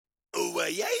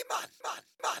yeah, man.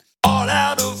 All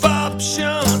out of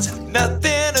options,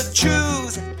 nothing to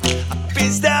choose. I'm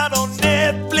faced out on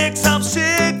Netflix, I'm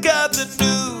sick of the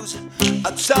news.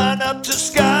 I'd sign up to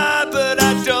Sky, but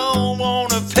I don't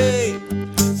wanna pay.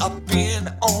 I've been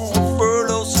on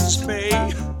furlough since May.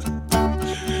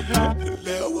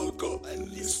 Now I'll go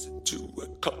and listen to a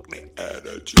Cockney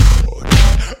attitude.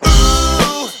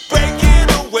 Ooh, breaking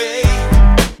away.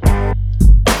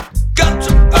 Got to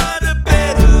find a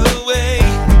better way.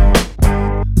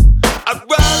 I'd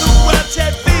rather watch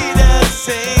that Vida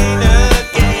sing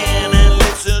again and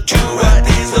listen to what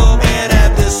these old men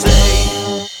have to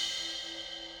say.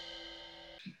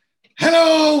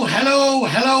 Hello,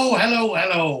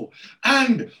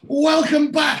 and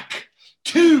welcome back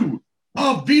to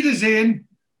our Wiedersehen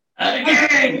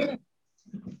Again!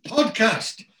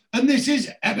 podcast. And this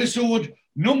is episode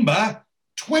number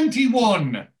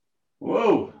 21.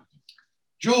 Whoa.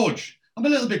 George, I'm a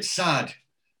little bit sad.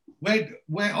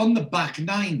 We're on the back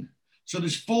nine. So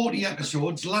there's 40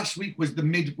 episodes. Last week was the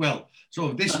midpoint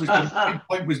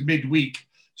was midweek.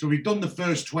 So we've done the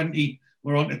first 20.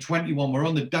 We're on to 21. We're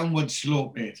on the downward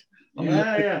slope, mate. I'm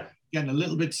getting a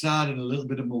little bit sad and a little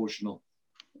bit emotional.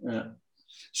 Yeah.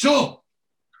 So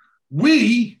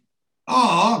we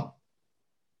are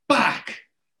back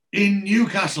in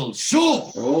Newcastle.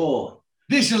 So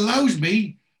this allows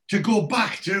me to go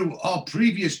back to our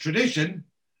previous tradition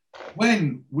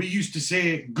when we used to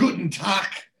say Guten Tag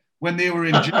when they were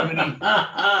in Germany.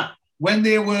 When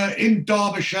they were in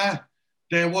Derbyshire,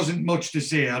 there wasn't much to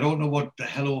say. I don't know what the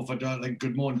hello for like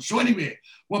good morning. So anyway,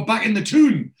 we're back in the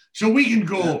tune. So we can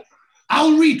go,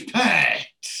 I'll read pet.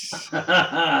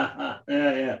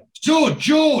 Yeah. So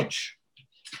George,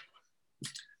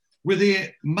 with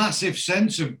a massive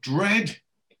sense of dread,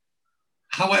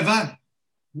 however,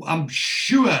 I'm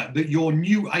sure that your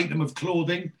new item of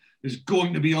clothing is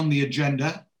going to be on the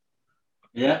agenda.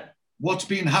 Yeah. What's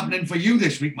been happening for you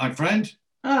this week, my friend?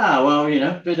 Well,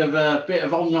 bit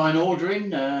of online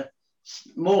ordering.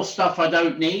 More stuff I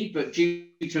don't need, but due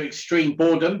to extreme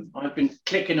boredom, I've been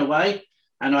clicking away,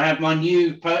 and I have my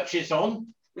new purchase on.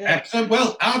 Yeah. Excellent.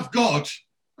 Well, I've got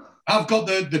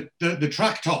the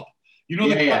track top. You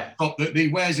know track top that he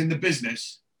wears in the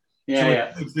business.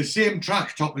 It's the same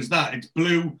track top as that. It's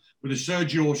blue with a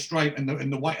Sergio stripe and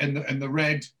the white and the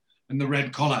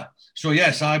red collar. So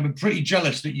yes, I'm pretty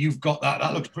jealous that you've got that.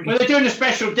 That looks pretty. Well, they're doing a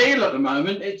special deal at the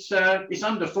moment. It's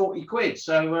under 40 quid,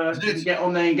 so you can get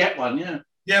on there and get one. Yeah.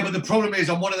 Yeah, but the problem is,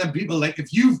 I'm one of them people. Like,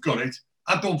 if you've got it,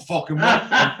 I don't fucking want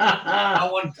it.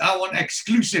 I want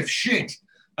exclusive shit.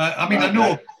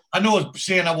 I know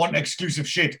saying I want exclusive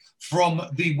shit from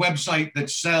the website that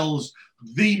sells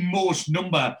the most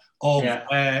number of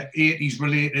 80s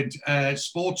related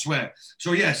sportswear.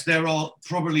 So yes, there are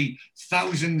probably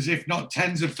thousands, if not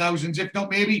tens of thousands, if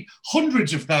not maybe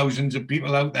hundreds of thousands of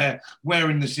people out there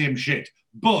wearing the same shit.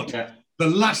 But the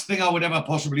last thing I would ever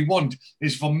possibly want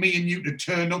is for me and you to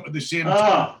turn up at the same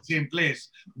time, same place,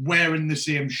 wearing the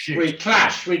same shit. We'd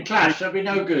clash. That'd be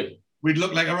no good. We'd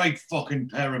look like a right fucking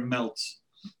pair of melts.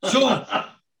 So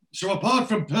apart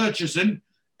from purchasing,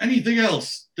 anything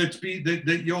else that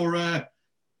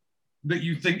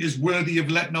you think is worthy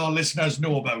of letting our listeners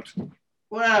know about?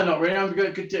 Well, not really. I'm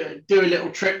going to do a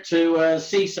little trip to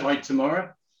Seaside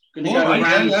tomorrow. Going to go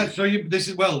around.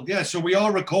 So we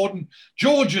are recording.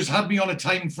 George has had me on a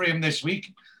time frame this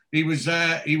week. He was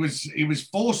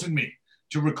forcing me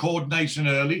to record nice and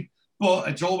early, but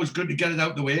it's always good to get it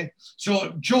out the way.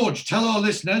 So George, tell our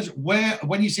listeners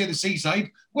when you say the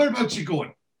Seaside, whereabouts you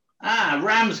going?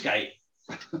 Ramsgate.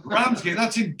 Ramsgate,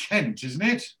 that's in Kent, isn't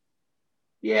it?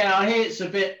 Yeah, I hear it's a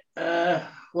bit,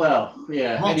 Rocky.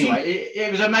 Anyway,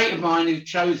 it was a mate of mine who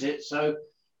chose it, so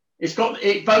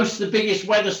it boasts the biggest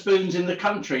Wetherspoons in the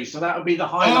country, so that would be the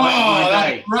highlight of my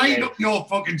day. Right up your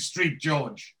fucking street,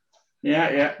 George.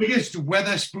 Yeah. Biggest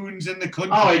Wetherspoons in the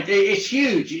country. Oh, it's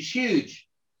huge.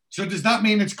 So does that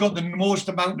mean it's got the most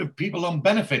amount of people on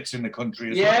benefits in the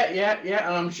country as well?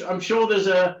 Yeah, and I'm sure there's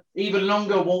a even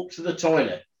longer walk to the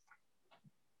toilet.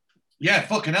 Yeah,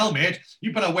 fucking hell, mate.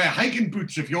 You better wear hiking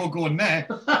boots if you're going there.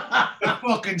 The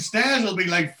fucking stairs will be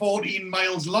like 14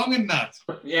 miles long in that.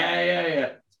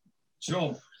 Yeah.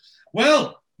 So,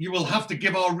 well, you will have to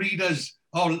give our readers,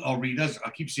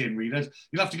 I keep saying readers,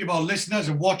 you'll have to give our listeners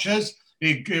and watchers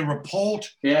a report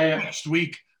next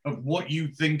week of what you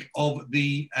think of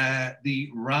the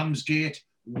Ramsgate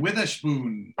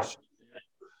Wetherspoons.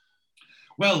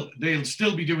 Well, they'll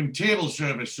still be doing table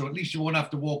service, so at least you won't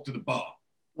have to walk to the bar.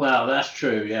 Well, that's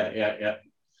true. Yeah.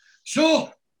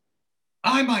 So,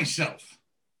 I myself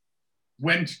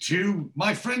went to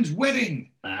my friend's wedding.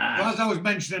 Ah. As I was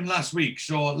mentioning last week.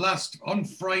 So on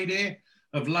Friday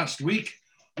of last week,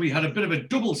 we had a bit of a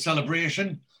double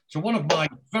celebration. So one of my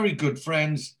very good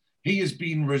friends, he has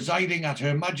been residing at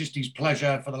Her Majesty's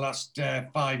pleasure for the last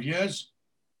 5 years.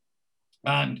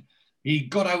 And he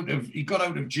got out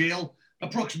of jail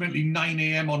approximately 9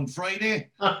 a.m. on Friday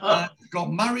and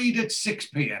got married at 6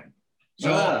 p.m.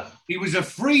 So he was a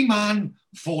free man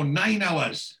for 9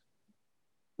 hours.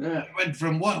 Yeah. Went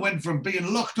from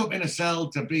being locked up in a cell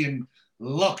to being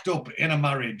locked up in a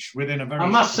marriage within a very. I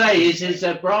must say, his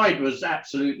bride was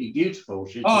absolutely beautiful.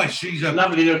 She's a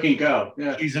lovely looking girl.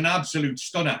 Yeah, she's an absolute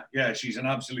stunner. Yeah, she's an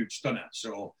absolute stunner.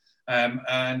 So,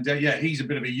 yeah, he's a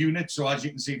bit of a unit. So as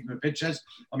you can see from the pictures,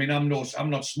 I mean, I'm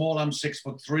not small. I'm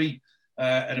 6'3",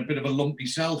 and a bit of a lumpy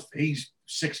self. He's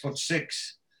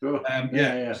 6'6". Sure.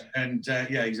 Yeah. And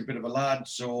he's a bit of a lad.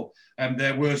 So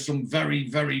there were some very,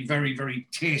 very, very, very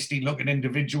tasty looking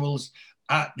individuals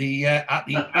at the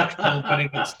actual wedding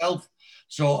itself.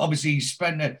 So obviously he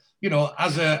spent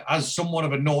as somewhat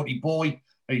of a naughty boy,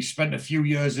 he spent a few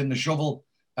years in the shovel.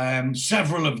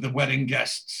 Several of the wedding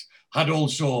guests had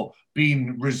also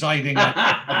been residing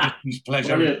at his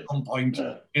pleasure at some point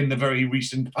in the very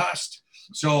recent past.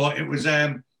 So it was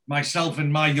myself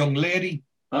and my young lady.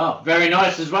 Oh, very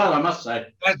nice as well, I must say.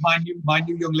 My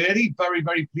new young lady. Very,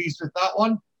 very pleased with that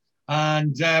one.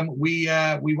 And we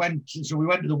went to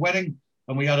the wedding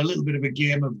and we had a little bit of a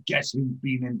game of guess who's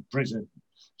been in prison.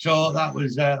 So that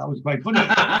was quite funny.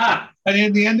 And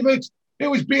in the end of it, it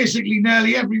was basically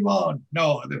nearly everyone.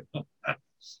 No,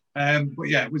 but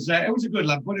yeah, it was a good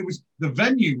laugh. But the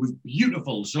venue was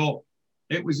beautiful. So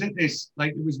it was in this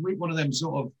one of them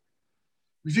sort of.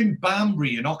 It was in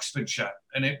Banbury in Oxfordshire,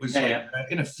 and it was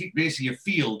basically a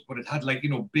field, but it had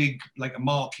big a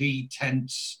marquee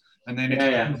tents, and then it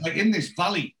was in this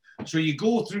valley. So you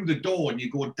go through the door and you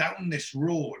go down this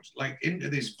road into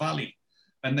this valley,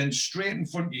 and then straight in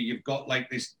front of you you've got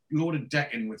this load of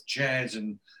decking with chairs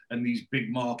and these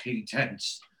big marquee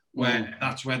tents where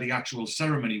that's where the actual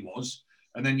ceremony was.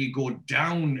 And then you go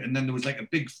down, and then there was a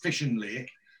big fishing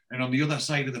lake, and on the other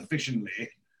side of the fishing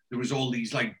lake there was all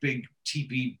these big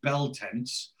teepee bell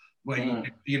tents where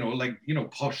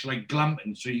posh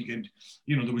glamping. So you could,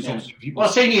 there was obviously people.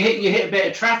 Well, seeing you hit a bit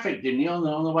of traffic, didn't you,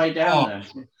 on the way down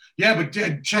there? Yeah, but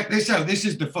check this out. This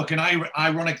is the fucking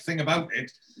ironic thing about it.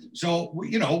 So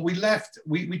we left.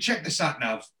 We checked the sat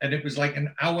nav, and it was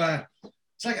an hour.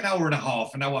 It's an hour and a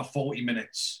half, an hour 40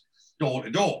 minutes door to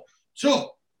door.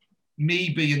 So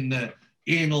me being the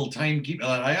anal timekeeper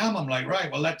that I am, I'm like,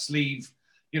 right, well, let's leave.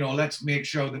 Let's make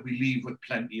sure that we leave with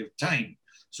plenty of time.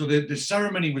 So the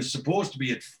ceremony was supposed to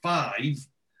be at 5.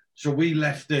 So we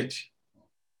left at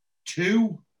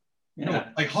 2,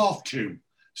 half 2.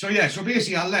 So yeah, so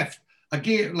basically I left. I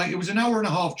gave, it was an hour and a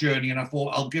half journey, and I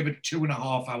thought I'll give it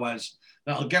 2.5 hours.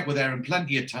 That'll get with there in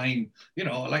plenty of time.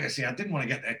 Like I say, I didn't want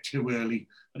to get there too early.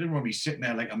 I didn't want to be sitting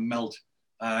there like a melt.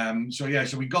 So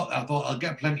we got, I thought I'll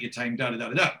get plenty of time,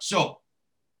 So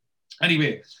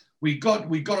anyway, we got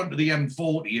onto the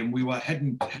M40 and we were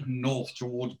heading north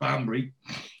towards Banbury,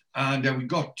 and we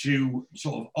got to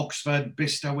sort of Oxford,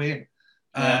 Bicester way.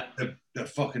 The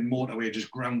fucking motorway just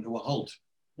ground to a halt.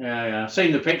 Yeah. I've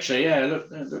seen the picture. Yeah,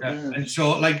 look. And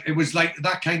so it was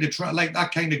that kind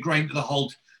of grind to the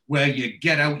halt where you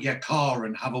get out your car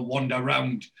and have a wander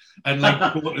around and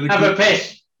go to the have a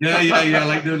piss. Yeah.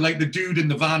 Like the dude in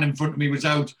the van in front of me was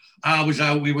out. I was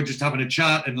out. We were just having a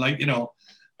chat and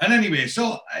And anyway,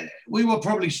 so we were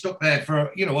probably stuck there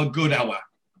for a good hour,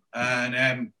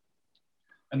 and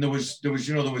there was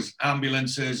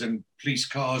ambulances and police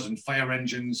cars and fire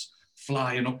engines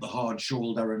flying up the hard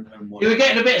shoulder and what. You were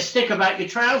getting a bit of stick about your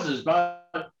trousers, but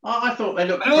I thought they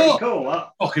looked pretty cool.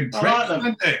 Fucking pricks,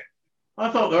 weren't they?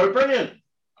 I thought they were brilliant.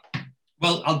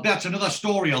 Well, that's another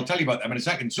story. I'll tell you about them in a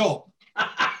second. So,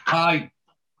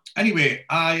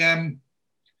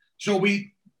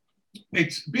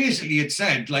 it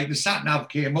said, the sat nav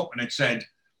came up and it said,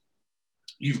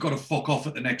 you've got to fuck off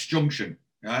at the next junction,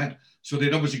 right? So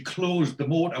they'd obviously closed the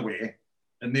motorway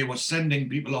and they were sending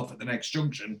people off at the next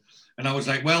junction. And I was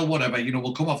like, well, whatever,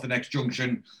 we'll come off the next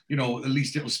junction, at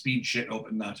least it'll speed shit up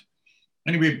and that.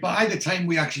 Anyway, by the time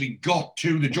we actually got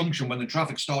to the junction, when the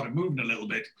traffic started moving a little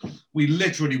bit, we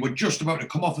literally were just about to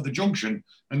come off of the junction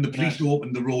and the police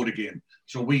opened the road again.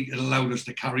 So it allowed us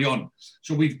to carry on.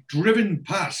 So we've driven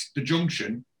past the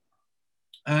junction,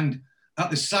 and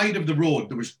at the side of the road,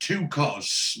 there was 2 cars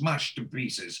smashed to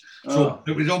pieces. So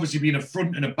it was obviously been a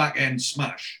front and a back end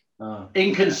smash.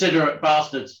 Inconsiderate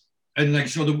bastards. And like,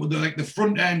 so the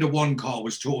front end of one car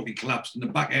was totally collapsed and the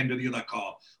back end of the other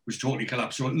car was totally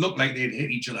collapsed. So it looked like they'd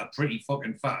hit each other pretty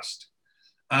fucking fast.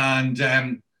 And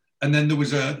then there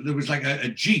was like a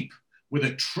Jeep with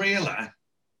a trailer,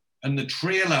 and the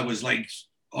trailer was like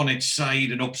on its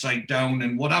side and upside down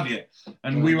and what have you.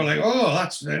 And we were like, oh,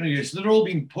 that's anyway. So they're all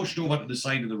being pushed over to the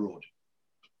side of the road.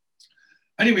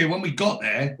 Anyway, when we got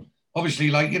there, obviously,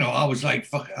 like, you know, I was like,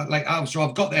 fuck, like, so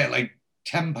I've got there at like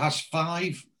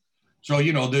 5:10. So,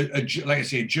 you know, like I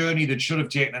say, a journey that should have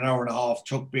taken an hour and a half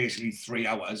took basically 3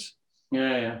 hours.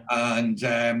 Yeah.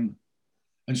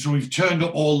 And so we've turned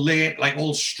up all late, like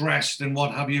all stressed and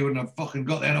what have you. And I fucking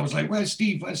got there and I was like, where's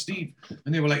Steve? Where's Steve?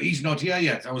 And they were like, he's not here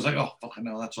yet. I was like, oh, fucking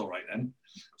hell, that's all right then.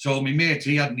 So my mate,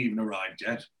 he hadn't even arrived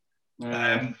yet.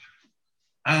 And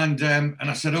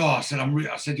I said, I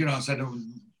said,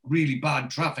 really bad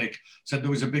traffic. Said there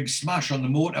was a big smash on the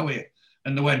motorway.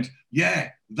 And they went,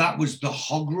 yeah, that was the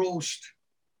hog roast.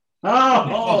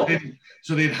 Oh.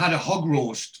 So they'd had a hog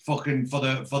roast fucking for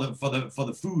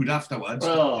the food afterwards.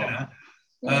 Oh.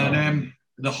 And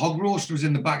the hog roast was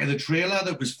in the back of the trailer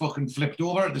that was fucking flipped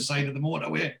over at the side of the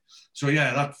motorway. So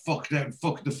yeah, that fucked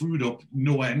the food up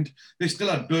no end. They still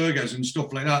had burgers and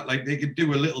stuff like that. Like they could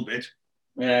do a little bit.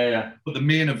 Yeah. But the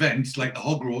main event, like the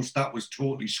hog roast, that was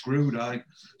totally screwed.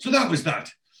 So that was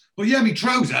that. But yeah, me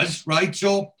trousers, right?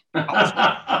 So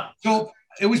so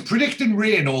it was predicting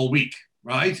rain all week,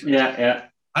 right? Yeah.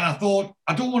 And I thought,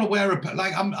 I don't want to wear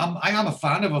I am a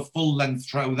fan of a full length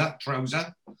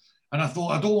trouser. And I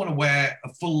thought, I don't want to wear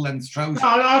a full length trouser. No,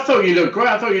 I thought you looked great.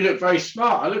 I thought you looked very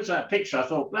smart. I looked at that picture. I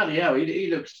thought, bloody hell, he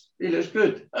looks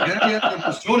good.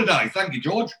 Yeah. So did I. Thank you,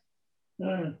 George.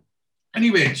 Yeah.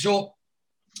 Anyway, so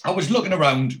I was looking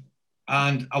around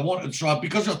and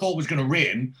because I thought it was going to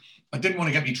rain, I didn't want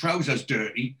to get my trousers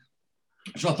dirty.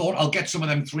 So I thought I'll get some of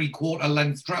them 3/4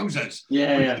 length trousers.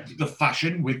 Yeah. The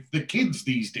fashion with the kids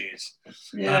these days.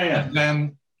 Yeah.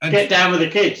 And get down with the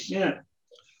kids. Yeah.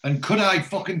 And could I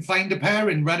fucking find a pair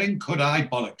in Reading? Could I?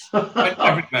 Bollocks. Went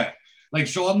everywhere. Like,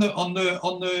 so on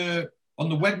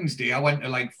the Wednesday, I went to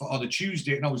the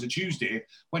Tuesday, and I was a Tuesday,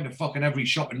 went to fucking every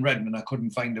shop in Reading and I couldn't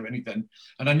find anything.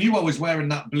 And I knew I was wearing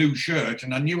that blue shirt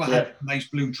and I knew I had nice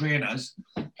blue trainers,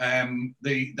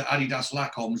 the Adidas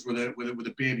Lacoms with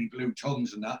a baby blue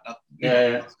tongues and that.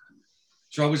 Yeah.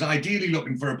 So I was ideally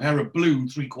looking for a pair of blue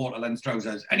 3/4 length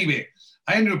trousers. Anyway,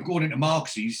 I ended up going into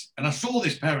Marksy's and I saw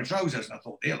this pair of trousers and I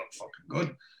thought they look fucking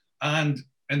good. And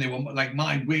they were like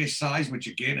my waist size, which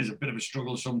again is a bit of a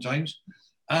struggle sometimes.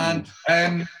 And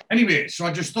anyway, so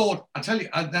I just thought, then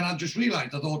I just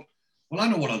realised, I thought, well, I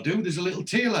know what I'll do. There's a little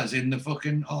tailor's in the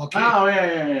fucking arcade. Oh,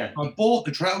 yeah. I bought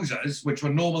the trousers, which were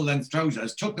normal length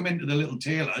trousers, took them into the little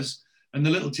tailor's, and the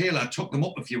little tailor took them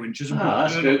up a few inches. And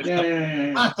that's good.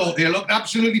 Yeah. I thought they looked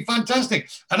absolutely fantastic.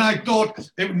 And I thought,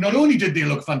 not only did they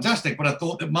look fantastic, but I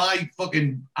thought that my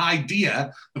fucking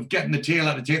idea of getting the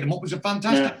tailor to take them up was a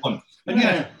fantastic one.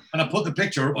 And and I put the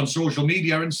picture up on social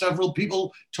media and several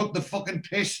people took the fucking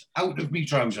piss out of me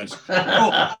trousers.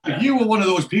 So if you were one of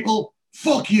those people,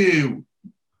 fuck you.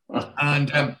 And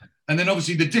then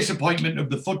obviously the disappointment of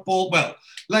the football. Well,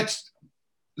 let's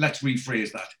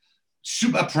rephrase that.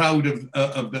 Super proud of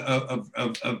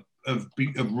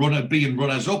being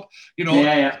runners up. You know,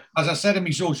 as I said in my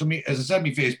social media, as I said in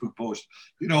my Facebook post,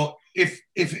 you know, if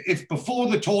before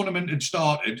the tournament had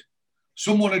started,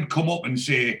 someone had come up and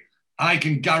say, I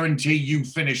can guarantee you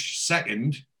finish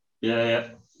second. Yeah.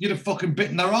 You'd have fucking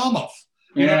bitten their arm off.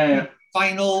 Yeah.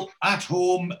 Final at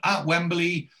home at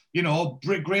Wembley. You know,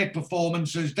 great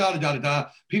performances. People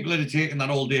would have taken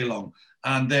that all day long.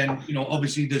 And then, you know,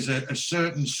 obviously there's a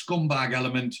certain scumbag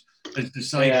element that's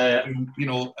decided to, you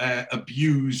know,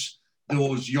 abuse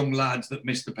those young lads that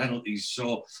missed the penalties.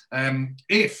 So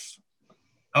if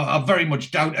I very much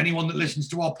doubt anyone that listens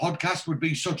to our podcast would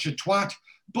be such a twat.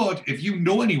 But if you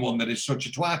know anyone that is such a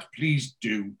twat, please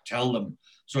do tell them.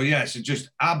 So yes, it just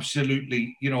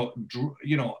absolutely, you know,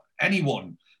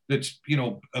 anyone that's, you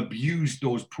know, abused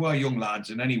those poor young lads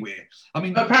in any way. I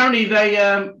mean, apparently they,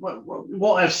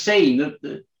 what I've seen,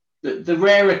 the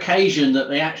rare occasion that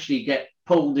they actually get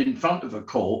pulled in front of a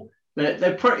court,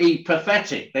 they're pretty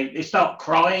pathetic. They start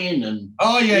crying and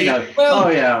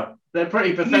they're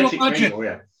pretty pathetic people.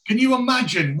 Yeah. Can you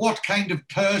imagine what kind of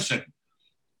person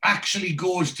actually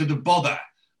goes to the bother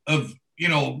of, you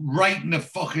know, writing a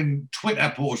fucking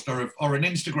Twitter post or an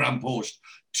Instagram post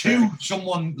to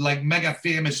someone like mega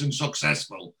famous and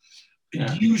successful,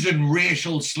 using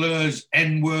racial slurs,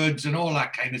 N-words and all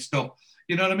that kind of stuff?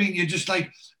 You know what I mean? You're just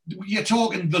like, you're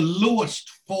talking the lowest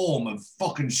form of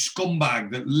fucking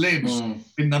scumbag that lives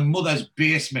in their mother's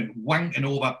basement wanking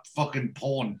over fucking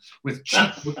porn with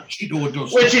Cheeto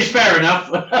dust. Which is fair enough.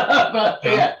 But,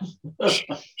 yeah.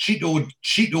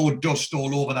 Cheeto dust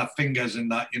all over their fingers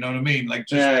and that, you know what I mean? Like,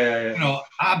 just, you know,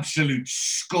 absolute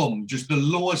scum. Just the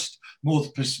lowest,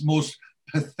 most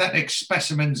pathetic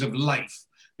specimens of life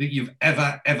that you've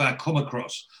ever come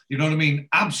across. You know what I mean?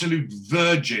 Absolute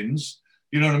virgins.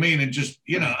 You know what I mean? And just,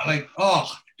 you know, like,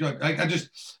 oh,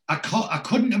 I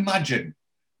couldn't imagine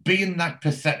being that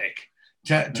pathetic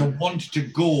to want to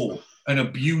go and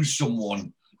abuse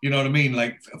someone. You know what I mean?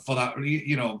 Like, for that,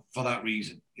 you know, for that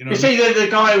reason. You know, the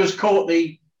guy who was caught.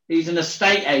 He's an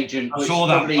estate agent. I saw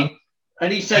that, probably,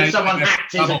 and he said someone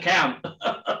hacked his account.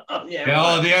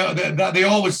 They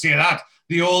always say that.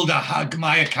 The older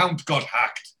my account got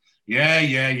hacked. Yeah.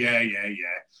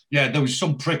 Yeah, there was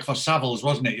some prick for Savills,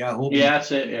 wasn't it? Yeah, that's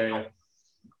it. Yeah.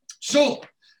 So,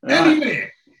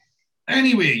 anyway,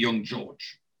 young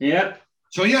George. Yeah.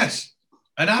 So, yes,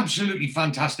 an absolutely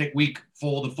fantastic week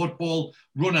for the football.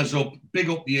 Runners up, big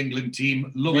up the England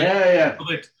team. Love it. Yeah.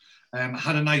 Love it.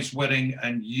 Had a nice wedding,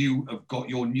 and you have got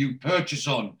your new purchase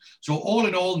on. So, all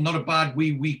in all, not a bad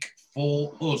wee week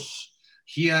for us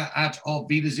here at our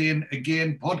Wiedersehen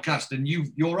Again podcast. And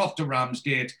you're off to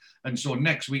Ramsgate. And so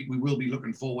next week we will be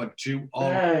looking forward to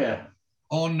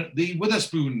on the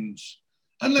Witherspoons.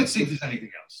 And let's see if there's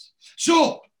anything else.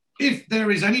 So if there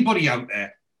is anybody out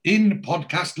there in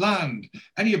podcast land,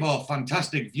 any of our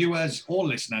fantastic viewers or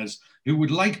listeners who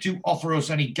would like to offer us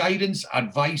any guidance,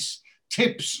 advice,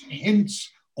 tips, hints,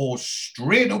 or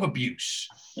straight up abuse,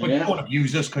 but don't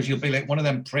abuse us because you'll be like one of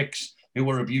them pricks who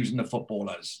were abusing the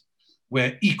footballers.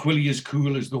 We're equally as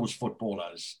cool as those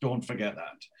footballers. Don't forget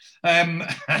that.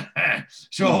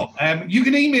 So you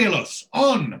can email us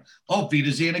on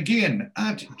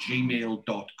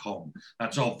aufwiedersehenagain@gmail.com.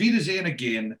 That's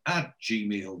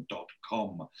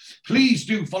aufwiedersehenagain@gmail.com. Please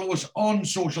do follow us on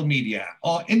social media.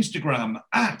 Our Instagram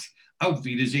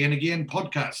 @aufwiedersehenagain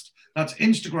podcast. That's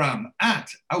Instagram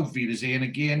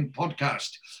 @aufwiedersehenagain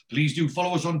podcast. Please do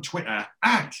follow us on Twitter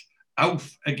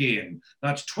 @aufagain.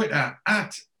 That's Twitter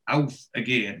 @Auf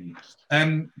again.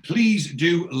 Please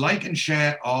do like and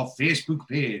share our Facebook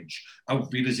page,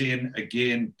 Auf Wiedersehen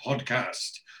Again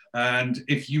podcast. And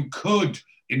if you could,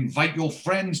 invite your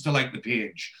friends to like the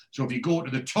page. So if you go to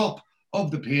the top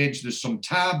of the page, there's some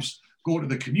tabs. Go to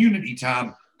the community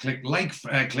tab, click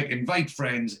click invite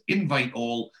friends, invite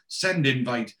all, send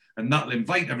invite, and that'll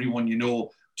invite everyone you know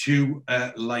to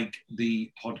like the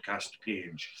podcast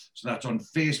page. So that's on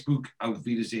Facebook, Auf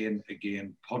Wiedersehen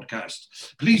Again podcast.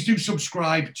 Please do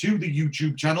subscribe to the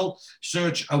YouTube channel.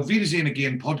 Search Auf Wiedersehen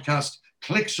Again podcast,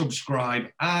 click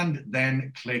subscribe, and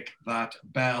then click that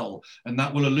bell. And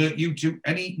that will alert you to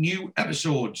any new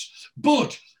episodes.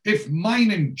 But if mine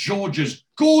and George's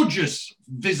gorgeous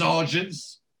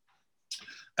visages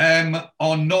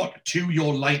are not to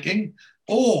your liking,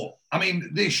 or I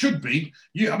mean, they should be.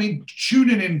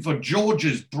 Tuning in for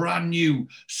George's brand new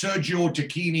Sergio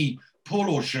Tacchini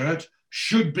polo shirt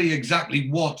should be exactly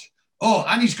what. Oh,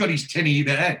 and he's got his tinny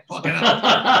there. Fucking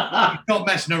hell. He's not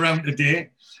messing around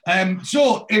today.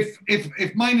 So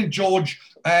if mine and George,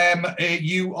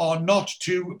 you are not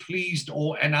too pleased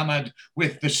or enamored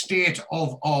with the state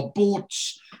of our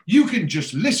boats, you can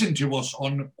just listen to us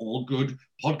on all good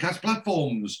podcast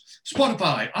platforms: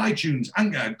 Spotify, iTunes,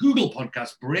 Anchor, Google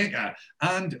Podcast, Breaker,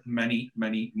 and many,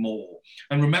 many more.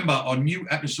 And remember, our new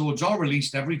episodes are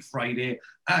released every Friday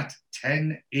at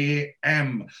 10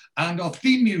 a.m. And our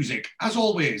theme music, as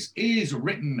always, is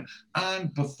written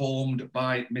and performed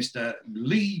by Mr.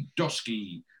 Lee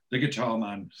Dosky, the guitar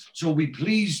man. So we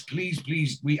please,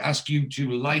 we ask you to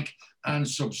like and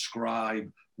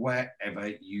subscribe wherever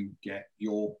you get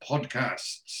your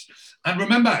podcasts. And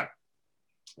remember,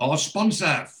 our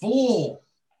sponsor for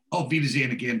our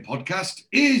Wiedersehen Again podcast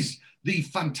is the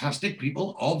fantastic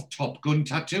people of Top Gun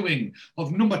Tattooing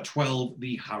of number 12,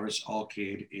 the Harris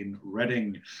Arcade in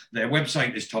Reading. Their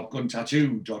website is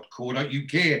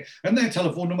topguntattoo.co.uk and their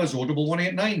telephone number is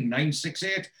 01189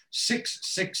 968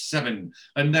 667.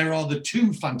 And there are the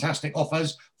two fantastic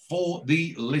offers for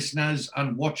the listeners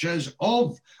and watchers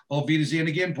of our Wiedersehen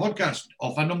Again podcast.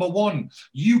 Offer number one,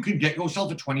 you can get yourself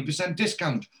a 20%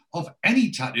 discount of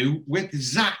any tattoo with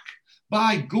Zach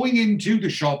by going into the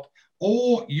shop,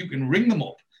 or you can ring them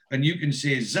up and you can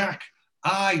say, Zach,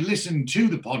 I listened to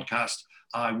the podcast.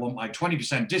 I want my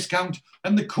 20% discount.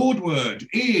 And the code word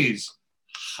is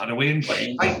Hadaway and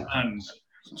Shiteman.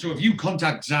 So if you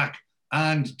contact Zach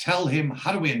and tell him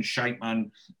Hadaway and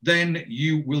Shiteman, then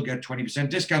you will get 20%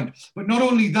 discount. But not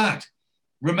only that,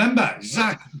 Remember,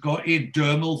 Zach got a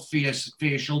dermal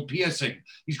facial piercing.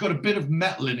 He's got a bit of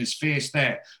metal in his face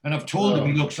there. And I've told him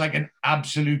he looks like an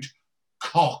absolute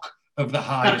cock of the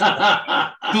highest.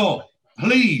 So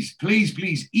please, please,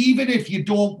 please, even if you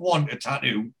don't want a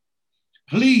tattoo,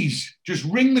 please just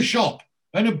ring the shop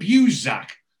and abuse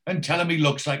Zach and tell him he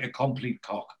looks like a complete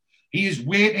cock. He is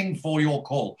waiting for your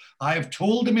call. I have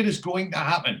told him it is going to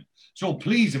happen. So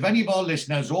please, if any of our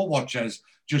listeners or watchers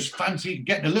just fancy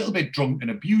getting a little bit drunk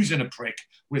and abusing a prick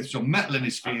with some metal in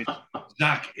his face,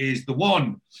 Zach is the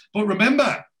one. But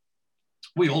remember,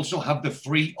 we also have the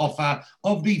free offer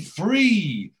of the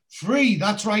free,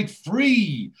 that's right,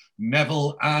 free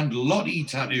Neville and Lottie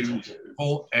tattoo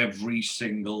for every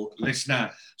single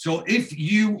listener. So if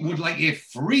you would like a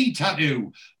free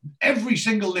tattoo, every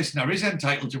single listener is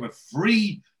entitled to a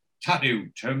free tattoo.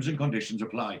 Terms and conditions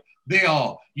apply. They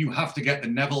are, you have to get the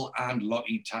Neville and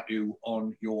Lottie tattoo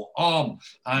on your arm.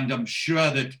 And I'm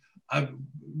sure that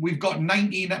we've got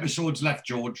 19 episodes left,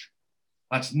 George.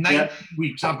 That's 19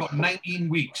 weeks. I've got 19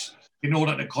 weeks in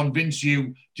order to convince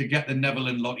you to get the Neville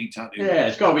and Lottie tattoo. Yeah,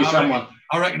 it's got to be someone.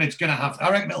 I reckon it's going to happen.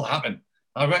 I reckon it'll happen.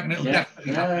 I reckon it'll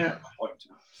definitely happen at some point.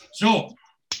 So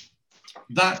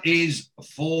that is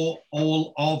for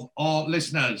all of our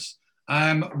listeners.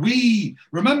 We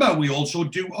also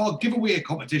do our giveaway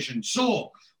competition.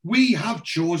 So we have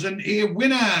chosen a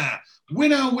winner.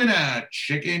 Winner,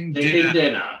 chicken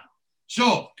dinner.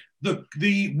 So the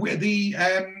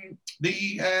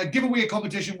giveaway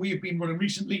competition we have been running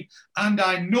recently, and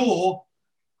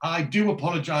I do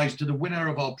apologise to the winner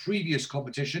of our previous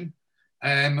competition,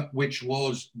 which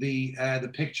was the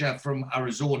picture from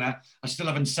Arizona. I still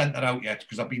haven't sent that out yet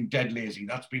because I've been dead lazy.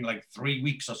 That's been like 3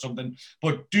 weeks or something.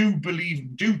 But do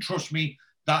trust me,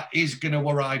 that is going to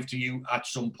arrive to you at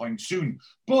some point soon.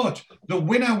 But the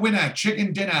winner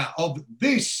chicken dinner of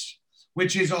this,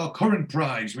 which is our current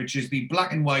prize, which is the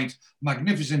black and white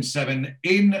Magnificent 7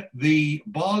 in the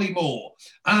Barleymoor.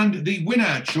 And the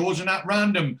winner chosen at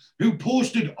random, who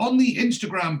posted on the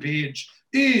Instagram page,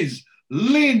 is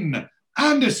Lynn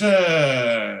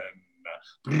Anderson.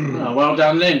 Oh, well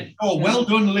done, Lynn. Oh, well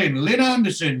done, Lynn. Lynn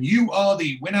Anderson, you are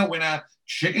the winner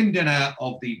chicken dinner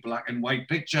of the black and white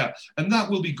picture. And that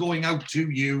will be going out to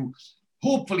you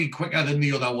hopefully quicker than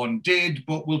the other one did,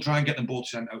 but we'll try and get them both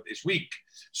sent out this week.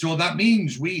 So that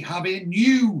means we have a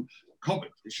new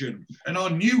competition. And our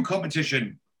new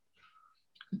competition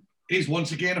is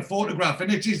once again a photograph,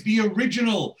 and it is the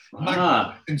original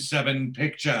Magnificent 7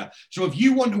 picture. So if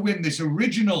you want to win this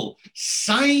original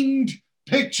signed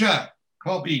picture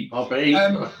copy of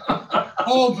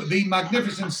the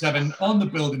Magnificent 7 on the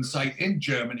building site in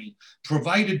Germany,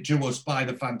 provided to us by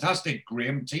the fantastic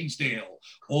Graham Teasdale,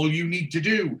 all you need to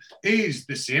do is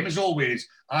the same as always.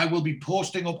 I will be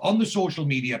posting up on the social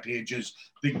media pages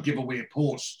the giveaway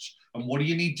posts. And what do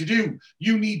you need to do?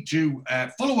 You need to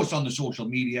follow us on the social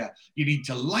media. You need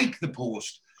to like the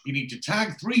post. You need to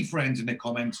tag 3 friends in the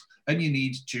comments, and you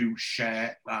need to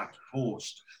share that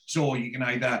post. So you can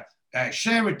either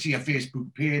share it to your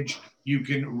Facebook page, you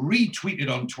can retweet it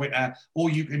on Twitter, or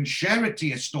you can share it to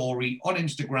your story on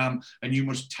Instagram, and you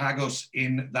must tag us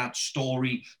in that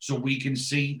story so we can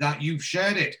see that you've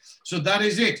shared it. So that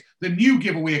is it. The new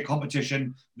giveaway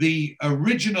competition, the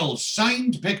original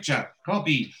signed picture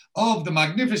copy of the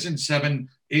Magnificent 7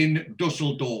 in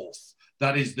Dusseldorf.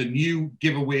 That is the new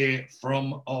giveaway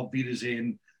from our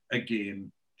Wiedersehen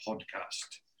Again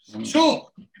podcast.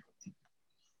 So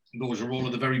those are all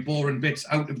of the very boring bits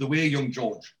out of the way, young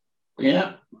George.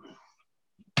 Yeah.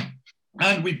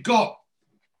 And we've got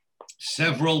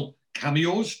several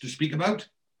cameos to speak about.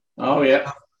 Oh,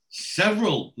 yeah.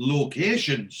 Several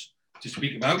locations to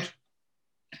speak about.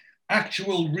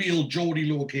 Actual, real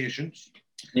Geordie locations.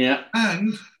 Yeah.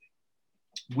 And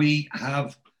we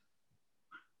have...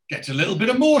 Gets a little bit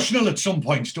emotional at some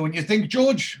points, don't you think,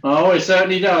 George? Oh, it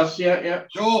certainly does. Yeah.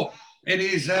 So it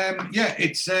is,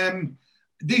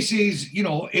 this is,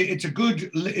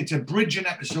 it's a bridging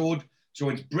episode. So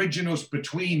it's bridging us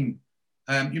between,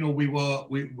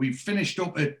 we finished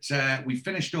up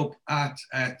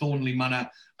at Thornley Manor,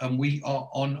 and we are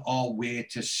on our way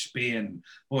to Spain.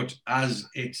 But as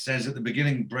it says at the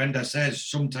beginning, Brenda says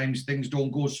sometimes things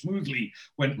don't go smoothly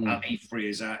when Annie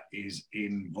Fraser is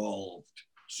involved.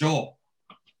 So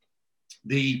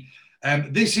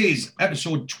this is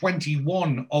episode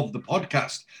 21 of the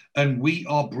podcast, and we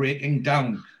are breaking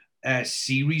down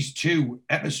series 2,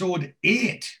 episode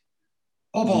 8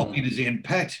 of our Wiedersehen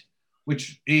Pet,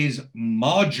 which is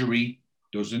Marjorie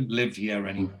Doesn't Live Here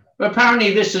Anymore. But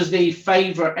apparently this is the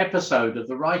favourite episode of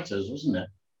the writers, wasn't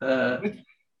it?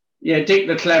 Yeah, Dick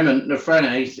the Clement, the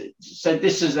Frene, said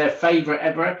this is their favourite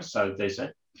ever episode, they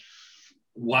said.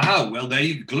 Wow. Well, there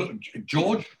you go.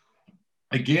 George,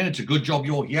 again, it's a good job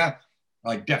you're here.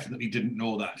 I definitely didn't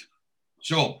know that.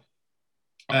 So,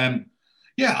 to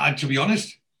be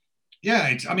honest,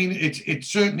 it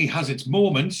certainly has its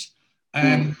moments.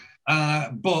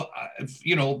 But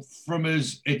from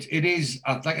us, it is,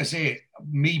 like I say,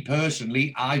 me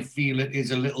personally, I feel it is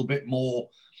a little bit more,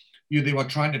 they were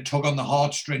trying to tug on the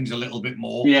heartstrings a little bit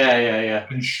more. Yeah.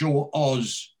 And show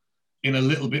Oz in a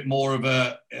little bit more of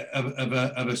a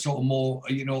sort of more,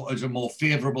 as a more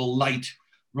favourable light,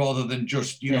 rather than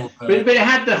just, but it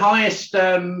had the highest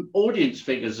audience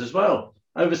figures as well.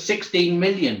 Over 16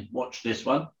 million watched this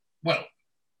one. Well,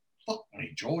 fuck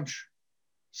me, George.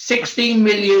 16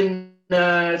 million,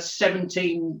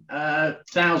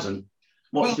 17,000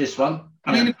 watched this one.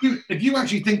 I mean, if you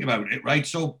actually think about it, right?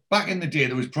 So back in the day,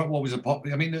 there was what was a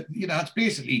popular. I mean, it's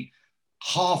basically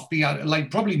half the,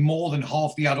 probably more than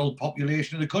half the adult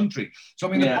population of the country. So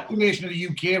I mean, the population of the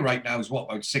UK right now is what,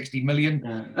 about 60 million.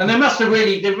 Yeah. And they must have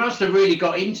really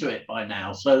got into it by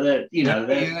now. So they're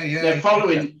they're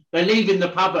following. They're leaving the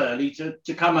pub early to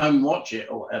come home and watch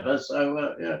it or whatever. So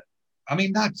I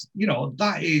mean, that's,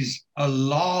 that is a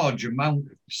large amount,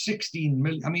 16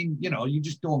 million. I mean, you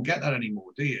just don't get that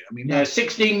anymore, do you? I mean,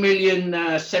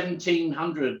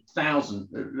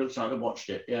 16,170,000. It looks like they watched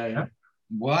it. Yeah.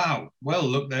 Wow. Well,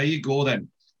 look, there you go then.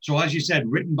 So, as you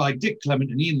said, written by Dick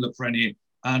Clement and Ian La Frenais,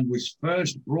 and was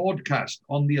first broadcast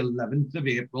on the 11th of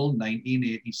April,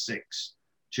 1986,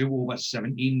 to over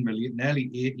 17 million, nearly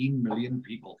 18 million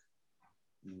people.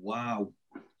 Wow.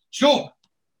 So,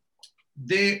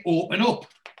 they open up,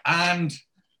 and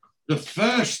the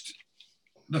first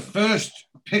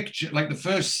picture, like the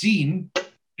first scene,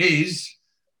 is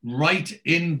right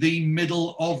in the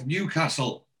middle of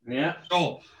Newcastle. Yeah.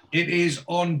 So it is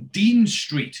on Dean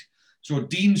Street. So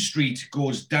Dean Street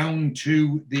goes down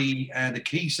to the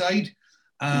quayside.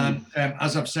 And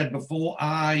as I've said before,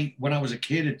 when I was a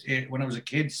kid,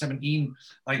 17,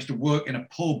 I used to work in a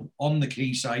pub on the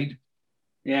quayside.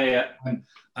 Yeah.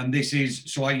 And this is,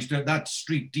 so I used to, that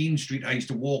street, Dean Street, I used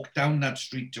to walk down that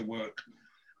street to work.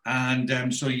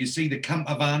 And so you see the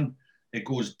camper van, it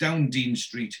goes down Dean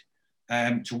Street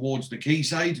towards the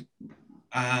quayside,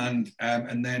 and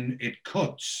then it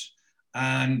cuts,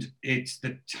 and it's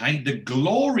the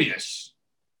glorious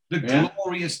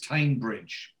Tyne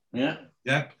Bridge. Yeah.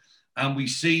 And we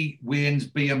see Wayne's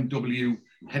BMW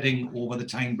heading over the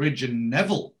Tyne Bridge, and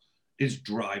Neville is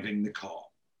driving the car.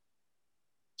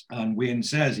 And Wayne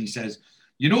says,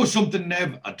 "You know something,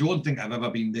 Nev? I don't think I've ever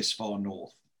been this far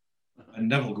north." And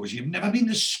Neville goes, "You've never been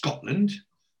to Scotland?"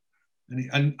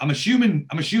 And I'm assuming,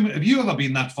 have you ever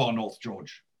been that far north,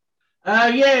 George?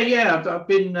 Yeah. I've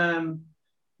been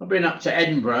up to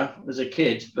Edinburgh as a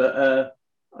kid, but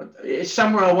it's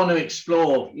somewhere I want to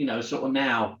explore. Sort of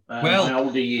now, my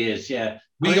older years. Yeah,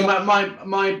 my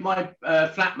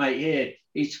flatmate here,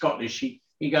 he's Scottish.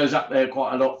 He goes up there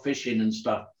quite a lot fishing and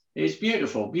stuff. It's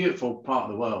beautiful part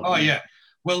of the world. Oh yeah.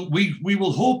 Well, we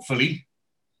will hopefully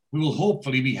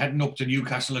be heading up to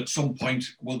Newcastle at some point.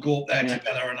 We'll go up there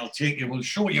together, and we'll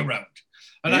show you around.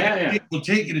 And we'll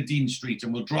take you to Dean Street,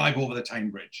 and we'll drive over the Tyne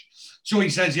Bridge. So he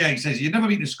says, "You've never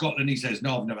been to Scotland?" He says,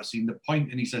 "No, I've never seen the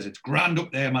point." And he says, "It's grand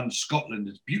up there, man. Scotland,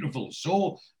 it's beautiful.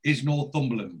 So is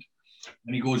Northumberland."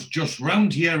 And he goes, "Just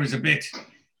round here is a bit."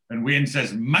 And Wayne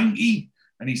says, "Manky."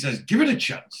 And he says, "Give it a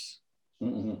chance."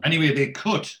 Mm-hmm. Anyway, they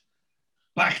cut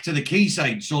back to the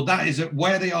quayside. So that is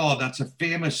where they are. That's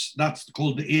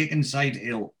called the Akenside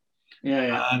Hill.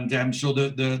 Yeah. And so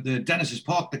the Dennis has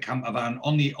parked the camper van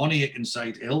on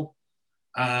Akenside Hill,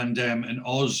 and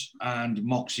Oz and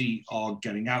Moxie are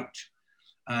getting out,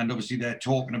 and obviously they're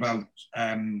talking about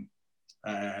Oz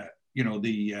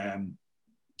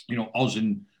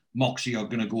and Moxie are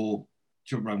going to go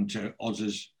round to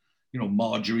Oz's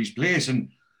Marjorie's place,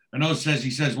 and Oz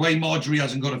says, "Why Marjorie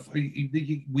hasn't got a..."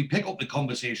 We pick up the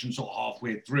conversation sort of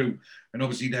halfway through, and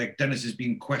obviously Dennis has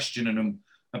been questioning him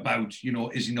about,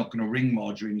 is he not going to ring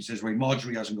Marjorie? And he says, "Why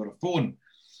Marjorie hasn't got a phone."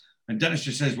 And Dennis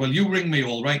just says, "Well, you ring me,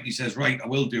 all right." He says, "Right, I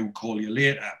will do, call you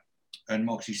later." And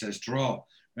Moxie says, "Ta-ra."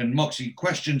 And Moxie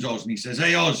questions Oz, and he says,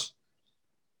 "Hey, Oz,"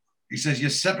 he says, "you're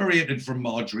separated from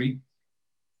Marjorie.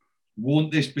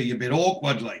 Won't this be a bit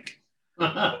awkward, like?"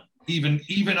 Even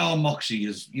our Moxie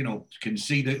is, can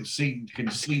see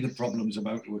the problems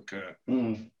about to occur.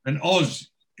 And Oz,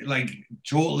 like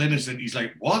total innocent, he's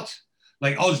like, "What?"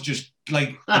 Like Oz just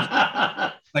like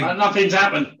nothing's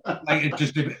happened. Like it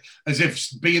just as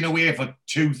if being away for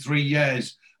 2-3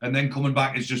 years and then coming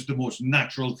back is just the most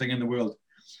natural thing in the world.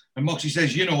 And Moxie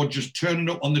says, you know, just turning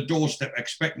up on the doorstep,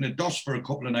 expecting a DOS for a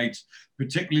couple of nights,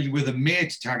 particularly with a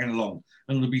mate tagging along.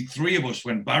 And there'll be 3 of us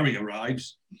when Barry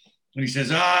arrives. And he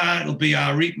says, it'll be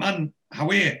all right, man. How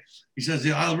are you? He says,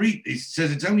 I'll read. He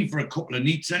says, it's only for a couple of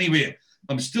nights anyway.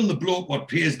 I'm still the bloke what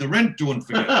pays the rent, don't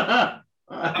forget. I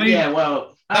mean, yeah,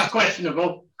 well, that's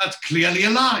questionable. That's clearly a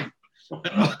lie.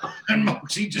 And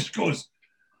Moxie just goes,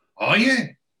 oh, yeah.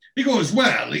 He goes,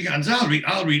 well, he goes, I'll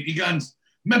read. He goes,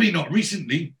 maybe not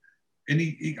recently. And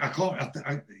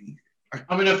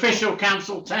I'm an official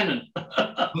council tenant.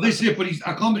 Well, this is it, but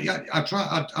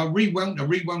I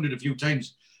rewound it a few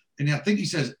times. And I think he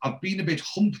says, I've been a bit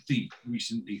humpty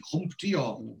recently. Humpty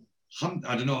or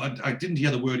I don't know. I didn't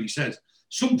hear the word he says.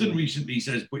 Something recently he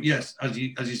says, but yes, as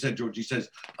you said, George, he says,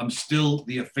 I'm still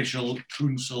the official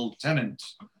council tenant.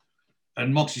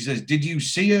 And Moxie says, did you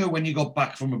see her when you got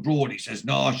back from abroad? He says,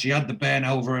 no, she had the bairn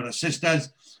over at her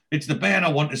sister's. It's the bairn I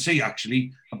want to see,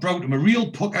 actually. I brought him a real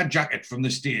pucker jacket from the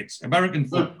States. American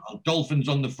football, dolphins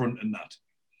on the front and that.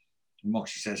 And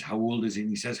Moxie says, how old is he?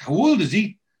 And he says, how old is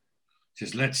he? He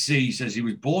says, let's see. He says, he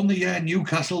was born the year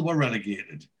Newcastle were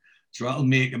relegated. So that'll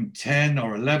make him 10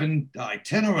 or 11.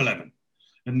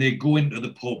 And they go into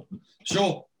the pub.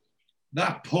 So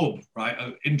that pub, right,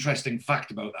 an interesting fact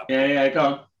about that. Yeah, go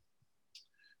on.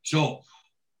 So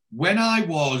when I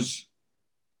was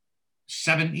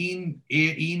 17,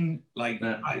 18, like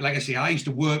I say, I used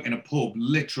to work in a pub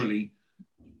literally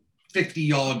 50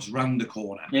 yards round the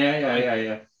corner.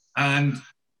 Yeah. And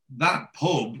that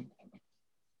pub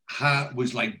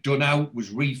was like done out,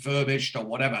 was refurbished or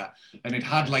whatever. And it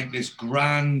had like this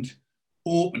grand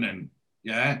opening,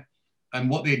 yeah? And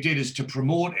what they did is to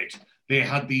promote it, they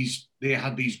had these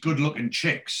good-looking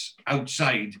chicks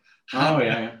outside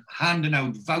handing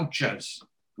out vouchers,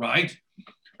 right?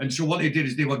 And so what they did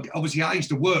is they were, obviously I used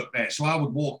to work there, so I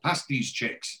would walk past these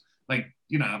chicks, like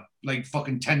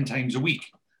fucking 10 times a week.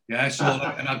 Yeah, so,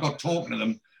 and I got talking to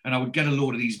them and I would get a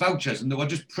load of these vouchers and they were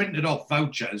just printed off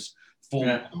vouchers for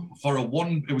a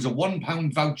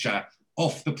 £1 voucher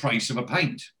off the price of a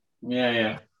pint.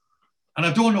 Yeah. And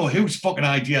I don't know whose fucking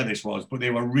idea this was, but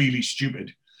they were really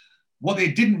stupid. What they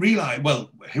didn't realise,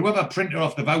 well, whoever printed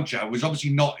off the voucher was obviously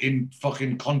not in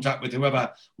fucking contact with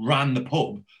whoever ran the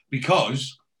pub,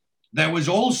 because there was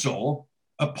also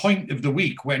a point of the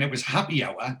week when it was happy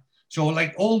hour. So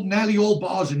like nearly all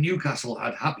bars in Newcastle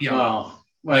had happy hour. Oh,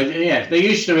 well, yeah, they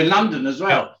used to in London as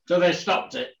well, so they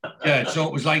stopped it. Yeah, so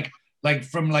it was like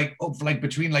from up for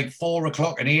between 4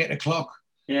 o'clock and 8 o'clock.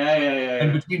 Yeah.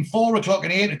 And between 4 o'clock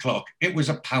and 8 o'clock, it was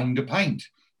 £1 a pint.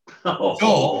 Oh.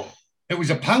 So it was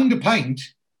 £1 a pint,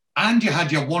 and you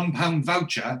had your £1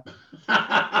 voucher,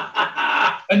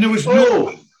 and there was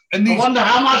no. And I wonder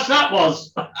how much that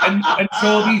was. and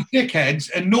so these dickheads,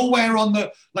 and nowhere on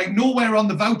the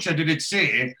voucher did it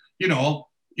say,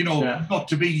 not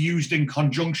to be used in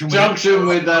conjunction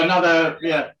with another.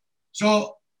 Yeah.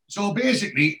 So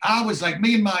basically, I was like,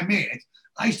 me and my mate,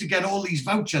 I used to get all these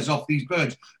vouchers off these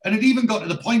birds, and it even got to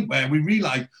the point where we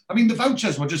realised, the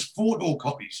vouchers were just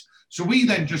photocopies. So we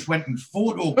then just went and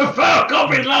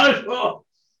photocopied life.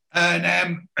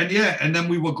 And then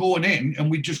we were going in, and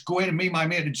we'd just go in, and me and my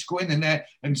mate would just go in there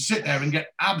and sit there and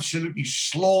get absolutely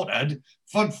slaughtered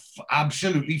for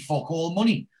absolutely fuck all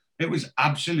money. It was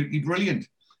absolutely brilliant.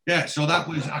 Yeah, so that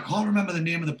was, I can't remember the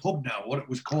name of the pub now, what it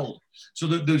was called. So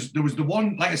there was the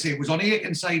one, like I say, it was on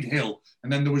Akenside Hill,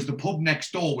 and then there was the pub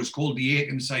next door was called the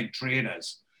Akenside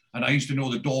Traders. And I used to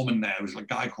know the doorman there. It was a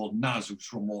guy called Naz, who's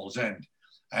from Wallsend.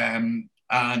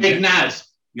 Big Naz.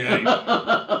 Yeah,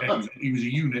 he was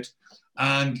a unit.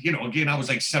 And, again, I was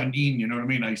like 17, you know what I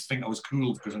mean? I used to think I was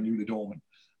cool because I knew the doorman.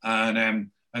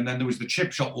 And then there was the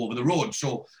chip shop over the road.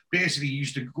 So basically, you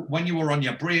used to, when you were on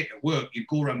your break at work, you'd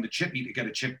go around the chippy to get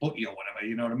a chip butty or whatever,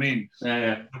 you know what I mean?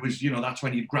 Yeah. It was, that's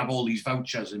when you'd grab all these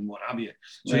vouchers and what have you.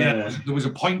 So there was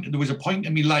a point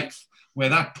in my life where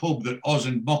that pub that Oz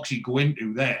and Moxie go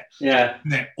into there,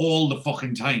 they're all the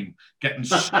fucking time getting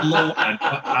slaughtered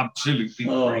for absolutely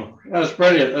free. That's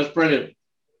brilliant.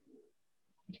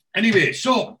 Anyway,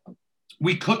 so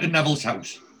we cut to Neville's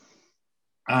house,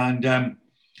 and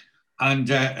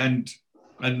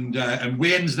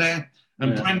Wayne's there,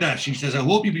 and Brenda, she says, I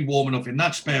hope you'll be warm enough in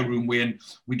that spare room, Wayne.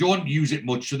 We don't use it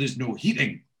much, so there's no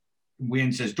heating. And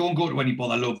Wayne says, don't go to any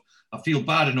bother, love. I feel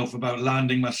bad enough about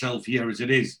landing myself here as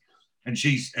it is. And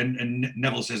and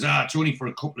Neville says, it's only for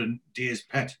a couple of days,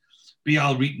 pet. Be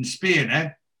all right in Spain, eh?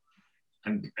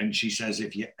 And she says,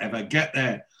 if you ever get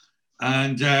there.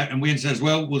 And Wayne says,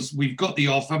 well, we've got the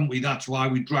off, haven't we? That's why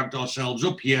we dragged ourselves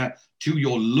up here to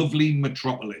your lovely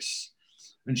metropolis.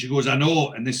 And she goes, I know,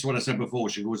 and this is what I said before.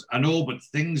 She goes, I know, but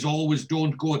things always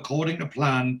don't go according to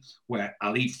plan where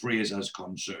Ali Fraser's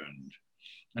concerned.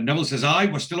 And Neville says,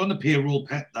 we're still on the payroll,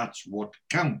 pet. That's what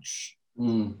counts.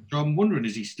 So I'm wondering,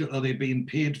 are they being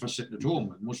paid for sitting at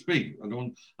home? It must be.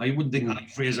 I wouldn't think Ali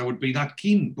Fraser would be that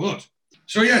keen, but.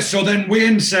 So then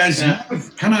Wayne says,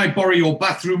 can I borrow your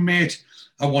bathroom, mate?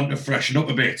 I want to freshen up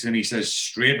a bit. And he says,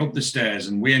 straight up the stairs.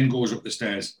 And Wayne goes up the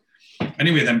stairs.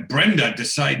 Anyway, then Brenda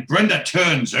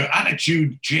turns, her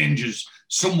attitude changes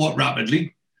somewhat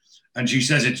rapidly. And she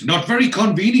says, it's not very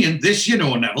convenient, this,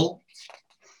 Neville.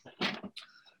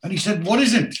 And he said, what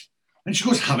isn't? And she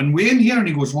goes, having Wayne here. And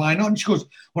he goes, why not? And she goes,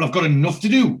 well, I've got enough to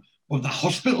do with the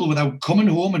hospital without coming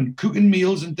home and cooking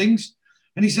meals and things.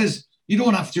 And he says, you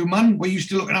don't have to, man. We're used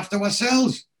to looking after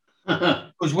ourselves. He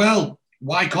goes, well,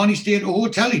 why can't he stay at a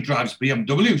hotel? He drives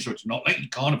BMW, so it's not like he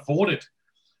can't afford it.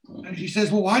 And she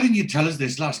says, well, why didn't you tell us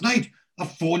this last night? I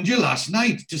phoned you last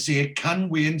night to say, can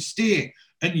Wayne stay?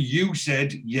 And you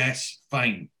said, yes,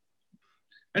 fine.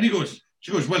 And she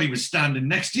goes, well, he was standing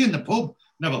next to you in the pub.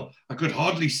 Neville, I could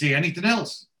hardly say anything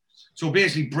else. So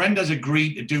basically, Brenda's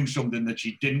agreed to do something that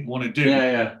she didn't want to do.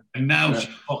 And now she's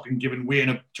fucking giving Wayne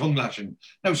a tongue lashing.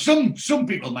 Now, some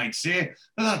people might say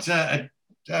that that's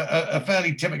a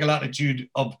fairly typical attitude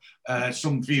of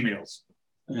some females.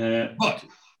 But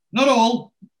not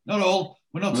all.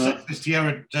 We're not sexist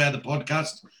here at the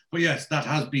podcast. But yes, that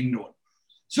has been known.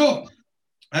 So,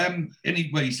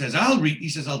 he says,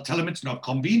 I'll tell him it's not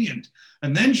convenient.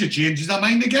 And then she changes her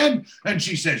mind again. And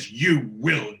she says, you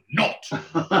will not.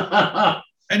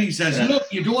 And he says,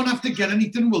 look, you don't have to get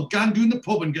anything. We'll go and do in the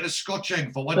pub and get a Scotch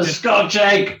egg for one day. A Scotch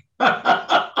egg.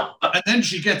 And then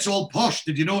she gets all posh.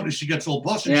 Did you notice she gets all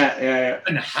posh?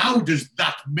 And how does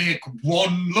that make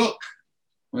one look?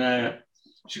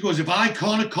 She goes, if I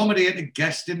can't accommodate a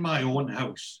guest in my own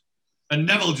house. And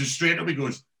Neville just straight up, he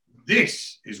goes,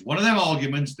 this is one of them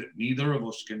arguments that neither of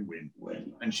us can win.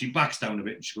 And she backs down a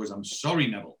bit and she goes, I'm sorry,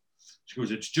 Neville. She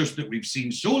goes, it's just that we've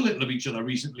seen so little of each other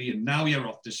recently and now you're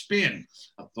off to Spain.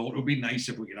 I thought it would be nice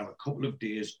if we could have a couple of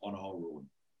days on our own.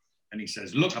 And he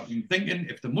says, look, I've been thinking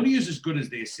if the money is as good as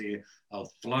they say,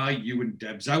 I'll fly you and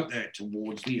Debs out there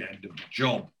towards the end of the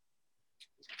job.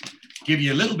 Give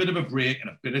you a little bit of a break and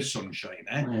a bit of sunshine.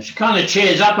 She kind of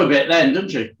cheers up a bit then, doesn't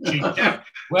she?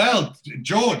 Well,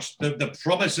 George, the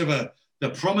promise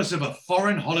of a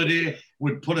foreign holiday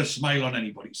would put a smile on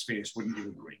anybody's face, wouldn't you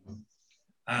agree?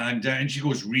 And she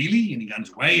goes, really? And he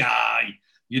goes, way aye,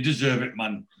 you deserve it,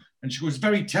 man. And she goes,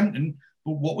 very tempting,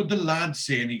 but what would the lads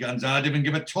say? And he goes, I'd even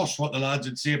give a toss what the lads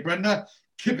would say. Brenda,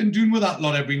 kipping doing with that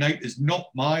lot every night is not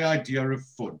my idea of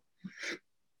fun.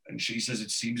 And she says,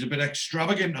 it seems a bit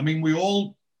extravagant. I mean,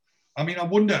 I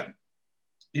wonder,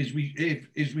 is we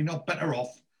not better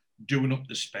off doing up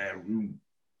the spare room?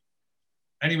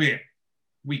 Anyway,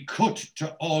 we cut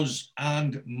to Oz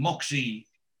and Moxie,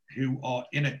 who are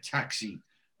in a taxi,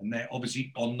 and they're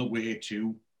obviously on the way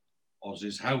to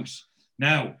Oz's house.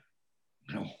 Now,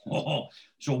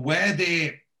 so where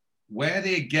they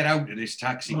get out of this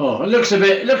taxi. Oh, it looks a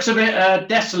bit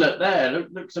desolate there.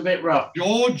 Looks a bit rough.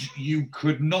 George, you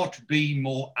could not be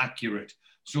more accurate.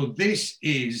 So this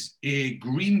is a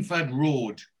Greenford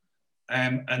Road,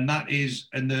 and that is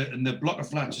in the block of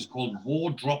flats is called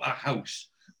Wardropper House,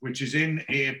 which is in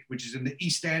the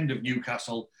east end of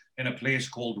Newcastle in a place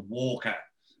called Walker.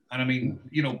 And I mean,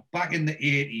 back in the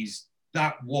 80s,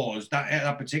 that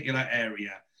particular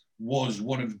area was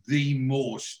one of the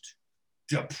most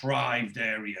deprived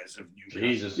areas of Newcastle.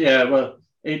 Jesus, yeah, well,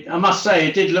 I must say,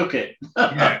 it did look it.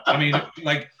 Yeah, I mean,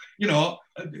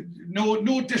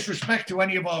 no disrespect to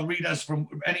any of our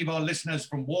listeners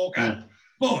from Walker,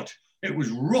 but it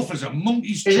was rough as a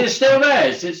monkey's. Is it still there?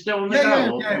 Is it still on the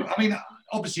go? Yeah. I mean,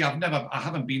 obviously, I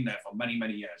haven't been there for many,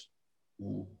 many years.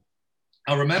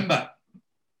 I remember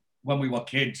when we were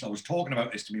kids, I was talking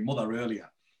about this to my mother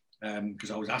earlier. Because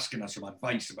I was asking her some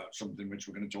advice about something which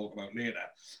we're going to talk about later.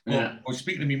 I was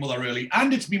speaking to my mother early,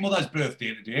 and it's my mother's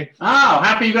birthday today. Oh,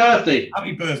 happy birthday.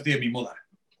 Happy birthday, my mother.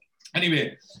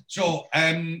 Anyway, so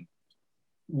I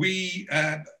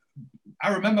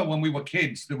remember when we were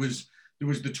kids, there was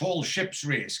the tall ships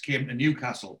race came to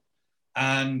Newcastle,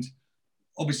 and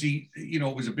obviously, it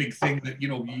was a big thing that, you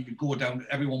could go down,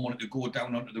 everyone wanted to go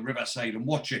down onto the riverside and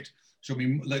watch it. So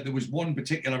there was one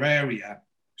particular area.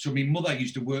 So my mother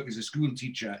used to work as a school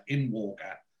teacher in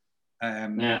Walker,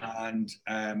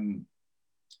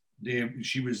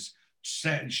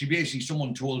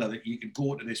 someone told her that you could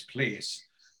go to this place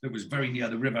that was very near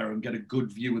the river and get a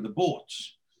good view of the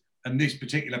boats. And this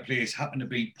particular place happened to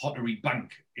be Pottery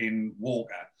Bank in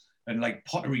Walker. And like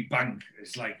Pottery Bank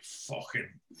is like fucking,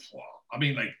 I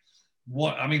mean, like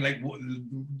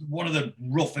one of the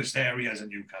roughest areas in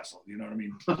Newcastle. You know what I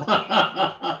mean?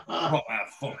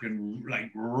 Proper fucking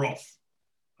like rough.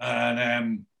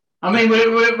 And I mean,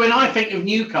 when I think of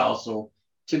Newcastle,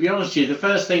 to be honest with you, the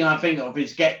first thing I think of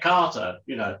is Get Carter.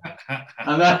 You know,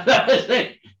 and that's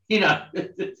it. You know.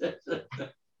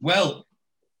 Well,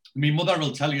 my mother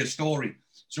will tell you a story.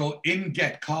 So in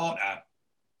Get Carter,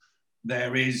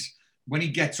 there is when he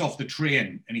gets off the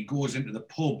train and he goes into the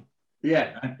pub.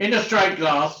 Yeah, in a straight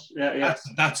glass. Yeah.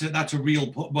 That's a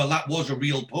real pub. Well, that was a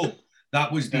real pub.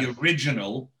 That was the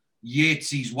original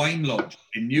Yates's Wine Lodge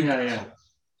in Newcastle. Yeah.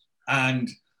 And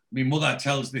my mother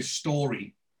tells this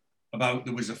story about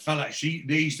there was a fella.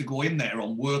 They used to go in there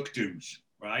on work dues,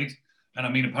 right? And I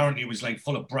mean, apparently it was like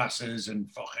full of brasses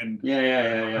and fucking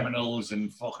criminals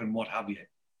and fucking what have you.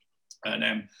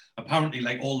 And apparently,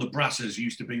 like all the brasses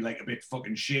used to be like a bit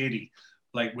fucking shady.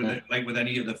 Like with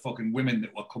any of the fucking women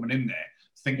that were coming in there,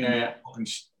 thinking fucking,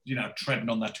 you know, treading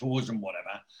on their toes and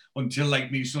whatever, until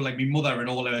like my mother and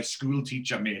all her school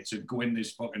teacher mates would go in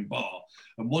this fucking bar,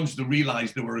 and once they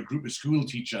realised there were a group of school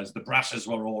teachers, the brasses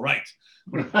were all right.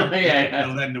 But well,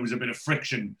 then there was a bit of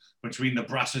friction between the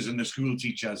brasses and the school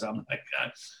teachers. I'm like,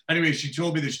 anyway, she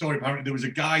told me the story. Apparently, there was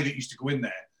a guy that used to go in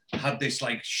there, had this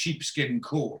like sheepskin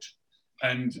coat,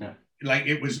 and like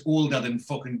it was older than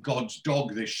fucking God's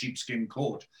dog, this sheepskin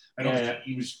coat. And obviously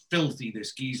he was filthy,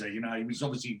 this geezer, you know, he was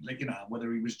obviously like, you know,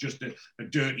 whether he was just a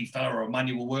dirty fella or a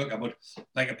manual worker, but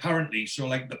like apparently, so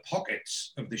like the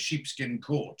pockets of the sheepskin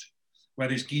coat, where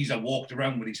this geezer walked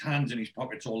around with his hands in his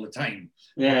pockets all the time,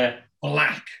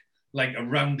 black, like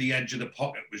around the edge of the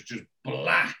pocket was just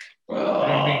black, you know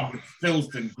what I mean, with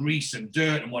filth and grease and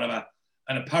dirt and whatever.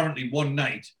 And apparently one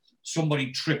night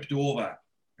somebody tripped over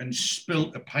and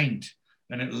spilt a pint,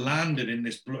 and it landed in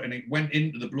this, and it went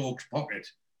into the bloke's pocket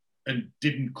and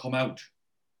didn't come out.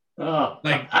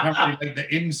 Like apparently, like the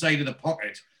inside of the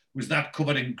pocket was that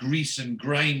covered in grease and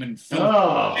grime and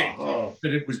filth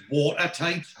that it was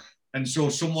watertight. And so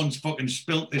someone's fucking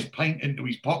spilt this pint into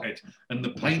his pocket, and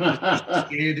the pint was just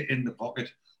stayed in the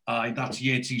pocket. That's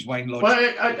Yates's Wine Lodge.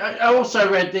 Well, I also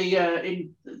read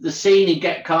in the scene in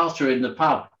Get Carter in the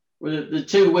pub where the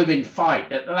two women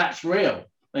fight. That's real.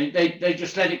 They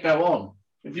just let it go on.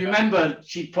 If you remember,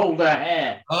 she pulled her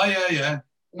hair. Oh yeah.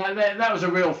 No, that was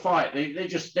a real fight. They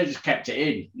just kept it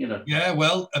in, you know. Yeah,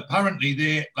 well,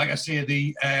 apparently like I say,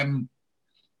 it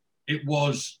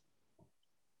was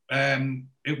a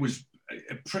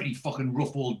pretty fucking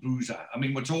rough old boozer. I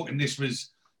mean, we're talking. This was,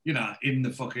 you know, in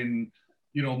the fucking,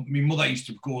 you know, my mother used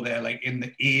to go there like in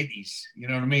the 80s. You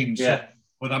know what I mean? Yeah. So,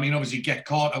 but I mean, obviously, Get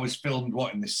Carter was filmed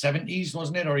in the 70s,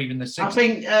 wasn't it, or even the 60s? I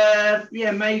think,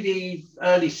 maybe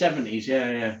early 70s.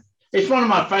 Yeah. It's one of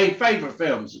my favourite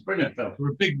films. It's a brilliant film.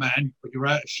 You're a big man, but you're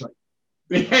out of shape.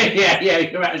 yeah,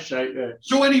 you're out of shape. Yeah.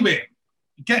 So anyway,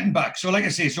 getting back. So like I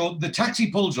say, so the taxi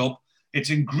pulls up.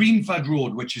 It's in Greenford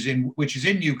Road, which is in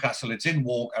Newcastle. It's in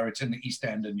Walker. It's in the East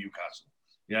End of Newcastle.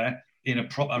 Yeah, in a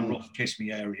proper rough kiss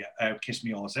me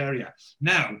arse area.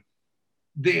 Now,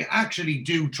 they actually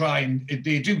do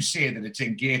they do say that it's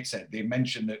in Gateshead. They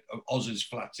mention that Oz's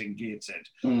flat's in Gateshead.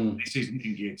 This isn't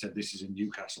in Gateshead, this is in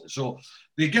Newcastle. So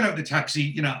they get out the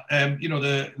taxi,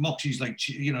 the Moxie's like,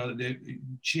 you know, the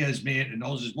cheers mate, and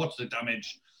Oz's, what's the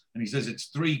damage? And he says it's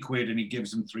 £3, and he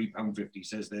gives them £3.50. He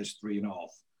says there's 3.5.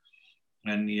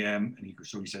 And he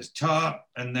says tar,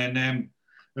 and then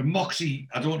the Moxie,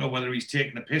 I don't know whether he's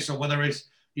taking the piss or whether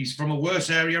he's from a worse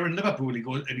area in Liverpool. He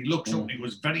goes and he looks up and he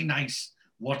goes, very nice.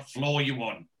 What floor you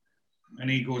on? And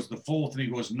he goes, the 4th, and he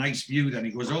goes, nice view. Then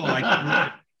he goes,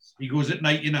 he goes, at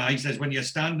night, you know, he says, when you're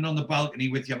standing on the balcony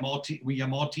with your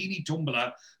martini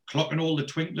tumbler, clocking all the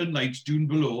twinkling lights down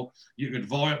below, you could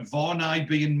Varney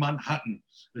be in Manhattan,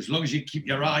 as long as you keep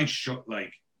your eyes shut,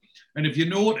 like. And if you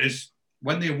notice,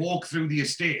 when they walk through the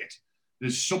estate,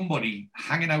 there's somebody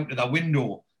hanging out of the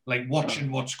window, like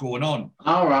watching what's going on.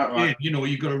 All right. Yeah, you know,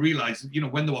 you've got to realise, you know,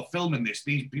 when they were filming this,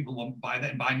 these people were by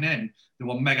then they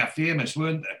were mega famous,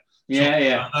 weren't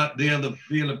they? They'll have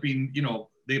been, you know,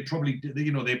 they probably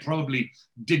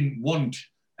didn't want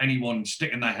anyone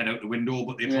sticking their head out the window,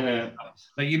 but they probably,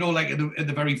 like, you know, like at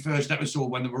the very first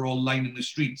episode when they were all lining the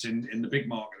streets in the big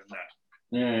market and that.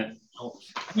 Yeah. So,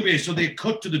 anyway, so they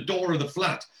cut to the door of the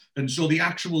flat, and so the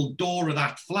actual door of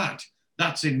that flat,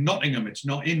 that's in Nottingham. It's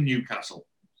not in Newcastle.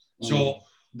 So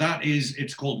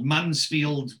it's called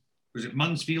Mansfield. Was it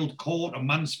Mansfield Court or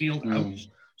Mansfield House?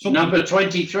 Number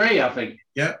 23, I think.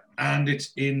 Yeah, and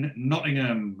it's in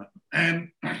Nottingham.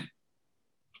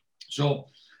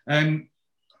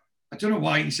 I don't know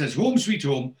why, he says, home sweet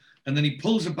home. And then he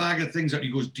pulls a bag of things out.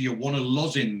 He goes, do you want a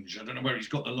lozenge? I don't know where he's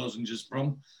got the lozenges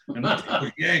from. And he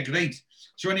goes, yeah, great.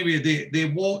 So anyway, they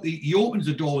walk. He opens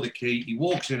the door with a key. He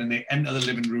walks in and they enter the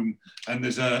living room. And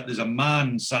there's a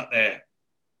man sat there.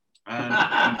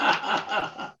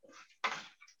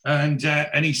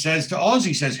 And he says to Oz,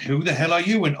 he says, who the hell are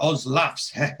you? And Oz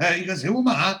laughs. He goes, who am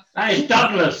I? That is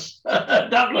Douglas.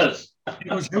 Douglas. He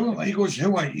goes,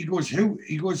 who are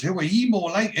ye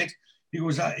more like it? He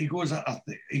goes, who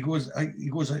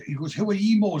are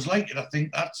ye more's like it? I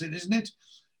think that's it, isn't it?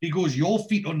 He goes, your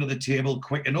feet under the table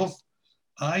quick enough.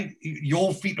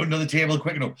 Your feet under the table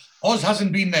quick enough. Oz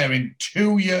hasn't been there in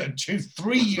 3 years.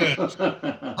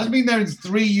 Hasn't been there in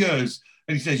 3 years.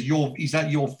 And he says, your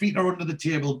feet are under the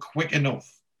table quick enough.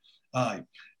 Aye.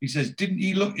 He says, didn't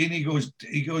he look in? He goes,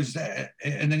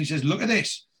 and then he says, look at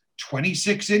this,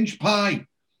 26-inch pie.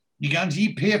 You can't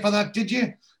pay for that, did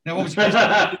you? Now, obviously,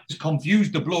 he's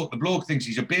confused the bloke. The bloke thinks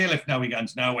he's a bailiff now. He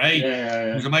goes, now, hey,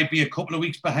 there might be a couple of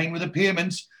weeks behind with the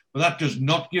payments, but that does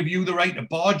not give you the right to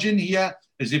barge in here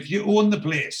as if you own the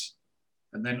place.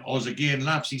 And then Oz again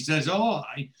laughs. He says,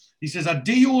 I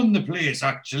do own the place,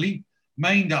 actually.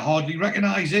 Mind, I hardly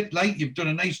recognise it. Like, you've done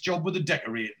a nice job with the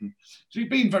decorating. So he's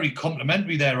been very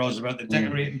complimentary there, Oz, about the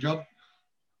decorating job.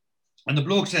 And the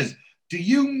bloke says, do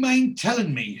you mind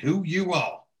telling me who you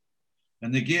are?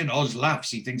 And again, Oz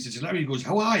laughs. He thinks it's hilarious. He goes,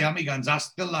 who I am? He goes,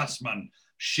 ask the last man.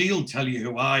 She'll tell you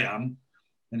who I am.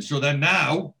 And so then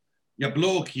now, your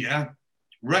bloke here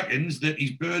reckons that his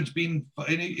bird's been,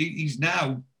 he's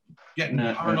now getting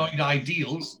paranoid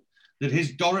ideals that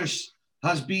his Doris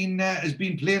has been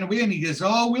playing away. And he goes,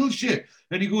 oh, will she?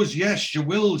 And he goes, yes, she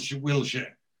will she.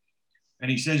 And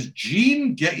he says,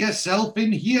 Jean, get yourself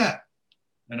in here.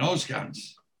 And Oz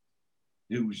goes,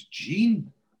 who's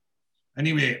Jean?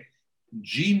 Anyway,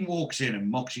 Jean walks in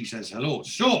and Moxie says hello.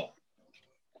 So,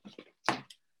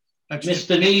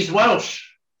 Mr. Nees Welsh.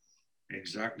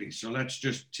 Exactly. So let's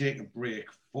just take a break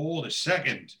for the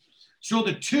second. So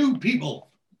the two people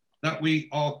that we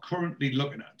are currently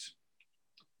looking at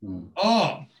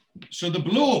are, so the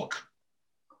bloke,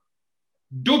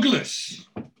 Douglas.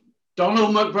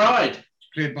 Donald McBride.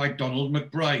 Played by Donald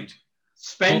McBride.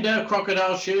 Spender,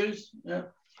 crocodile shoes. Yeah.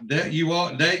 There you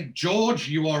are. George,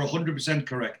 you are 100%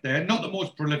 correct there. Not the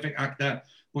most prolific actor,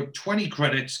 but 20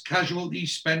 credits. Casualty,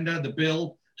 Spender, The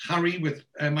Bill, Harry with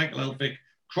Michael Elphick,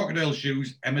 Crocodile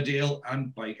Shoes, Emmerdale,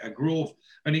 and Biker Grove.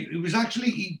 And it was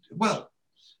actually,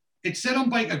 it said on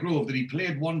Biker Grove that he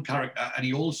played one character, and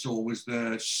he also was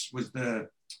the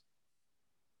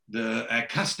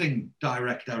casting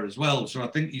director as well. So I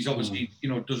think he's obviously,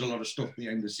 does a lot of stuff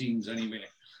behind the scenes anyway.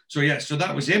 So, so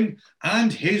that was him.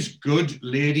 And his good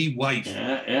lady wife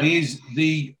is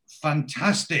the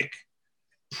fantastic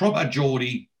proper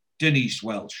Geordie, Denise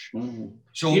Welch.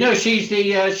 So she's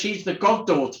the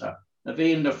goddaughter of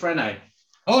Ian Dufresne.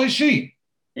 Oh, is she?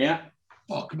 Yeah.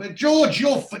 Fuck, but George,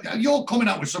 you're coming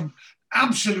out with some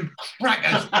absolute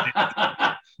crackers.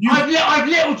 I've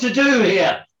little to do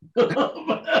here.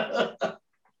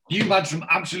 You've had some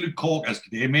absolute corkers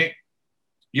today, mate.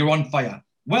 You're on fire.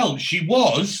 Well, she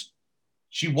was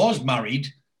married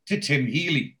to Tim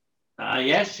Healy.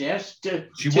 Yes.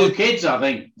 Two kids, I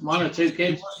think. One or two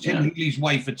kids. Tim Healy's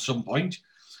wife at some point.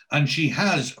 And she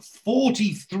has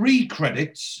 43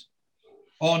 credits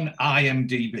on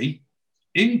IMDb,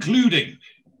 including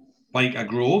Biker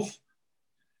Grove.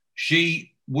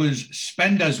 She was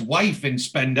Spender's wife in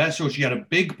Spender, so she had a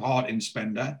big part in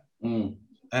Spender.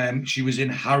 She was in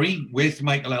Harry with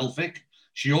Michael Elphick.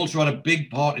 She also had a big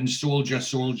part in Soldier.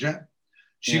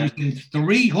 She was in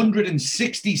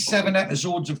 367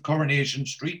 episodes of Coronation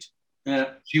Street. Yeah.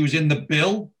 She was in The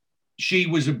Bill. She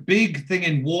was a big thing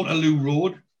in Waterloo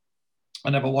Road. I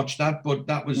never watched that, but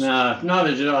that was... No,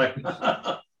 neither did I.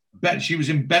 She was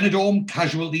in Benidorm,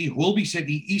 Casualty, Holby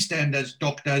City, EastEnders,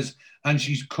 Doctors, and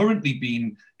she's currently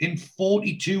been in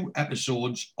 42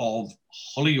 episodes of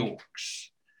Hollyoaks.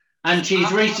 And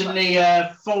she's recently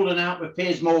fallen out with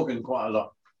Piers Morgan quite a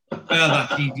lot. Well,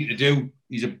 that's easy to do.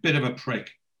 He's a bit of a prick.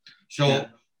 So,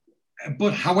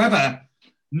 but however,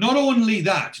 not only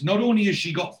has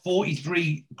she got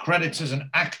 43 credits as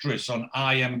an actress on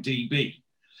IMDb,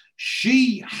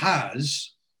 she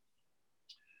has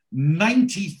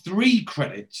 93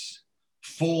 credits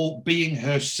for being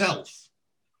herself.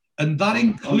 And that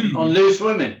includes... On Loose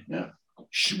Women, yeah.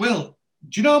 Well,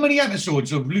 do you know how many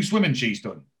episodes of Loose Women she's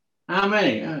done? How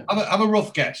many? Have a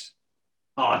rough guess.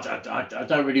 Oh, I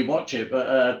don't really watch it,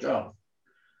 but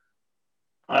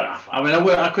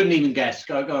I couldn't even guess.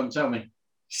 Go on, tell me.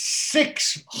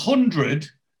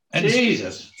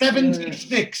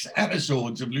 676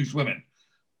 episodes of Loose Women.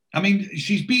 I mean,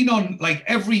 she's been on like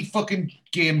every fucking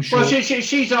game show. Well,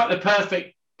 she's like the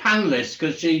perfect panelist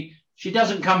because she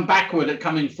doesn't come backward at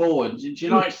coming forward. She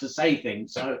likes to say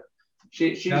things, so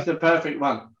she's the perfect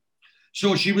one.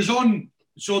 So she was on.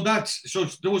 So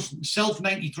those Self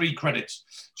 93 credits.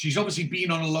 She's obviously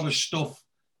been on a lot of stuff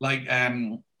like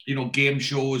game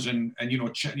shows and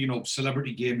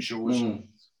celebrity game shows.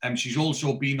 She's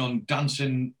also been on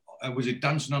Dancing. Was it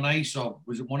Dancing on Ice, or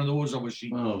was it one of those, or was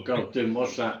she? Oh God, didn't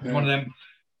watch that. One of them.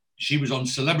 She was on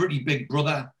Celebrity Big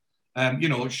Brother. I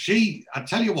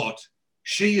tell you what,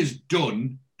 she has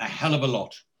done a hell of a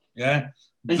lot. Yeah.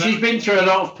 And she's been through a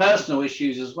lot of personal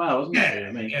issues as well, hasn't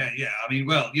she?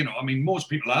 I mean, most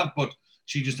people have, but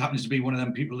she just happens to be one of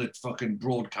them people that fucking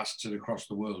broadcasts it across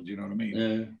the world. You know what I mean?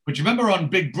 Yeah. But you remember on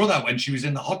Big Brother when she was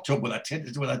in the hot tub with her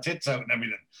tits out and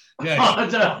everything? Yeah. I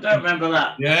don't remember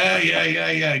that. Yeah.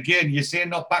 Again, you're saying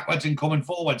not backwards and coming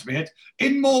forwards, mate.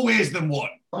 In more ways than one.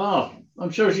 Oh,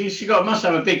 I'm sure must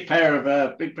have a big pair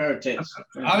of tits.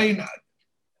 I mean,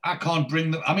 I can't bring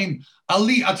them. I mean, I'll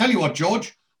tell you what,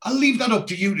 George. I'll leave that up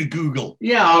to you to Google.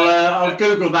 Yeah, I'll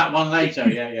Google that one later.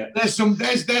 Yeah. There's a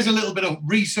little bit of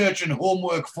research and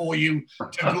homework for you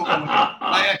to Google.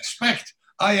 I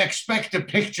expect a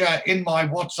picture in my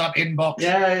WhatsApp inbox.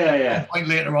 Yeah.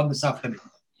 Later on this afternoon.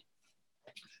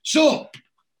 So,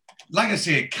 like I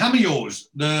say, cameos.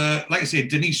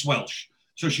 Denise Welch.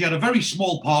 So she had a very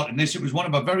small part in this. It was one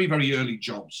of her very, very early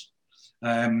jobs.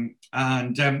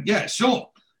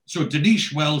 So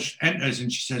Denise Welch enters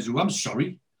and she says, "Oh, I'm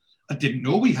sorry. I didn't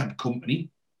know we had company."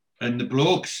 And the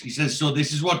blokes, he says, "So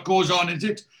this is what goes on, is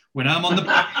it? When I'm on the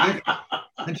back."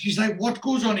 And she's like, "What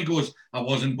goes on?" He goes, "I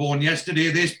wasn't born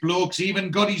yesterday. This bloke's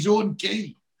even got his own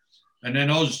key." And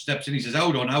then Oz steps in. He says,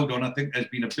 hold on. I think there's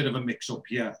been a bit of a mix-up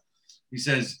here. He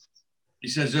says,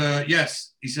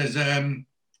 yes. He says,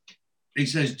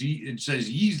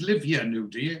 "Yees live here now,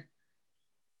 do you?"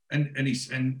 And he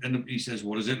says,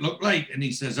 "What does it look like?" And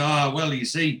he says, "Well, you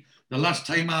see, the last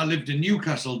time I lived in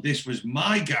Newcastle, this was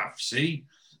my gaff, see?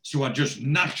 So I just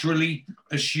naturally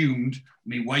assumed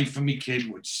my wife and my kid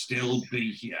would still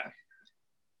be here."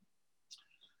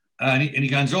 And he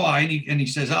goes, and he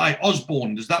says,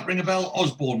 Osborne, does that ring a bell?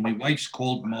 Osborne, my wife's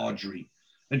called Marjorie.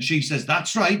 And she says,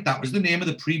 "That's right, that was the name of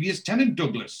the previous tenant,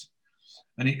 Douglas."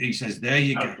 And he says, "There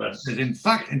you go." Says, "In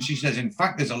fact,"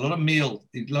 there's a lot of mail,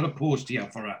 a lot of post here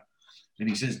for her. And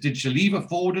he says, "Did she leave a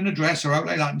forwarding address or out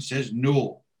like that?" And he says,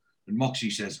 "No." And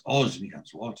Moxie says, "Oz." And he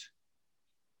goes, "What?"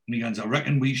 And he goes, "I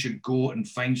reckon we should go and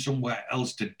find somewhere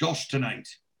else to doss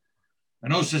tonight."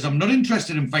 And Oz says, "I'm not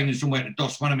interested in finding somewhere to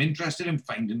doss, man. I'm interested in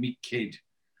finding me kid."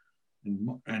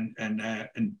 And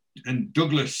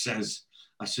Douglas says,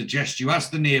 "I suggest you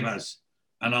ask the neighbours,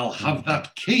 and I'll have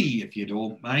that key if you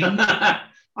don't mind."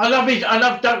 I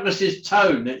love Douglas's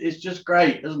tone. It's just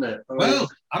great, isn't it? Well,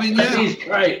 I mean, yeah, he's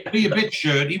great. Be a bit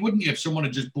shirty, wouldn't you, if someone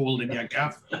had just bowled in your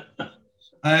gaff?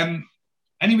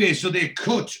 Anyway, so they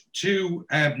cut to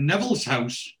Neville's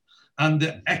house, and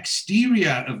the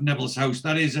exterior of Neville's house,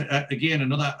 that is,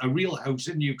 again, a real house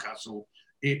in Newcastle.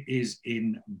 It is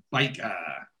in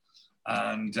Byker.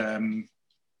 And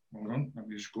hold on, let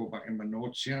me just go back in my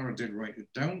notes here. I did write it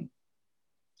down.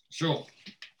 So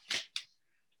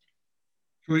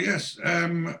yes,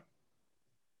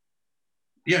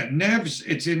 Nev's,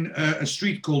 it's in a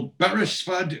street called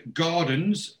Beresford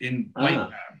Gardens in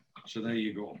Byker. So there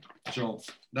you go. So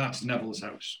that's Neville's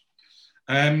house.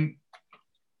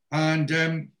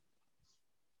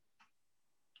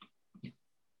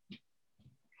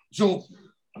 So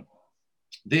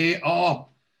they are,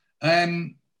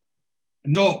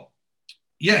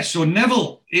 so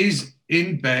Neville is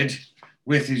in bed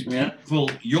with his beautiful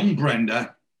young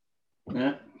Brenda.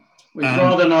 Yeah, with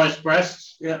rather nice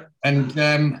breasts. Yeah, and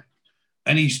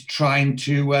he's trying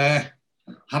to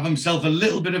have himself a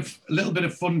little bit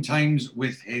of fun times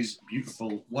with his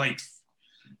beautiful wife,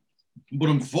 but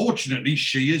unfortunately,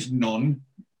 she is none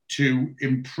too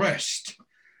impressed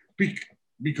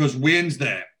because Wayne's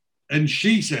there, and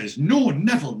she says, "No,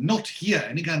 Neville, not here."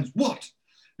 And he goes, "What?"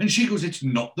 And she goes, "It's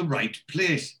not the right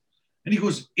place." And he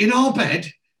goes, "In our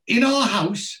bed, in our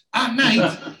house, at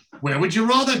night. Where would you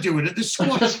rather do it? At the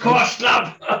squash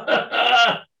club?"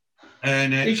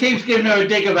 And he keeps giving her a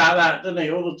dig about that, doesn't he,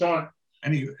 all the time?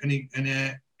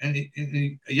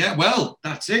 Yeah, well,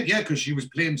 that's it. Yeah, because she was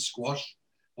playing squash,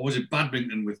 or was it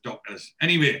badminton with doctors?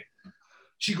 Anyway,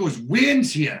 she goes,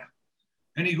 "Wayne's here."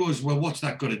 And he goes, "Well, what's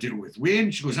that got to do with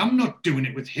Wayne?" She goes, "I'm not doing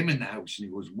it with him in the house." And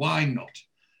he goes, "Why not?"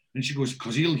 And she goes,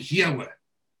 "Because he'll hear her."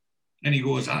 And he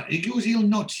goes, "He'll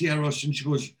not hear us." And she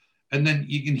goes, And then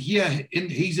you can hear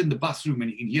he's in the bathroom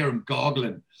and you can hear him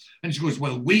gargling. And she goes,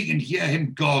 well, we can hear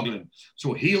him gargling,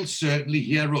 so he'll certainly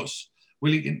hear us.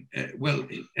 Well, he can,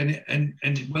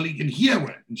 he can hear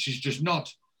her, and she's just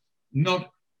not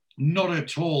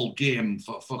at all game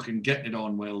for fucking getting it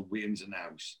on while Wayne's in the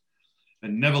house.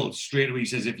 And Neville straight away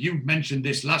says, if you mentioned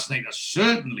this last night, I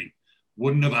certainly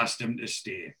wouldn't have asked him to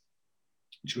stay.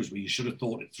 She goes, well, you should have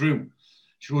thought it through.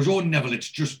 She goes, oh, Neville, it's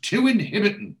just too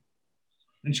inhibiting.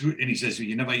 And he says, well,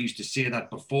 you never used to say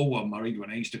that before we were married, when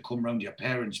I used to come round to your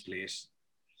parents' place.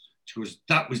 She goes,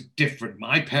 that was different.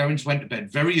 My parents went to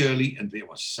bed very early and they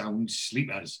were sound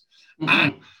sleepers. Mm-hmm.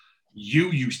 And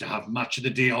you used to have Match of the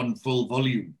Day on full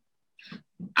volume.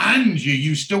 And you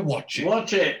used to watch it.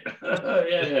 Watch it. Yeah.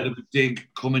 A bit of a dig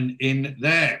coming in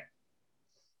there.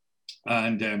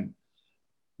 And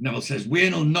Neville says,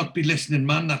 Wayne will not be listening,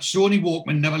 man. That Sony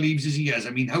Walkman never leaves his ears.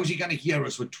 I mean, how's he going to hear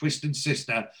us with Twisted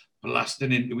Sister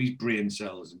blasting into his brain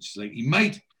cells? And she's like, he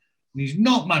might. And he's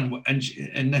not, man.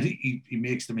 And then he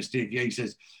makes the mistake. Yeah, he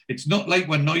says, it's not like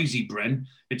we're noisy, Bren.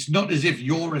 It's not as if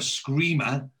you're a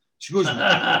screamer. She goes,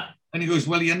 and he goes,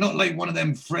 well, you're not like one of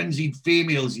them frenzied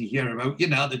females you hear about, you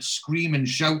know, that scream and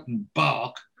shout and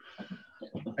bark.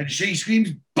 And she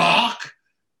screams, bark?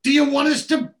 Do you want us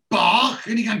to bark?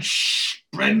 And he goes, shh,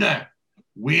 Brenda,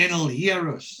 Wayne'll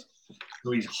hear us.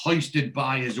 So he's hoisted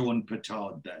by his own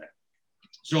petard there.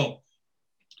 So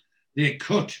they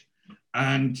cut,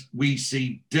 and we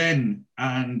see Den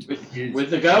and with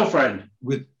the girlfriend.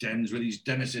 With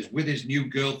his new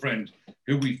girlfriend,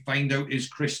 who we find out is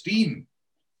Christine.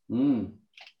 Mm.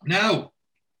 Now,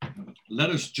 let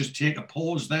us just take a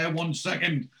pause there 1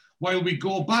 second while we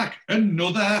go back.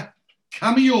 Another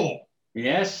cameo.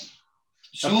 Yes.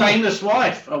 A famous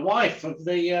wife, a wife of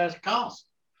the cast.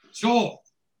 So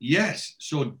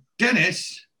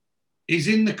Dennis is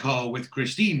in the car with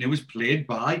Christine, who was played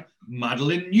by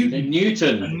Madeline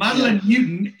Newton. And Madeline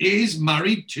Newton is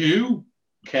married to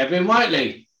Kevin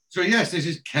Whately. So yes, this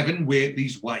is Kevin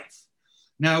Whately's wife.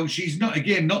 Now, she's not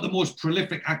the most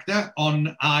prolific actor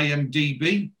on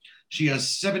IMDb. She has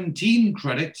 17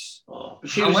 credits. Oh,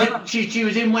 she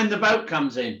was in When the Boat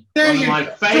Comes In. One of my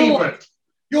favourite.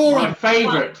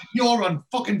 You're on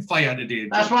fucking fire today.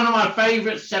 That's one of my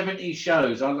favourite 70s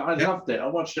shows. I loved it. I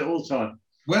watched it all the time.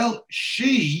 Well,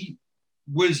 she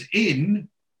was in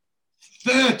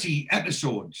 30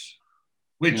 episodes,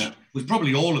 which was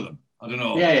probably all of them. I don't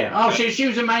know. Yeah. Oh, she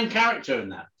was a main character in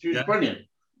that. She was brilliant.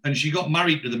 And she got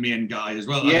married to the main guy as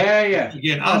well. Yeah.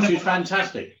 Again, she was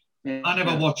fantastic. Yeah. I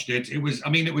never watched it. It was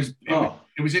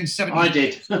in 70. I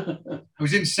did. It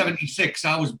was in 76.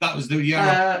 That was the year.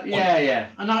 Yeah.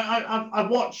 And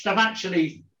I've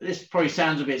actually, this probably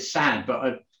sounds a bit sad,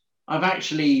 but I've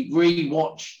actually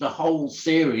rewatched the whole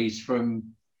series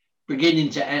from beginning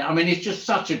to end. I mean, it's just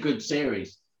such a good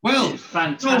series. Well, it's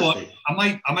fantastic. You know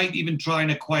what? I might even try and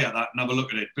acquire that and have a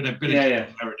look at it. Bit of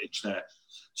heritage there.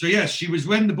 So yes, she was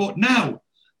when the boat. Now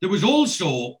there was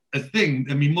also a thing.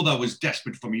 I mean, mother was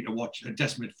desperate for me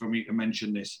to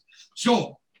mention this.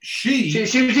 So she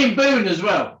was in Boone as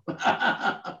well.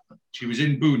 She was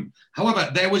in Boone.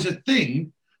 However, there was a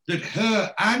thing that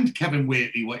her and Kevin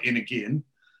Whately were in again,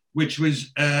 which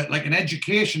was like an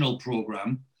educational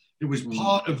program. It was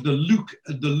part of the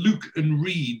Luke and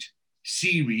Reed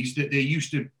series that they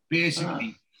used to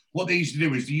basically. What they used to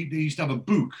do is they used to have a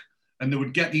book. And they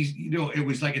would get these, it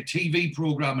was like a TV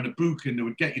program and a book, and they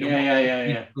would get you to watch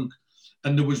the book.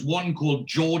 And there was one called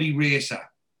Geordie Racer,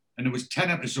 and there was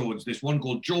 10 episodes. This one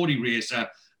called Geordie Racer,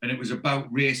 and it was about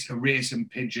a racing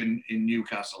pigeon in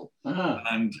Newcastle.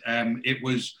 And it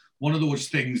was one of those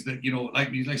things that, like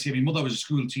I say, my mother was a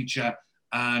school teacher,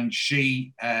 and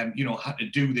she, had to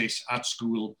do this at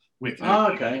school with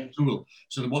her school.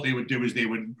 So what they would do is they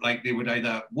would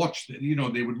either watch,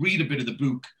 they would read a bit of the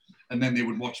book, and then they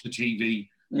would watch the TV.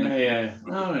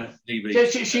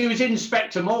 TV. She was in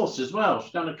Inspector Morse as well.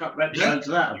 She's done a couple of episodes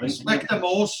of that, I think. Inspector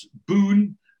Morse,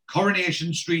 Boone,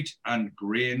 Coronation Street, and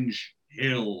Grange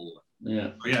Hill. Yeah.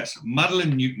 So yes,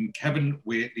 Madeline Newton, Kevin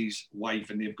Whately's wife,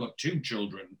 and they've got 2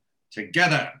 children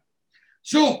together.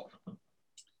 So,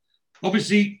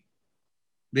 obviously,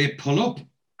 they pull up,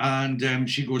 and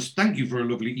she goes, "Thank you for a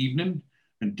lovely evening."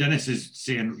 And Dennis is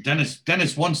saying,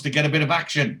 Dennis wants to get a bit of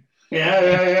action.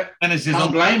 Yeah. Dennis is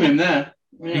Can't blame him there.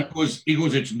 Yeah. He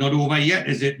goes, "It's not over yet,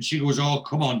 is it?" And she goes, "Oh,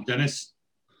 come on, Dennis."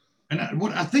 And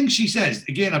what I think she says,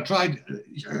 again,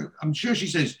 I'm sure she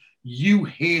says, "You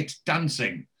hate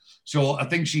dancing." So I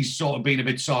think she's sort of being a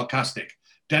bit sarcastic.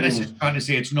 Dennis is trying to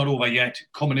say it's not over yet,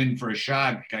 coming in for a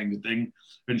shag kind of thing.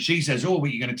 And she says, "Oh,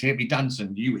 but you're going to take me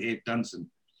dancing. You hate dancing."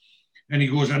 And he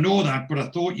goes, "I know that, but I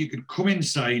thought you could come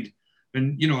inside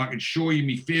And, you know, I can show you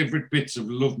my favourite bits of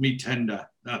Love Me Tender.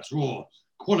 That's raw.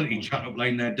 Quality chat up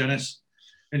line there, Dennis.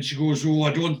 And she goes, oh,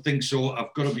 I don't think so.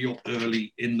 I've got to be up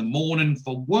early in the morning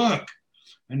for work.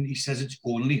 And he says, it's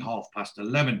only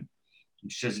 11:30. And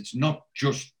she says, it's not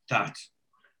just that.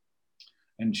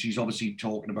 And she's obviously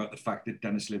talking about the fact that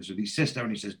Dennis lives with his sister.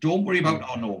 And he says, don't worry about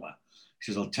our Norma. He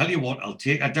says, I'll tell you what, I'll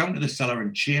take her down to the cellar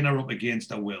and chain her up against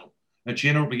the wall.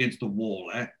 Chain her up against the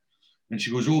wall, eh? And she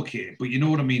goes, okay, but you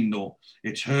know what I mean, though?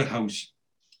 It's her house.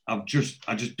 I just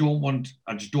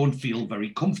don't feel very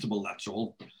comfortable, that's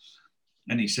all.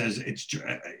 And he says, I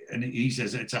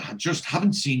just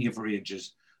haven't seen you for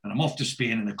ages. And I'm off to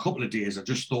Spain in a couple of days. I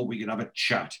just thought we could have a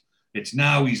chat. It's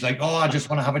now he's like, oh, I just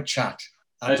want to have a chat.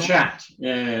 A chat.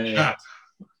 Yeah.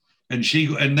 And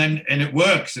it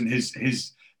works, and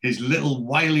his little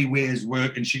wily ways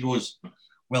work, and she goes,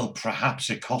 well, perhaps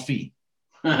a coffee.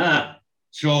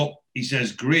 So he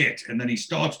says, great. And then he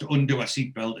starts to undo her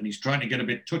seatbelt, and he's trying to get a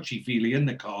bit touchy-feely in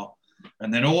the car.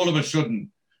 And then all of a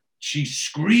sudden, she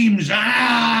screams,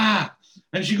 ah!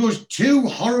 And she goes, 2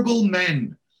 horrible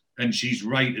men. And she's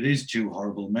right, it is 2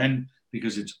 horrible men,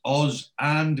 because it's Oz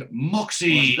and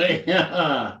Moxie.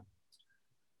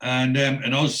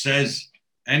 And Oz says,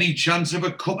 any chance of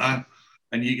a cuppa?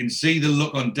 And you can see the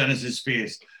look on Dennis's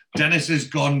face. Dennis has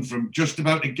gone from just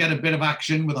about to get a bit of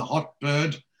action with a hot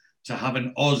bird to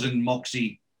having Oz and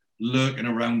Moxie lurking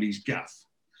around his gaff.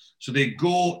 So they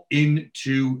go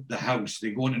into the house.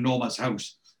 They go into Norma's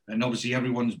house. And obviously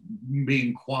everyone's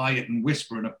being quiet and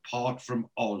whispering apart from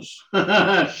Oz.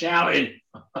 Shouting.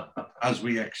 As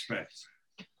we expect.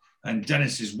 And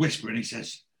Dennis is whispering. He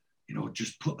says, you know,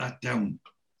 just put that down.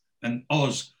 And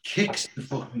Oz kicks the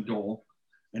fucking door.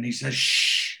 And he says,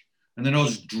 shh. And then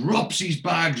Oz drops his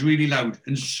bags really loud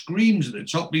and screams at the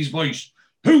top of his voice,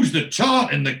 who's the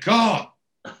tart in the car?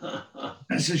 And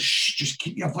I says, shh, just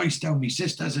keep your voice down. My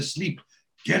sister's asleep.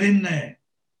 Get in there.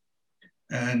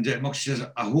 And Moxie says,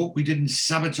 I hope we didn't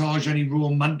sabotage any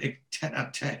romantic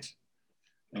tete-a-tete.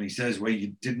 And he says, well,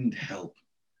 you didn't help.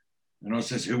 And Oz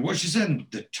says, who was she saying?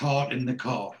 The tart in the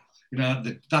car. You know,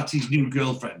 that's his new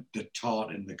girlfriend, the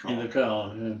tart in the car. In the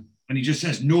car, yeah. And he just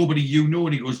says, nobody you know.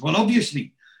 And he goes, well,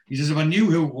 obviously. He says, if I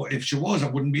knew if she was, I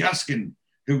wouldn't be asking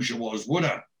who she was, would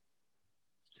I?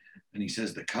 And he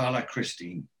says, the Carla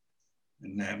Christine.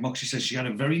 And Moxie says she had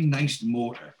a very nice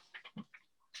motor.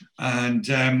 And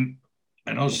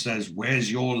Oz says,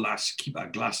 where's your lass? Keep her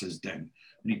glasses down.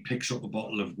 And he picks up a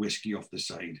bottle of whiskey off the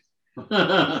side.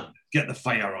 Get the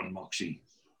fire on, Moxie.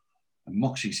 And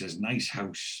Moxie says, nice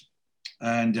house.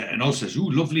 And Oz says,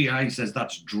 ooh, lovely eye. He says,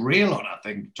 that's Draylon, I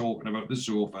think, talking about the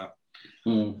sofa.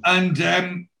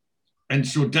 And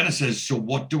so Dennis says, so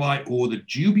what do I owe the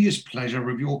dubious pleasure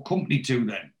of your company to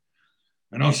then?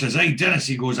 And Oz says, hey, Dennis,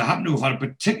 he goes, I happen to have had a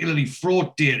particularly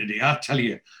fraught day today, I tell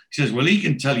you. He says, well, he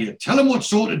can tell you. Tell him what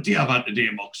sort of day I've had today,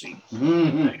 Moxie.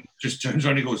 Just turns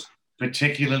around and he goes,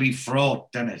 particularly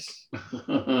fraught, Dennis.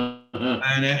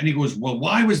 And he goes, well,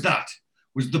 why was that?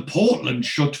 Was the Portland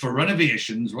shut for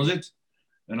renovations, was it?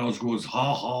 And Oz goes,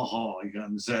 ha, ha, ha. He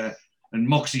goes, and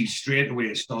Moxie straight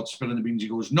away starts spilling the beans. He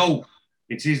goes, no,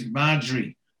 it's his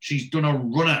Marjorie. She's done a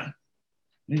runner.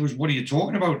 And he goes, what are you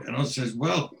talking about? And Oz says,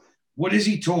 well, what is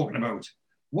he talking about?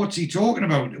 What's he talking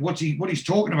about? What he's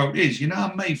talking about is, you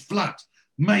know, my flat,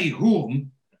 my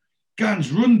home,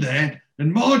 Gans run there,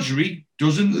 and Marjorie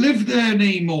doesn't live there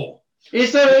anymore.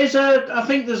 I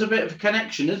think there's a bit of a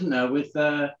connection, isn't there, with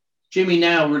Jimmy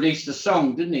Nail released a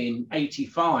song, didn't he, in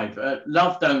 85?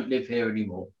 Love Don't Live Here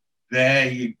Anymore. There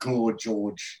you go,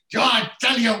 George. I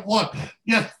tell you what,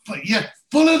 you're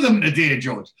full of them today,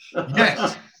 George.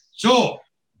 Yes. So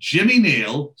Jimmy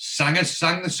Nail sang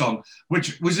the song,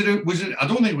 which was it? I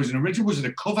don't think it was an original. Was it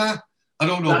a cover? I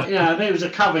don't know. Yeah, I think it was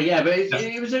a cover. Yeah, but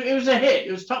it was a hit.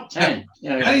 It was top 10.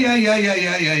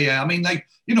 Yeah. I mean, like,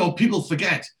 you know, people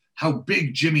forget how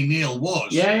big Jimmy Nail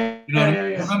was. Yeah.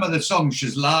 Remember the song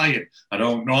 "She's Lying"? I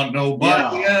don't want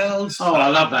nobody else. Oh, I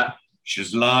love that.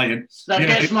 She's lying. That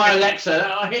gets my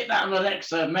Alexa. I hit that on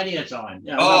Alexa many a time.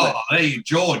 Yeah, hey,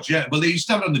 George. Yeah, well, they used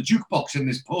to have it on the jukebox in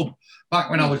this pub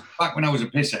back when I was a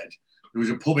pisshead. There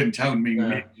was a pub in town me and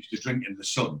mate used to drink in the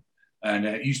sun, and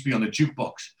it used to be on the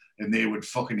jukebox, and they would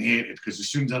fucking hate it because as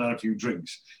soon as I'd had a few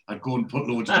drinks, I'd go and put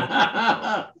loads of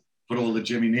put all the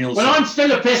Jimmy Nail. Well, I'm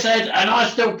still a pisshead, and I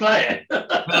still play it.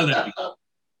 Well,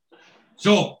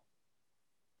 so,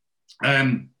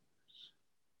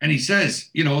 and he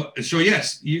says, you know, so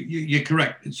yes, you're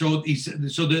correct. So he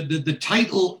said, so the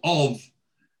title of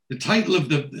the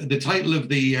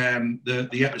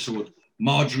episode,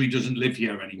 Marjorie Doesn't Live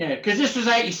Here Anymore. Yeah, because this was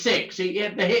 86. He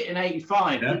had the hit in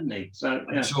 85, didn't he? So,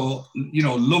 you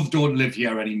know, Love Don't Live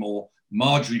Here Anymore.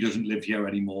 Marjorie doesn't live here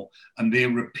anymore. And they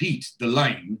repeat the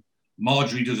line,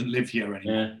 Marjorie doesn't live here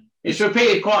anymore. Yeah. It's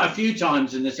repeated quite a few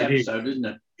times in this episode, isn't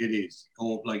it? It is.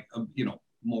 Or like,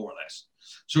 more or less.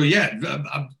 So, yeah,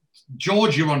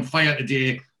 George, you're on fire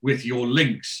today with your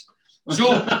links.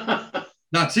 So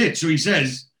that's it. So he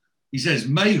says,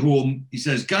 my home, he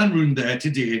says, gone round there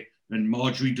today and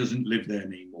Marjorie doesn't live there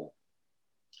anymore.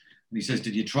 And he says,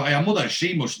 did you try her mother?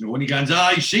 She must know. And he goes,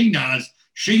 aye, she knows.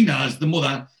 She knows, the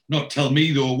mother. Not tell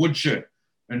me though, would she?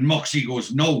 And Moxie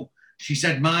goes, no. She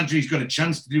said Marjorie's got a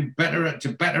chance to do better, to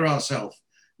better herself.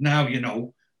 Now,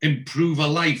 improve her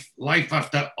life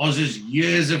after Oz's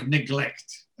years of neglect.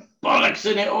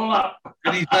 Bollocksing it all up.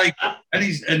 And he's like,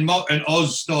 and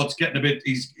Oz starts getting a bit,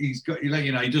 he's got, he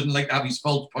doesn't like to have his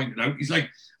faults pointed out. He's like,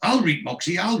 I'll read,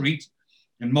 Moxie, I'll read.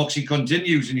 And Moxie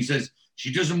continues and he says,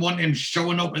 she doesn't want him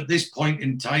showing up at this point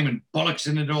in time and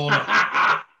bollocksing it all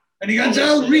up. And he goes,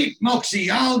 I'll read,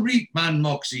 Moxie, I'll read, man,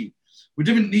 Moxie. We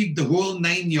didn't need the whole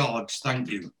 9 yards, thank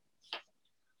you.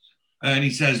 And he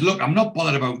says, look, I'm not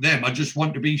bothered about them. I just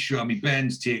want to be sure my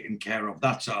bairn's taken care of,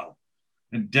 that's all.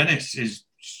 And Dennis is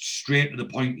straight to the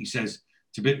point. He says,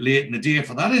 it's a bit late in the day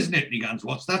for that, isn't it? And he goes,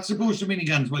 what's that supposed to mean? He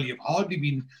goes, well, you've hardly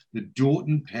been the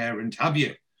doting parent, have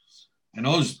you? And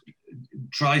Oz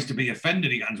tries to be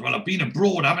offended. He goes, well, I've been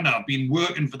abroad, haven't I? I've been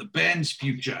working for the bairn's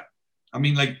future. I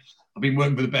mean, like, I've been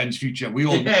working for the bairn's future. We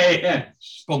all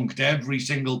spunked every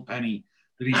single penny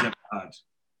that he's ever had.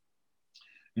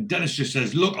 And Dennis just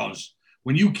says, look, Oz,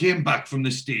 when you came back from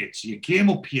the States, you came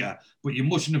up here, but you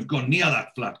mustn't have gone near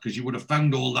that flat because you would have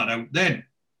found all that out then.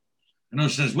 And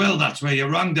Oz says, well, that's where you're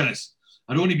wrong, Dennis.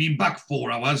 I'd only been back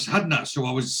 4 hours, hadn't I? So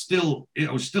I was still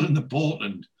in the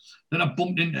Portland. Then I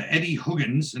bumped into Eddie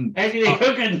Huggins. Eddie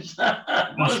Huggins.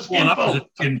 That was a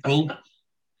skinful.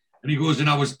 And he goes, and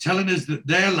I was telling us that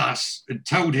their lass had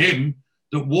told him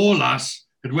that War lass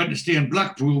had went to stay in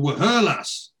Blackpool with her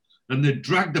lass. And they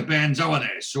dragged the bairns out of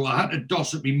there. So I had to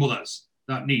doss at me mother's.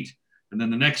 That neat. And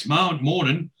then the next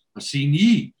morning, I seen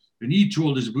ye. And ye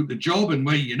told us about the job and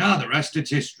where the rest is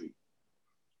history.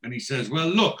 And he says, well,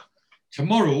 look,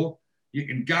 tomorrow you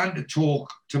can go to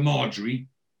talk to Marjorie.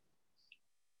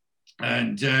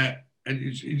 And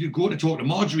you go to talk to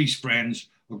Marjorie's friends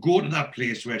or go to that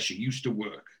place where she used to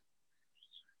work.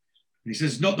 And he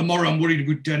says, not tomorrow, I'm worried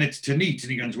about Dennis tonight.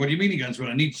 And he goes, what do you mean? He goes, well,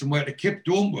 I need somewhere to keep,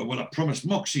 don't we? Well, I promised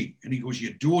Moxie. And he goes,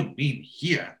 you don't mean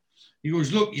here. He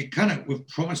goes, look, we've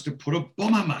promised to put up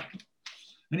Bomberman.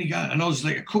 And he goes, and I was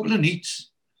like, a couple of neats.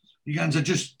 He goes,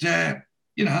 just the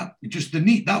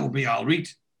neat, that will be all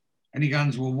right. And he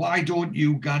goes, well, why don't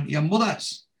you go to your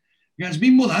mother's? He goes, me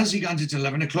mother's, he goes, it's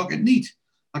 11 o'clock at night.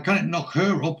 I can't knock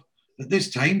her up. At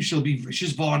this time,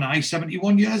 she's born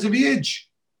 71 years of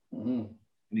age. Mm-hmm.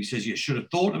 And he says, you should have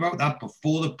thought about that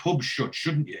before the pub shut,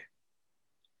 shouldn't you?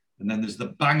 And then there's the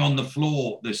bang on the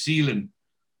floor, the ceiling.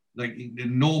 Like,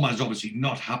 Norma's obviously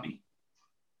not happy.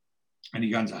 And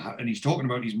he's talking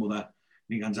about his mother.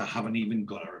 And he goes, I haven't even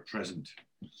got her a present.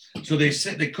 So they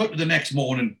cut to the next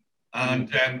morning, and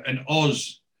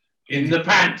Oz in the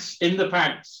pants.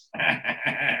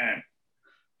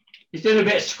 He's doing a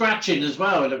bit of scratching as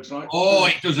well, it looks like. Oh,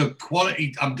 he does a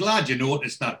quality. I'm glad you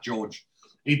noticed that, George.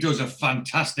 He does a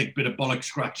fantastic bit of bollock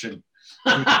scratching.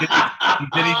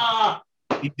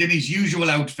 He did his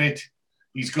usual outfit.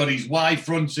 He's got his Y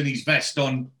fronts and his vest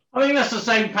on. I think that's the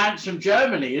same pants from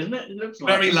Germany, isn't it? It looks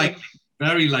like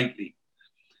very likely.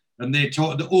 And they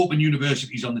talk the Open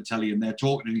University's on the telly, and they're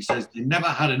talking, and he says they never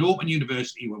had an Open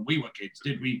University when we were kids,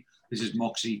 did we? This is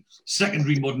Moxie.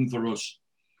 Secondary modern for us.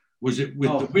 Was it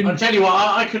with the wind? I'll tell you what,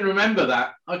 I can remember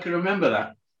that.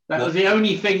 That was the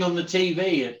only thing on the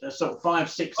TV at sort of 5,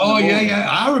 6. Oh yeah,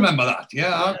 I remember that.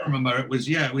 Yeah, I remember it was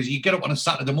you get up on a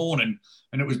Saturday morning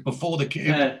and it was before the kid.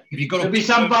 Yeah. If you got there'd be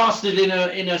some bastard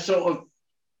in a sort of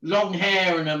long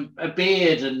hair and a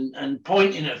beard and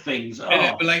pointing at things. Oh. And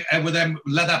it'd be like with them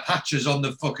leather patches on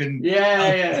the fucking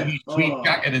tweed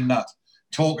jacket and that,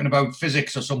 talking about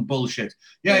physics or some bullshit.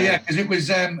 Yeah, because it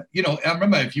was I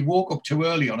remember if you woke up too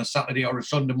early on a Saturday or a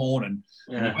Sunday morning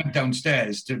and you went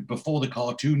downstairs before the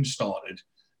cartoon started,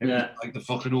 it was like the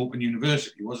fucking Open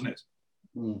University, wasn't it?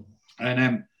 Mm.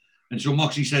 And so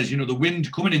Moxie says, the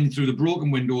wind coming in through the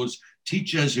broken windows,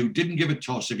 teachers who didn't give a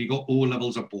toss if you got O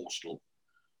levels of postal.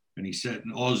 And he said,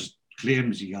 and Oz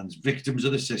claims he has victims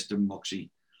of the system, Moxie.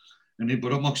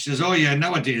 But Moxie says, oh yeah,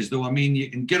 nowadays though, I mean, you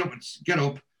can get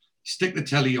up, stick the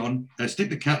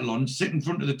kettle on, sit in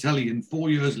front of the telly, and 4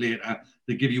 years later,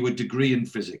 they give you a degree in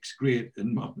physics. Great.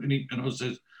 And Oz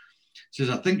says,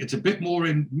 I think it's a bit more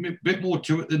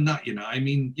to it than that, I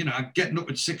mean, getting up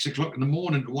at 6 o'clock in the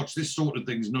morning to watch this sort of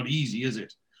thing is not easy, is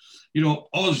it?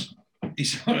 Oz, he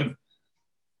sort of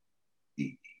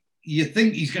you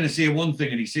think he's going to say one thing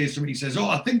and he says something, he says, oh,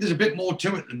 I think there's a bit more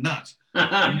to it than that.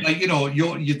 Like, you know,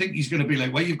 you think he's going to be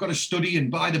like, well, you've got to study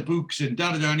and buy the books and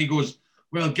da-da-da. And he goes,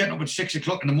 well, getting up at 6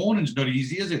 o'clock in the morning is not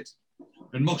easy, is it?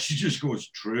 And Moxie just goes,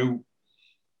 true.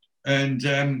 And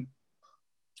then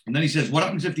he says, what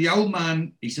happens if the old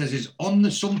man, he says, is on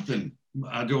the something?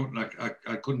 I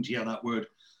couldn't hear that word.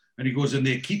 And he goes, and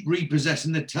they keep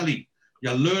repossessing the telly.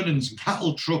 Your learning's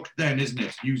cattle trucked then, isn't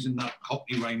it? Using that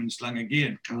Cockney rhyming slang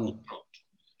again, cattle trucked.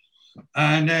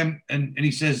 And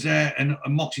he says, and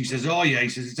Moxie says, oh yeah, he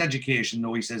says, it's education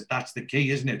though. He says, that's the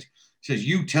key, isn't it? He says,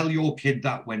 you tell your kid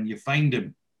that when you find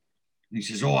him. And he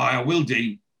says, oh, I will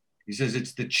do. He says,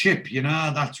 it's the chip, you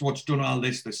know, that's what's done all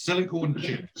this, the silicone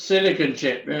chip. Silicon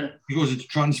chip, yeah. He goes, it's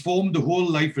transformed the whole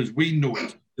life as we know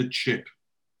it, the chip.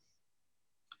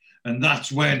 And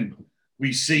that's when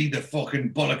we see the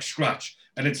fucking bollock scratch.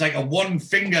 And it's like a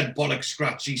one-fingered bollock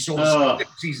scratch. He sort of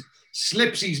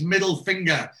slips his middle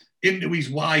finger into his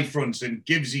Y fronts and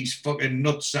gives his fucking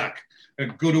nutsack a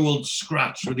good old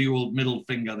scratch with the old middle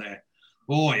finger there.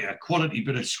 Oh, yeah, quality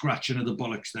bit of scratching of the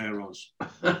bollocks there, Oz.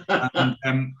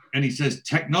 And he says,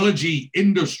 technology,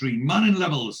 industry, manning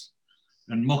levels.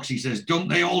 And Moxie says, don't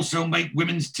they also make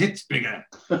women's tits bigger?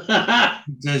 He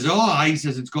says, oh, he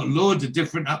says, it's got loads of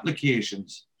different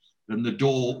applications. And the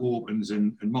door opens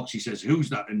and Moxie says, who's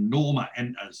that? And Norma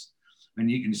enters.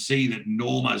 And you can see that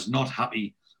Norma's not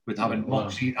happy with having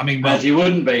Moxie. I mean, well, as you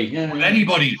wouldn't be. Yeah.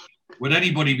 Would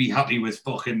anybody be happy with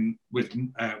fucking with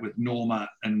Norma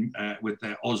and with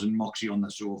Oz and Moxie on the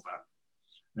sofa?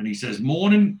 And he says,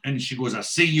 morning. And she goes, I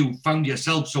see you found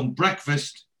yourself some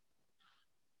breakfast.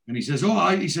 And he says, oh,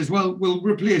 he says, well, we'll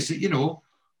replace it, you know.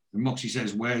 And Moxie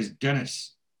says, where's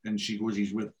Dennis? And she goes,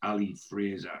 he's with Ali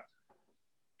Fraser.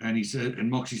 And he said,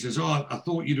 and Moxie says, oh, I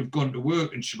thought you'd have gone to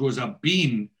work. And she goes, I've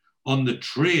been on the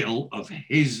trail of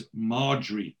his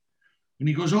Marjorie. And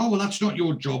he goes, oh, well, that's not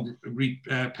your job,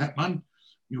 Petman.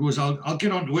 He goes, I'll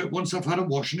get onto it once I've had a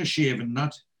wash and a shave and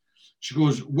that. She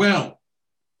goes, well,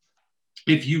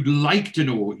 if you'd like to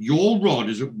know, your Rod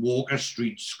is at Walker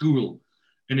Street School.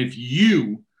 And if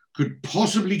you could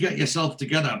possibly get yourself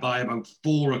together by about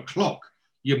 4 o'clock,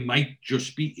 you might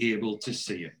just be able to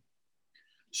see him.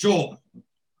 So,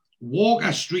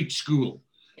 Walker Street School.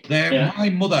 My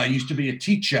mother used to be a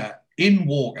teacher in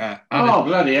Walker. Oh,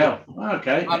 bloody hell.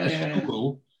 Okay. At a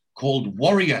school called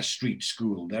Warrior Street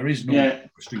School. There is no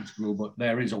Walker Street School, but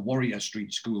there is a Warrior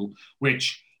Street School,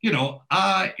 which, you know,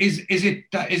 is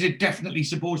it definitely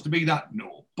supposed to be that?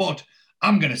 No. But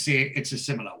I'm going to say it's a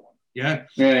similar one. Yeah?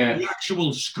 The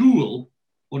actual school,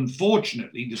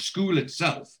 unfortunately, the school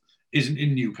itself isn't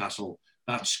in Newcastle.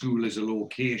 That school is a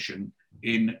location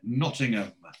in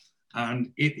Nottingham.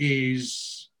 And it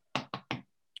is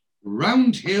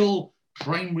Round Hill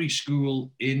Primary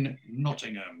School in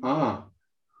Nottingham.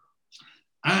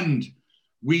 And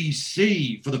we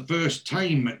see for the first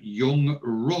time young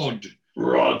Rod.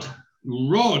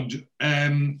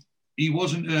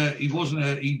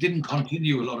 He didn't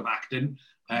continue a lot of acting.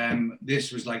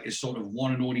 This was like his sort of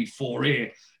one and only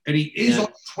foray. And he is on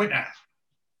Twitter.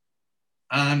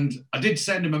 And I did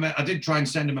try and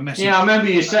send him a message. Yeah, I remember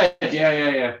you said,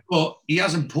 yeah. But he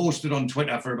hasn't posted on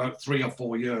Twitter for about 3 or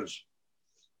 4 years.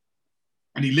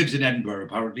 And he lives in Edinburgh,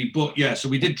 apparently. But yeah, so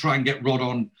we did try and get Rod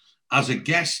on as a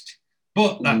guest,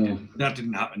 but that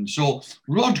didn't happen. So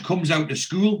Rod comes out to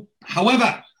school.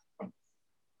 However, a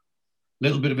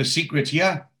little bit of a secret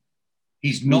here.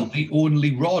 He's not the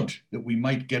only Rod that we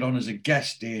might get on as a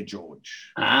guest here,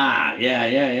 George.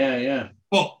 Yeah.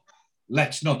 But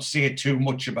let's not say too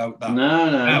much about that. No.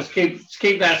 Let's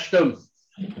keep that stum.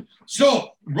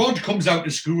 So Rod comes out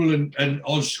to school and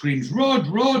Oz screams, Rod.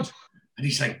 And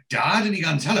he's like, Dad. And he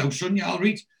goes, hello, son, yeah, I'll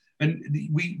read. And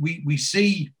we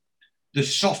see the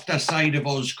softer side of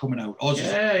Oz coming out. Oz is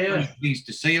very pleased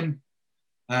to see him.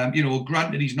 You know,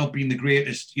 granted, he's not been the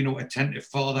greatest, you know, attentive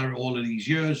father all of these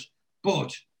years,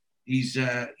 but he's,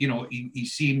 you know, he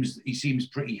seems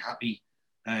pretty happy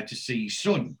to see his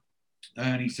son.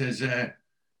 And he says,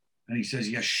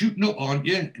 you're shooting up, aren't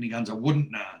you? And he goes, I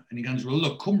wouldn't now. And he goes, well,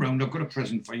 look, come round. I've got a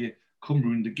present for you. Come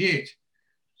round the gate.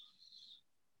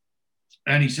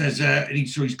 And he says,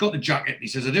 so he's got the jacket. He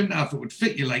says, I didn't know if it would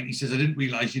fit you. Like, he says, I didn't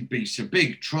realise you'd be so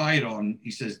big. Try it on. He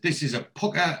says, this is a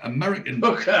Pucker American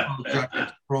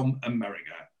jacket from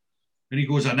America. And he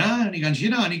goes, I know. And he goes, you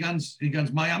know, and he goes,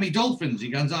 Miami Dolphins. He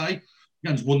goes,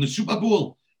 won the Super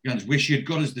Bowl. He goes, wish you'd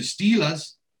got us the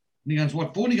Steelers. And he goes,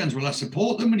 what for? And he goes, well, I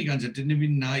support them. And he goes, I didn't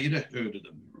even know you'd have heard of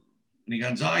them. And he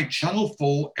goes, Channel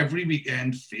 4 every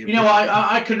weekend. Favorite. You know,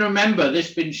 I can remember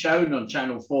this being shown on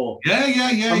Channel 4. Yeah.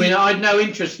 I mean, I had no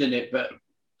interest in it, but...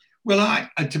 Well,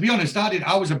 to be honest, I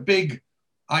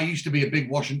used to be a big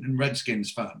Washington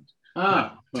Redskins fan.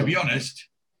 To be honest,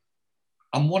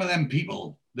 I'm one of them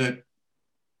people that,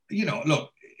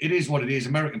 look, it is what it is.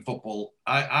 American football,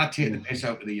 I take the piss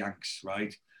out of the Yanks,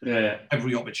 right? Yeah.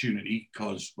 Every opportunity,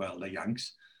 because, well, they're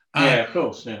Yanks. Yeah, of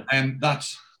course, yeah. And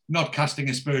that's not casting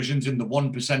aspersions in the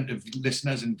 1% of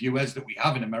listeners and viewers that we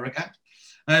have in America.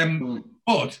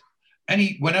 But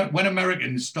when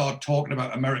Americans start talking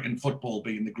about American football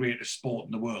being the greatest sport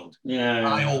in the world,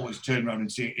 I always turn around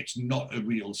and say it's not a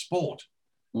real sport.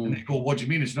 And they go, what do you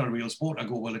mean it's not a real sport? I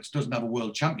go, well, it doesn't have a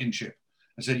world championship.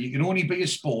 I said, you can only be a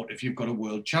sport if you've got a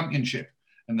world championship.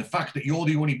 And the fact that you're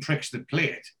the only pricks that play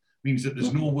it means that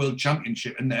there's no world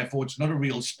championship, and therefore it's not a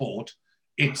real sport.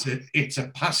 It's a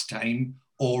pastime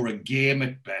or a game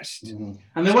at best. And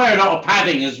they wear a lot of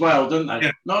padding as well, don't they?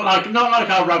 Yeah. Not like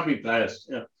our rugby players.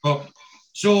 Yeah.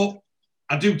 So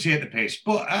I do take the piss,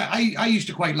 but I used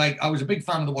to quite like. I was a big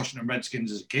fan of the Washington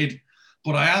Redskins as a kid,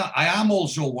 but I am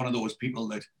also one of those people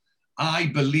that I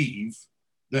believe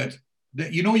that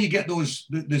you get those.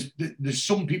 There's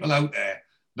some people out there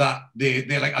that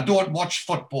they're like, I don't watch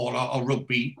football or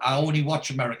rugby. I only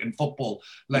watch American football.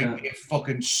 Like, they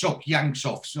fucking suck Yanks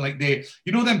off. So like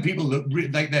them people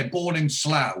that like they're born in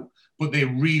Slough, but they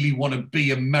really want to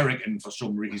be American for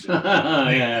some reason.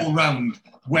 They go around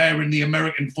wearing the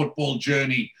American football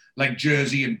jersey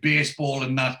and baseball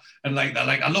and that, and like they're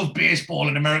like, I love baseball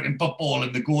and American football,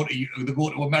 and they go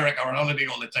to America on holiday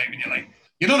all the time, and you're like,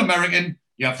 you're not American,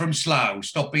 you're from Slough.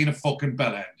 Stop being a fucking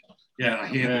bellend. Yeah, I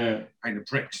hear that kind of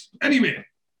pricks. Anyway.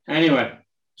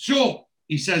 So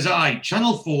he says,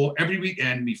 Channel 4 every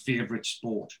weekend, my favourite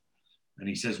sport. And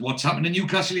he says, what's happened to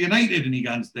Newcastle United? And he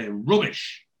goes, they're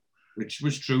rubbish, which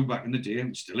was true back in the day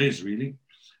and still is, really.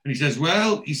 And he says,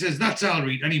 that's all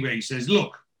right. Anyway, he says,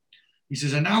 look,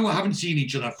 and now I haven't seen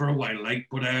each other for a while,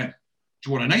 but do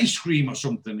you want an ice cream or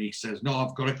something? He says, no,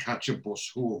 I've got to catch a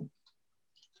bus home.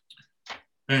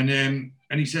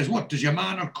 And he says, what, does your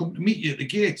man not come to meet you at the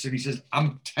gates? And he says,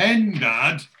 I'm 10,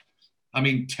 Dad. I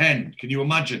mean, 10. Can you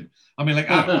imagine? I mean,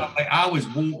 I was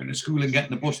walking to school and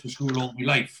getting the bus to school all my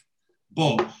life.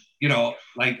 But,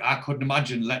 I couldn't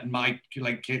imagine letting my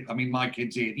kid, my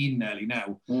kid's 18 nearly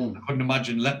now. I couldn't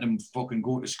imagine letting him fucking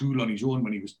go to school on his own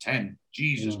when he was 10.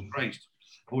 Jesus Christ.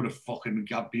 I would have fucking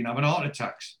been having heart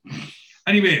attacks.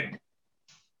 Anyway,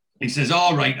 he says,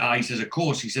 all right, he says, of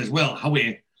course. He says, well,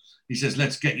 he says,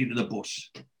 let's get you to the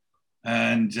bus.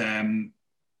 And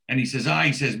he says,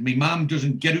 my mum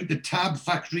doesn't get out the tab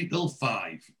factory till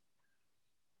 5.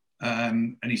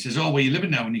 And he says, where are you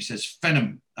living now? And he says,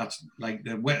 Fenham. That's like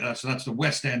that's the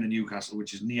west end of Newcastle,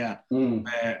 which is near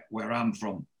where I'm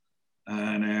from.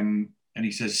 And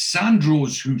he says,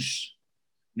 Sandro's house.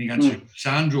 And he goes,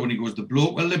 Sandro, and he goes, the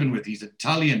bloke we're living with, he's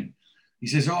Italian. He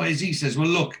says, is he? He says, well,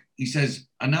 look, he says,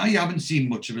 and I haven't seen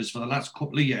much of us for the last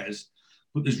couple of years,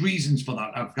 but there's reasons for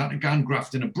that. I've got to go and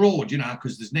grafting abroad,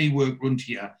 because there's no work around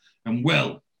here. And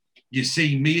well, you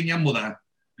see, me and your mother,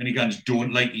 and he goes,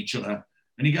 don't like each other.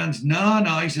 And he goes, no,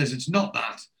 he says, it's not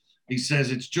that. He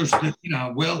says, it's just that,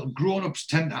 grown-ups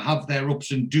tend to have their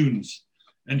ups and downs.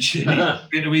 And he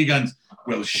goes,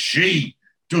 well, she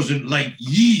doesn't like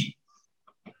ye.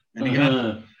 And he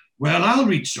goes, well, I'll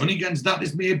read, son. He goes, that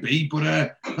is maybe, but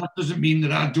that doesn't mean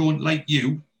that I don't like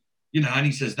you. And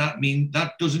he says, that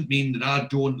doesn't mean that I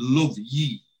don't love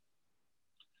ye.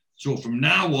 So from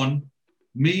now on,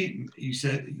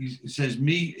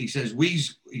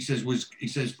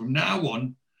 from now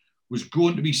on, was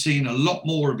going to be seeing a lot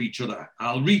more of each other.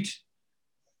 I'll read.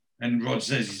 And Rod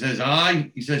says, aye.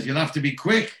 He says, you'll have to be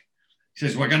quick. He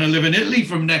says, we're going to live in Italy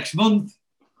from next month.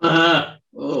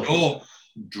 So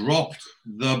dropped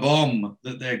the bomb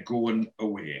that they're going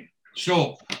away.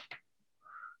 So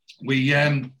we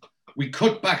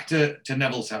cut back to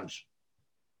Neville's house.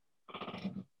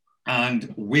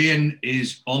 And Wayne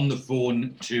is on the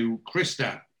phone to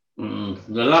Krista. The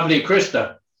lovely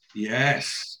Krista.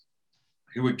 Yes.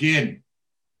 Who again,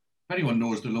 if anyone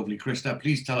knows the lovely Krista,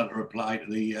 please tell her to reply to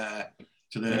the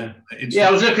Instagram. Yeah,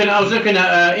 I was looking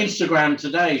at Instagram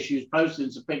today. She was posting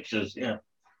some pictures. Yeah.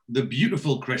 The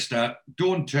beautiful Krista.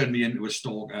 Don't turn me into a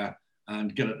stalker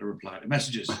and get her to reply to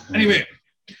messages. Anyway,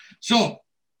 so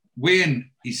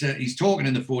Wayne, he said, he's talking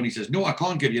in the phone. He says, no, I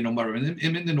can't give you a number. I'm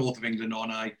in the north of England,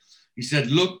 aren't I? He said,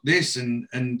 look, this, and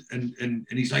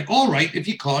he's like, all right, if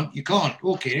you can't, you can't.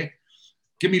 Okay.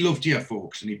 Give me love to your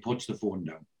folks. And he puts the phone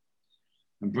down.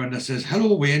 And Brenda says,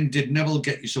 hello, Wayne, did Neville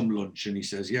get you some lunch? And he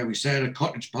says, yeah, we said a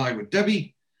cottage pie with Debbie.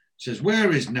 He says,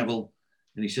 where is Neville?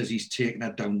 And he says, he's taking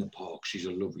her down the park. She's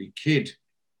a lovely kid.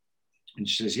 And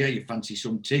she says, yeah, you fancy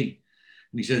some tea?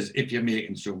 And he says, if you're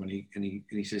making some, and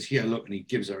he says, here, look, and he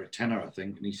gives her a tenner, I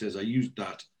think. And he says, I used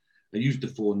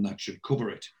the phone, that should cover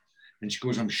it. And she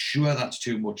goes, I'm sure that's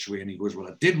too much, Wayne. And he goes, well,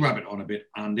 I did wrap it on a bit,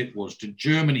 and it was to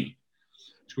Germany.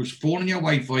 She goes, phoning your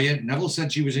wife for you. Neville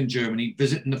said she was in Germany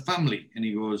visiting the family. And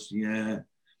he goes, yeah.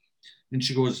 And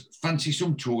she goes, fancy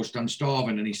some toast, I'm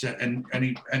starving. And he said, and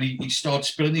he starts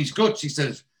spilling these guts. He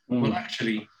says, well,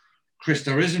 actually,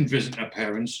 Krista isn't visiting her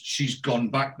parents. She's gone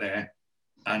back there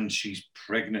and she's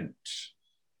pregnant.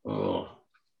 Oh.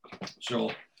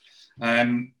 So,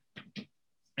 and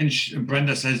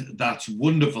Brenda says, that's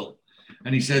wonderful.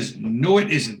 And he says, no, it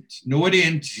isn't. No, it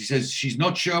ain't. He says, she's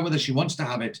not sure whether she wants to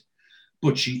have it,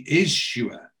 but she is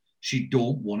sure she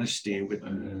don't want to stay with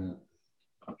me.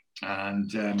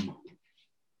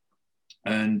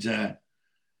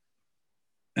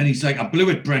 And he's like, I blew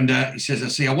it, Brenda. He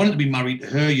says, I wanted to be married to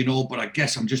her, but I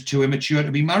guess I'm just too immature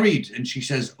to be married. And she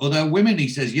says, other women. He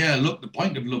says, yeah, look, the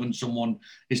point of loving someone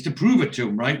is to prove it to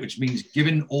them, right? Which means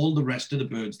giving all the rest of the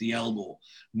birds the elbow,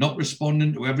 not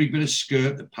responding to every bit of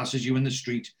skirt that passes you in the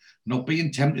street, not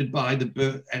being tempted by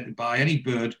any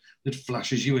bird that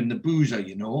flashes you in the boozer,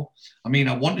 I mean,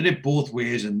 I wanted it both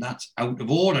ways, and that's out of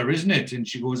order, isn't it? And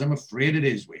she goes, I'm afraid it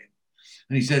is, Wayne.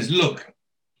 And he says, look,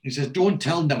 don't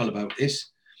tell Neville about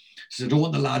this. He says, I don't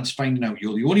want the lads finding out.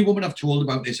 You're the only woman I've told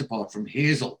about this apart from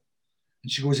Hazel.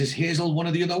 And she goes, is Hazel one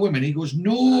of the other women? He goes,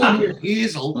 no,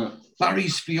 Hazel,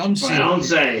 Barry's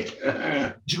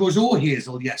fiancée. She goes, oh,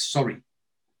 Hazel, yes, sorry.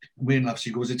 Wayne laughs.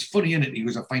 She goes, it's funny, isn't it? He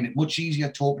goes, I find it much easier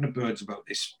talking to birds about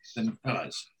this than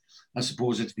fellas. I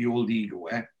suppose it's the old ego,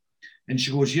 eh? And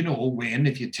she goes, Wayne,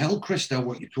 if you tell Krista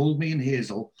what you told me and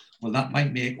Hazel, well, that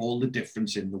might make all the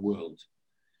difference in the world.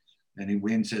 And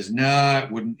Wayne says, no,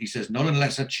 it wouldn't. He says, not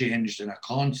unless I changed, and I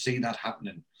can't see that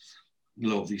happening,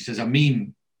 love. He says, I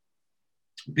mean,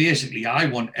 basically, I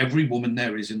want every woman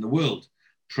there is in the world.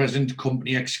 Present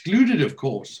company excluded, of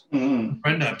course.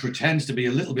 Brenda pretends to be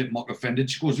a little bit mock offended.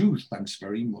 She goes, ooh, thanks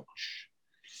very much.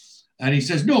 And he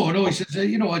says, no, he says,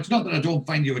 it's not that I don't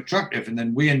find you attractive. And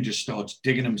then Wayne just starts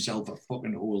digging himself a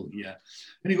fucking hole here.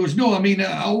 And he goes, no, I mean,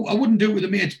 I wouldn't do it with a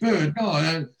mate's bird.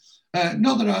 No,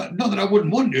 not that I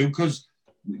wouldn't want to, because,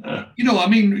 I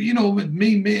mean, with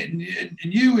me, mate, and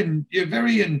you, and you're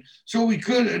very, and so we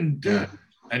could,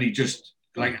 and he just,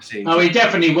 like I say. Oh, he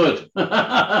definitely would.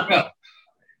 Well,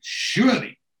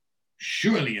 surely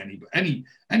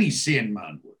any sane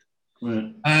man would.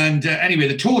 Right. And anyway,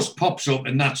 the toast pops up,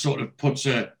 and that sort of puts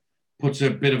a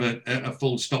bit of a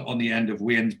full stop on the end of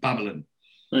Wayne's babbling.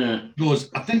 Yeah. He goes,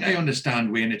 I think I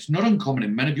understand, Wayne. It's not uncommon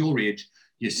in men of your age.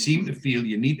 You seem to feel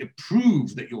you need to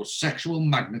prove that your sexual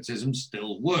magnetism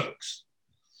still works.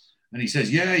 And he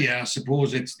says, yeah, I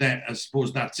suppose it's there. I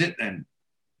suppose that's it then.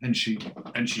 And she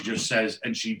just says,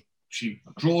 and she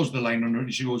draws the line under it,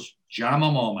 and she goes, jam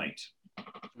 'em all, mate.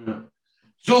 Yeah.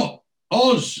 So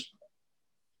Oz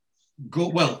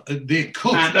they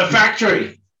cut at the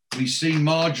factory. We see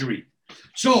Marjorie.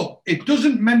 So it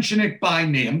doesn't mention it by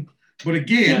name, but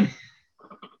again,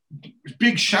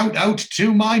 big shout out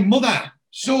to my mother.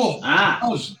 So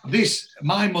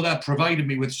my mother provided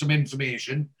me with some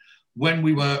information when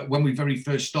we very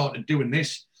first started doing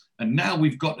this, and now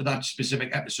we've got to that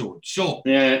specific episode. So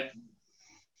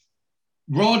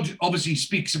Rod obviously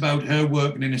speaks about her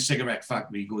working in a cigarette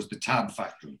factory. He goes, the Tab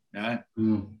factory,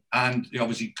 and they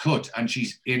obviously cut, and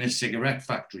she's in a cigarette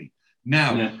factory.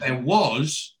 Now, there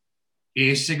was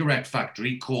a cigarette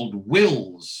factory called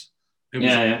Will's. It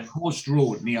was on Coast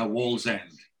Road near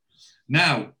Wallsend.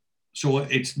 Now, so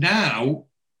it's now,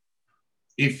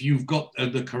 if you've got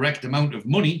the correct amount of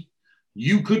money,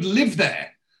 you could live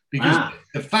there, because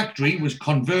the factory was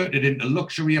converted into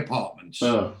luxury apartments.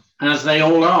 As they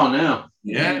all are now.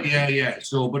 Yeah.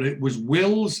 So, but it was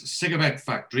Will's Cigarette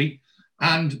Factory,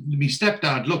 and my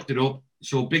stepdad looked it up.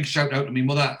 So, big shout out to my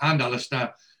mother and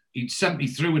Alistair. He'd sent me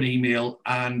through an email,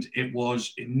 and it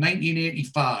was in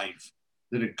 1985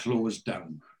 that it closed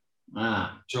down.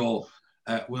 So,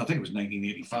 I think it was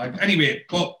 1985. Anyway,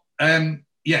 but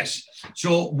yes.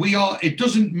 So it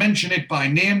doesn't mention it by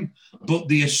name, but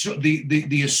the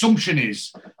assumption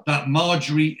is that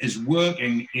Marjorie is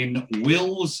working in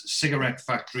Will's Cigarette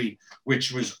Factory,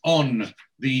 which was on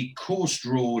the Coast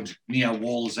Road near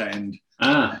Wallsend,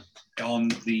 on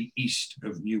the east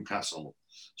of Newcastle.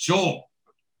 So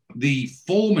the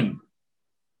foreman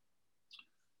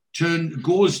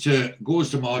goes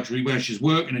to Marjorie where she's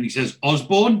working, and he says,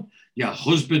 Osborne, your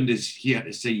husband is here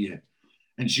to see you.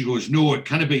 And she goes, no, it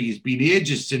can't be. It's been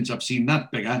ages since I've seen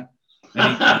that beggar.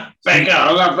 Beggar,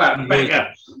 I love that,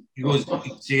 beggar. He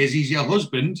says he's your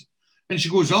husband. And she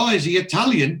goes, oh, is he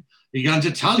Italian? He goes,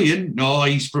 Italian? No,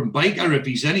 he's from Baker if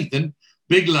he's anything.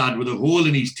 big lad with a hole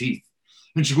in his teeth.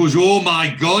 And she goes, oh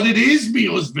my God, it is me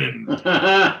husband.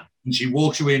 And she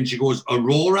walks away and she goes,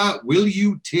 Aurora, will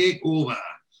you take over?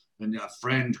 And a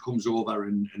friend comes over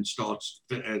and starts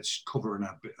covering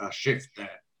her shift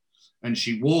there. And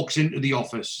she walks into the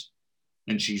office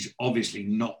and she's obviously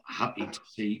not happy to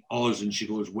see Oz. And she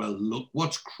goes, well, look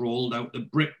what's crawled out the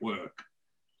brickwork.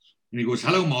 And he goes,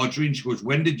 hello, Marjorie. And she goes,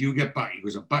 when did you get back? He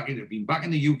goes, I've been back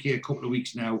in the UK a couple of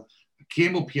weeks now. I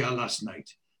came up here last night.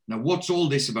 Now, what's all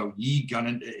this about ye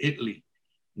going to Italy?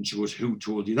 And she goes, who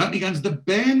told you that? And he goes, the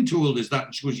Ben told us that.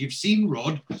 And she goes, you've seen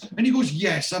Rod? And he goes,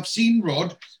 yes, I've seen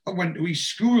Rod. I went to his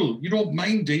school. You don't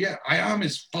mind, do you? I am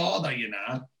his father, you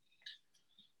know.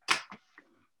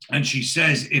 And she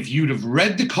says, if you'd have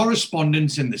read the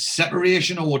correspondence in the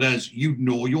separation orders, you'd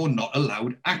know you're not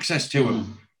allowed access to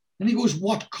him. And he goes,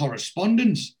 what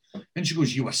correspondence? And she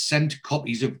goes, you were sent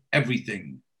copies of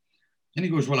everything. And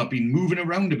he goes, well, I've been moving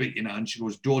around a bit, you know. And she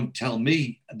goes, don't tell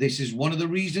me. This is one of the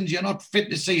reasons you're not fit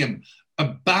to see him.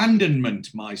 Abandonment,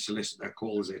 my solicitor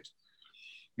calls it.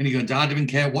 And he goes, I don't even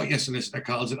care what your solicitor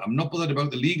calls it. I'm not bothered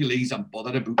about the legalese. I'm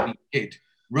bothered about my kid.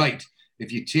 Right.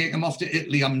 If you take him off to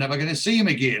Italy, I'm never going to see him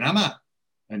again, am I?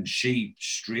 And she,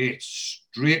 straight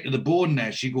to the bone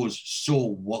there, she goes, so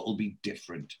what'll be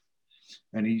different?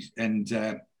 And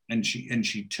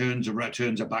she turns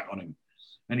her back on him.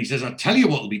 And he says, I'll tell you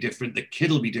what'll be different. The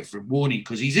kid'll be different, won't he?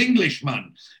 Because he's English,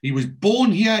 man. He was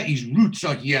born here, his roots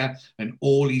are here, and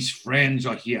all his friends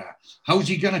are here. How's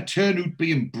he going to turn out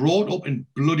being brought up in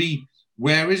bloody,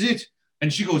 where is it?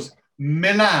 And she goes,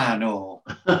 Milano.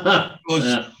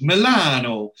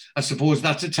 Milano. I suppose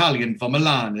that's Italian for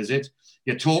Milan, is it?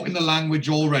 You're talking the language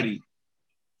already.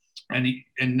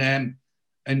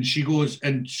 And she goes,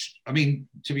 and I mean,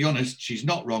 to be honest, she's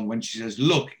not wrong when she says,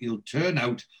 look, he'll turn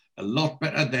out a lot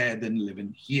better there than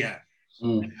living here.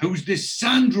 And who's this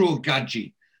Sandro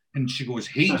Gadji? And she goes,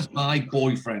 he's my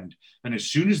boyfriend. And as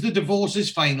soon as the divorce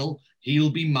is final,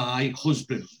 he'll be my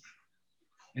husband.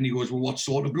 And he goes, well, what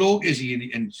sort of bloke is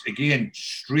he? And again,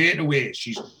 straight away,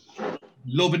 she's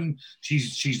loving,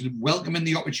 she's welcoming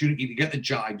the opportunity to get the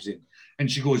jibes in. And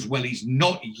she goes, well, he's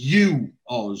not you,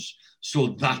 Oz. So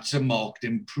that's a marked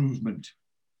improvement.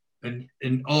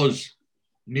 And Oz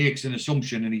makes an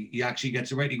assumption and he actually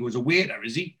gets it right. He goes, a waiter,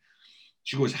 is he?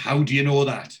 She goes, how do you know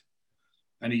that?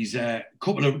 And he's a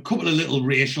couple of little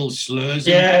racial slurs.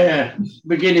 Yeah.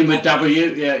 Beginning with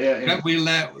W. Yeah.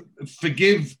 We'll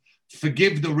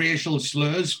forgive the racial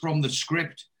slurs from the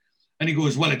script. And he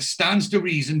goes, well, it stands to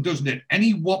reason, doesn't it?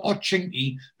 Any wop or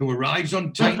chinky who arrives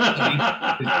on time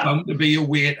is bound to be a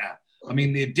waiter. I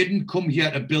mean, they didn't come here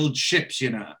to build ships,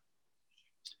 you know.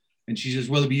 And she says,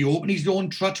 well, he'll open his own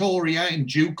trattoria in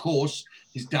due course.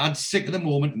 His dad's sick at the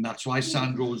moment, and that's why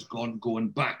Sandro's going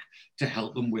back to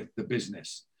help him with the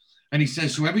business. And he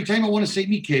says, so every time I want to see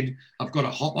me kid, I've got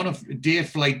to hop on a day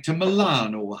flight to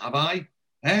Milano, have I?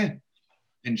 And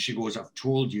she goes, I've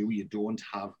told you, you don't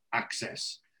have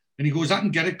access. And he goes, I can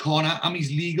get it, Connor. I'm his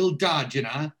legal dad, you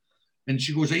know. And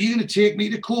she goes, are you going to take me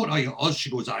to court? Are you, Oz?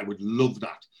 She goes, I would love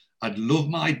that. I'd love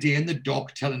my day in the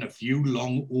dock telling a few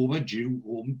long overdue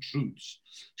home truths.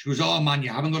 She goes, oh man,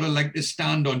 you haven't got a leg to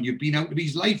stand on. You've been out of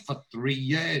his life for 3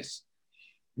 years.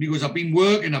 And he goes, I've been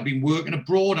working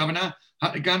abroad, haven't I?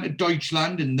 Had to go into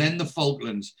Deutschland and then the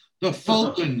Falklands. The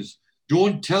Falklands.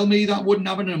 Don't tell me that wouldn't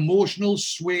have an emotional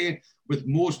sway with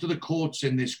most of the courts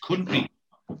in this country.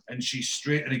 And she's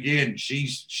straight, and again,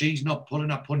 she's not pulling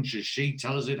her punches. She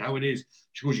tells it how it is.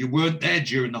 She goes, you weren't there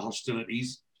during the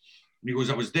hostilities. And he goes,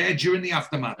 I was there during the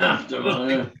aftermath.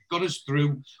 What got us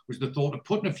through was the thought of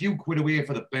putting a few quid away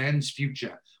for the Bairns'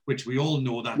 future, which we all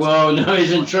know that. Well, no,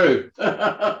 isn't true.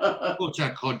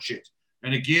 Utter cod shit.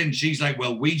 And again, she's like,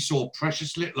 well, we saw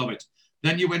precious little of it.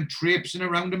 Then you went traipsing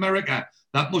around America.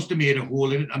 That must have made a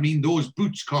hole in it. I mean, those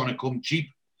boots can't have come cheap.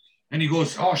 And he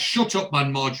goes, oh, shut up,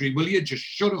 man, Marjorie, will you? Just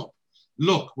shut up.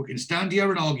 Look, we can stand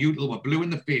here and argue till we're blue in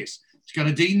the face. It's going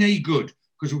to do no good.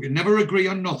 Because we can never agree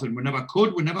on nothing. We never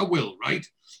could, we never will, right?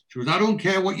 She goes, I don't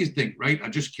care what you think, right? I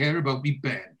just care about me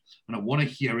Ben. And I want to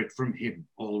hear it from him,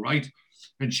 all right?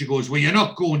 And she goes, well, you're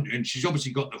not going, and she's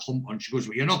obviously got the hump on. She goes,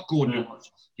 well, you're not going to us.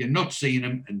 You're not seeing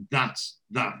him, and that's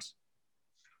that.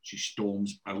 She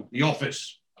storms out the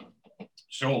office.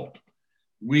 So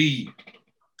we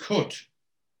cut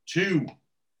to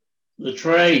the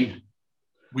train.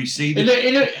 We see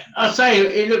I say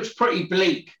it looks pretty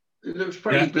bleak. It looks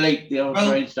pretty bleak, the old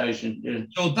train station. Yeah.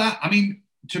 So that, I mean,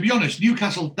 to be honest,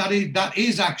 Newcastle, that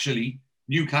is actually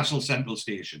Newcastle Central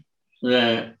Station.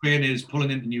 Yeah. Train is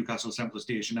pulling into Newcastle Central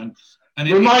Station. And And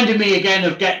reminded me again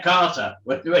of Get Carter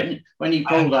when he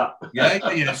pulled up.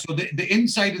 Yeah. So the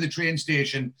inside of the train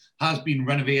station has been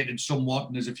renovated somewhat,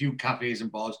 and there's a few cafes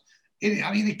and bars.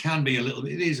 It can be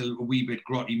it is a wee bit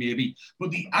grotty maybe,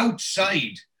 but the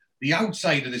outside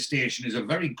of the station is a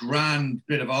very grand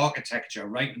bit of architecture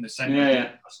right in the centre of the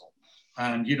castle.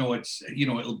 And,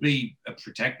 it'll be a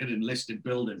protected and listed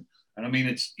building. And I mean,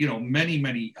 it's,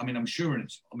 many, I'm assuming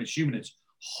it's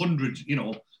hundreds,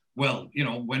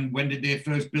 when did they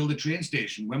first build a train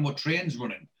station? When were trains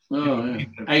running?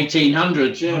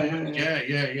 1800s,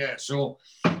 Yeah. So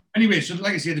anyway, so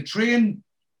like I say, the train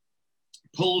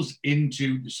pulls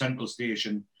into the central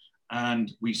station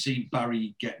and we see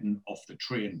Barry getting off the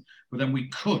train. But then we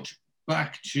cut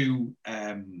back to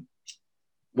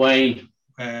Wayne.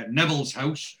 Neville's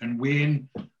house, and Wayne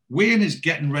is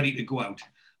getting ready to go out.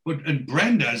 And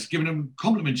Brenda's giving him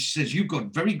compliments. She says, "You've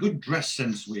got very good dress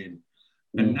sense, Wayne."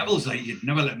 And Neville's like, "You'd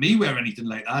never let me wear anything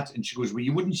like that." And she goes, "Well,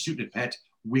 you wouldn't suit it, pet.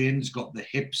 Wayne's got the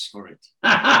hips for it."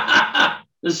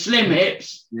 The slim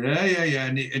hips. Yeah.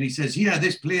 And he says, "Yeah,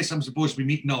 this place I'm supposed to be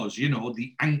meeting Oz,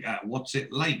 the Anchor, what's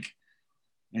it like?"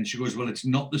 And she goes, "Well, it's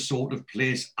not the sort of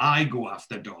place I go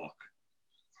after dark."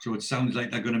 So it sounds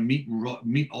like they're going to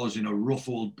meet Oz in a rough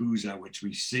old boozer, which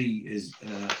we see is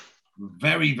a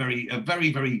very,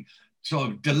 very sort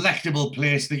of delectable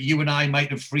place that you and I might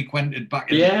have frequented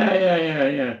back in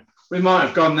Yeah. We might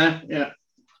have gone there, yeah.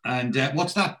 And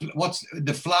what's that? What's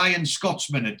the Flying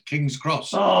Scotsman at King's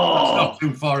Cross? Oh, that's not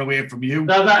too far away from you.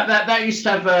 No, that used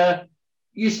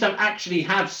to actually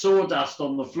have sawdust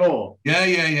on the floor. Yeah.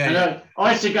 And,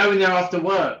 I used to go in there after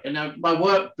work, and my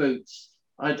work boots.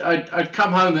 I'd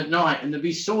come home at night, and there'd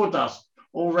be sawdust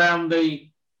all around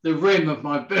the rim of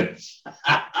my boots.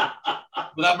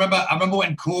 Well, I remember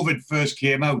when COVID first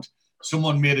came out,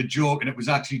 someone made a joke, and it was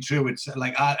actually true. It's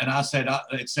like, I said,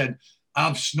 it said,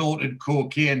 "I've snorted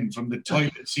cocaine from the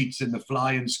toilet seats in the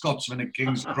Flying Scotsman at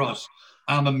King's Cross.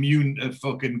 I'm immune to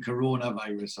fucking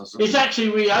coronavirus or something." It's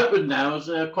actually reopened now as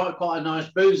quite a nice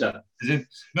boozer. Is it?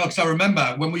 No, because I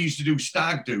remember when we used to do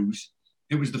stag do's,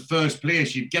 it was the first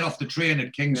place. You'd get off the train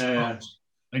at King's Cross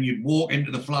and you'd walk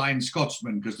into the Flying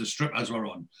Scotsman because the strippers were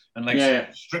on. And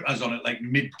strippers on at like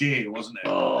midday, wasn't it?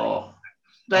 Oh,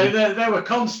 they were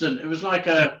constant. It was like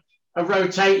a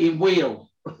rotating wheel.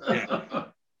 Yeah.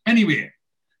 Anyway,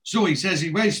 so he says,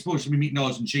 where he's supposed to be meeting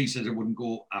Oz, and she says it wouldn't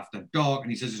go after dark.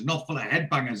 And he says, it's not full of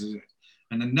headbangers, is it?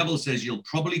 And then Neville says, you'll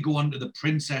probably go on to the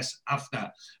Princess after.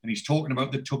 And he's talking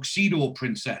about the Tuxedo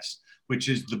Princess, which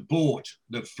is the boat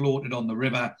that floated on the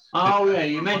river. Oh, yeah,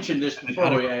 you mentioned this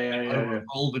before. Yeah. A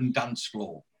revolving dance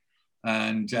floor.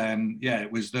 And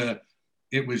it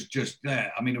was just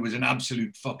there. I mean, it was an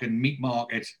absolute fucking meat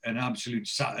market, an absolute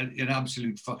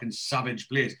fucking savage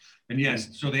place. And yes,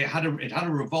 so it had a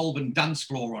revolving dance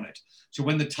floor on it. So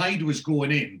when the tide was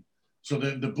going in, so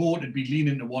the boat would be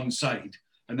leaning to one side,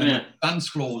 and then the dance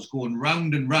floor was going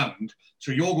round and round.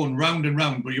 So you're going round and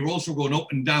round, but you're also going up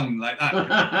and down like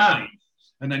that.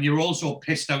 And then you're also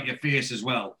pissed out your face as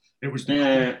well. It was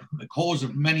the cause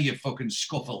of many a fucking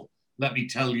scuffle, let me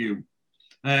tell you.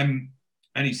 And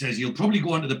he says, you'll probably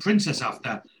go on to the Princess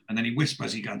after. And then he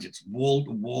whispers, he goes, it's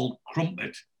wall-to-wall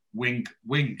crumpet, wink,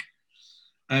 wink.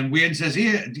 And Wayne says,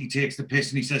 here, he takes the piss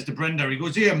and he says to Brenda, he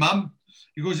goes, here, mum.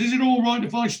 He goes, is it all right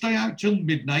if I stay out till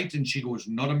midnight? And she goes,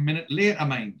 not a minute later,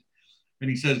 mind. And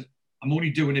he says, I'm only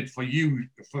doing it for you,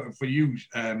 for you.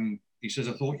 He says,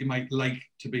 I thought you might like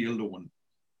to be alone.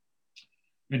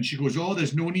 And she goes, oh,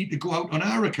 there's no need to go out on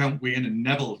our account, Wayne. And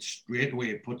Neville straight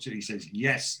away puts it, he says,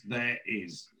 yes, there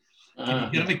is. Can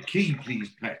you get him a key,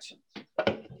 please, pet?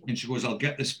 And she goes, I'll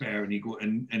get the spare. And he go,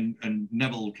 and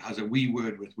Neville has a wee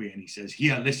word with Wayne. He says,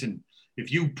 here, listen,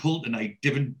 if you pull tonight,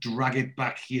 don't drag it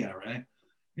back here, eh?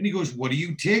 And he goes, what do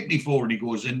you take me for? And he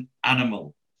goes, an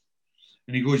animal.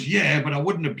 And he goes, yeah, but I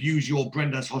wouldn't abuse your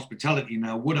Brenda's hospitality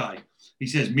now, would I? He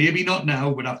says, maybe not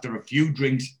now, but after a few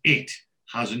drinks, it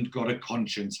hasn't got a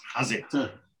conscience, has it?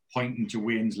 Pointing to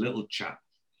Wayne's little chap.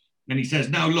 And he says,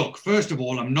 now look, first of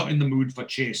all, I'm not in the mood for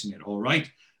chasing it, all right?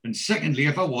 And secondly,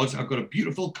 if I was, I've got a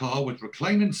beautiful car with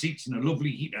reclining seats and a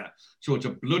lovely heater. So it's a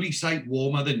bloody sight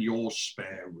warmer than your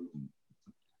spare room.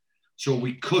 So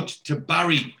we cut to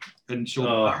Barry. And so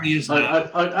Barry is there.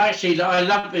 I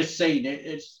love this scene.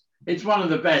 It's one of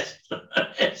the best.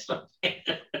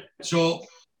 So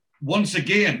once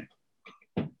again,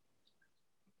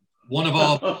 one of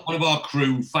our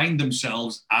crew find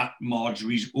themselves at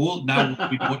Marjorie's old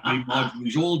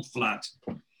flat,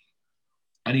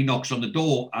 and he knocks on the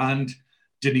door, and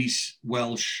Denise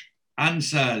Welsh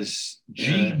answers,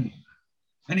 Jean,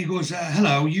 and he goes,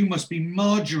 hello, you must be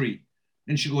Marjorie.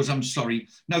 And she goes, I'm sorry.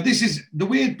 Now, this is the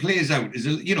way it plays out is,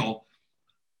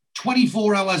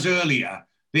 24 hours earlier,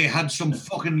 they had some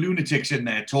fucking lunatics in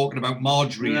there talking about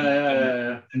Marjorie.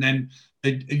 Yeah. And then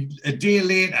a day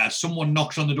later, someone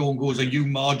knocks on the door and goes, are you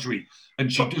Marjorie? And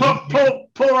she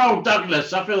poor old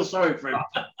Douglas. I feel sorry for him.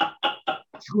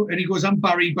 And he goes, I'm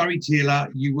Barry Taylor.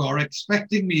 You are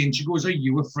expecting me. And she goes, are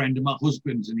you a friend of my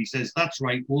husband's? And he says, that's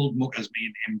right. Old muckers, me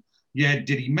and him. Yeah,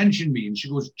 did he mention me? And she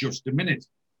goes, just a minute.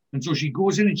 And so she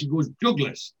goes in and she goes,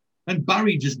 Douglas. And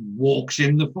Barry just walks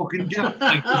in the fucking gap,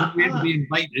 like doesn't wait to be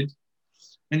invited.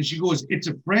 And she goes, it's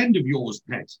a friend of yours,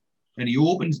 pet. And he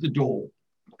opens the door.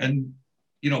 And,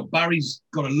 Barry's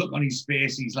got a look on his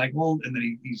face. He's like, oh, and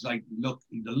then he's like, look,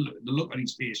 the look on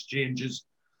his face changes.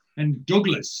 And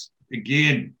Douglas,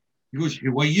 again, he goes,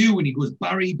 who are you? And he goes,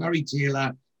 Barry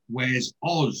Taylor, where's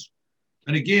Oz?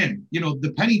 And again,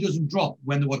 the penny doesn't drop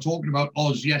when they were talking about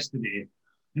Oz yesterday.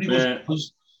 And he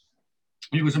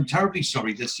goes, I'm terribly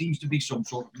sorry. There seems to be some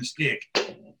sort of mistake.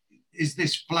 Is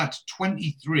this flat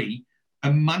 23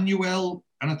 Emmanuel,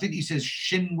 and I think he says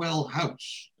Shinwell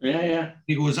House? Yeah.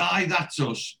 He goes, aye, that's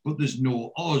us, but there's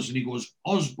no Oz. And he goes,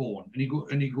 Osborne.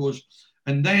 And he goes,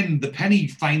 and then the penny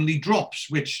finally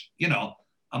drops, which,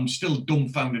 I'm still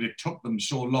dumbfounded it took them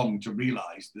so long to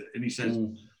realise that. And he says,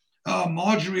 oh,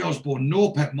 Marjorie Osborne, no,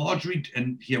 pet, Marjorie.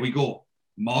 And here we go.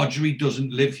 Marjorie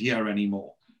doesn't live here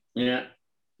anymore. Yeah.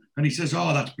 And he says,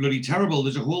 oh, that's bloody terrible.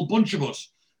 There's a whole bunch of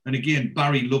us. And again,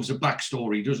 Barry loves a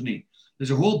backstory, doesn't he?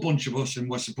 There's a whole bunch of us, and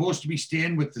we're supposed to be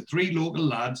staying with the 3 local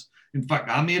lads. In fact,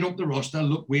 I made up the roster.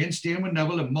 Look, we ain't staying with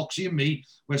Neville and Moxie and me.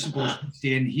 We're supposed to be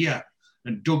staying here.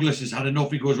 And Douglas has had enough.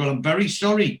 He goes, well, I'm very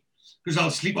sorry, because I'll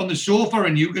sleep on the sofa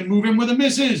and you can move in with the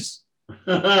missus.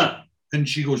 And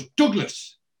she goes,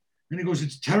 Douglas. And he goes,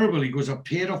 it's terrible. He goes, I've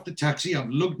paid off the taxi. I've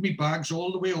lugged my bags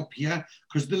all the way up here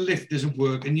because the lift isn't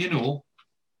working,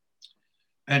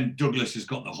 And Douglas has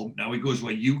got the hump now. He goes,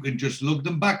 well, you can just lug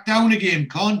them back down again,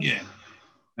 can't you?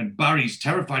 And Barry's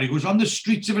terrified. He goes, on the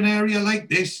streets of an area like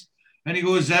this. And he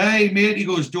goes, hey, mate. He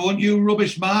goes, don't you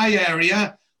rubbish my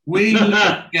area. We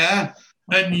live here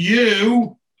and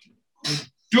you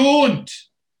don't.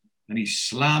 And he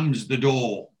slams the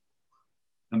door.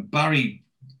 And Barry,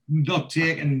 not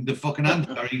taking the fucking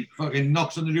answer, he fucking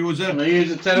knocks on the door. And they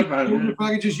use a telephone. If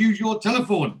I could just use your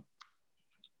telephone.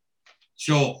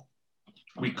 So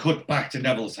we cut back to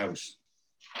Neville's house.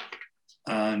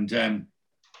 And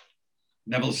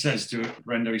Neville says to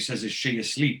Brenda, he says, is she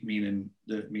asleep? Meaning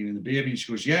the baby. And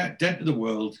she goes, yeah, dead to the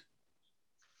world.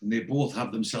 And they both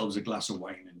have themselves a glass of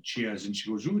wine and cheers. And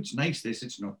she goes, oh, it's nice this.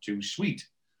 It's not too sweet.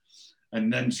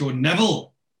 And then so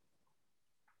Neville's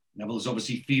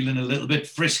obviously feeling a little bit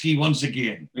frisky once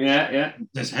again. Yeah. He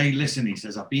says, hey, listen, he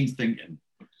says, I've been thinking.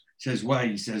 He says, why?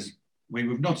 He says,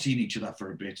 we've not seen each other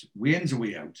for a bit. Wayne's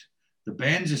away out. The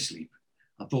band's asleep.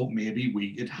 I thought maybe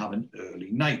we could have an early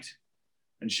night.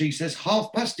 And she says,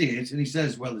 8:30. And he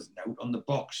says, well, there's a note on the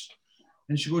box.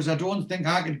 And she goes, I don't think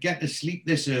I could get to sleep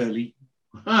this early.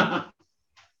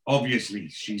 Obviously,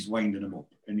 she's winding him up.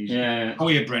 And he's, oh,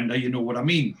 yeah, Brenda, you know what I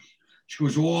mean. She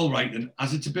goes, oh, all right. And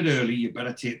as it's a bit early, you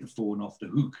better take the phone off the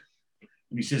hook.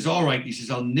 And he says, all right. He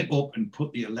says, I'll nip up and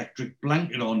put the electric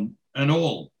blanket on and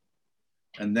all.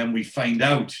 And then we find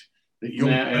out that young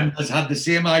Brenda's had the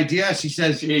same idea. She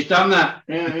says, he's done that.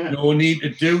 Yeah. No need to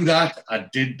do that. I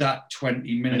did that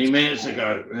 20 minutes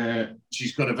ago. Yeah.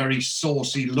 She's got a very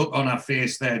saucy look on her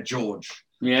face there, George.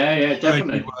 Yeah,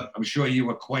 definitely. I'm sure you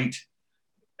were quite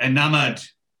enamoured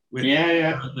with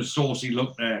the saucy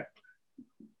look there.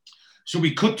 So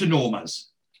we cut to Norma's,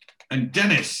 and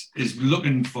Dennis is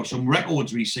looking for some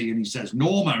records we see, and he says,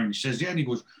 Norma, and he says, yeah, and he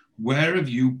goes, where have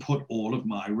you put all of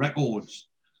my records?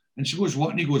 And she goes,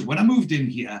 what? And he goes, when I moved in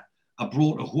here, I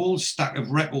brought a whole stack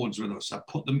of records with us. I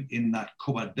put them in that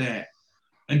cupboard there.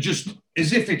 And just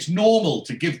as if it's normal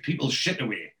to give people shit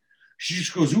away, she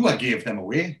just goes, I gave them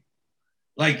away.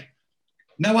 Like,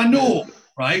 now I know,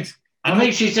 right? I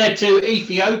think she said to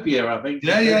Ethiopia, I think.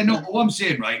 Yeah, no, what I'm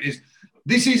saying, right, is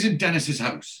this isn't Dennis's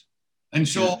house. And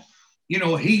so,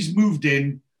 he's moved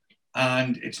in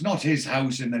and it's not his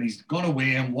house and then he's gone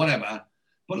away and whatever.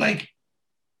 But like,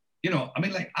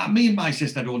 me and my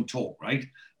sister don't talk, right?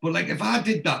 But like, if I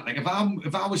did that, like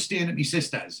if I was staying at my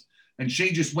sister's and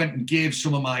she just went and gave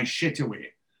some of my shit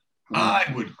away,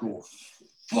 I would go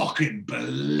fucking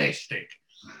ballistic.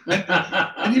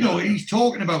 And he's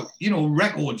talking about,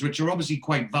 records, which are obviously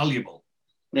quite valuable.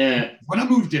 Yeah. When I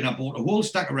moved in, I bought a whole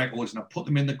stack of records and I put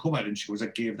them in the cupboard. And she goes, I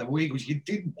gave them away. He goes, you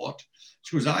did what?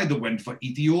 She goes, I either went for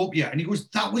Ethiopia. And he goes,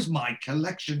 that was my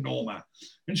collection, Norma.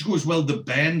 And she goes, well, the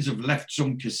bands have left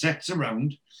some cassettes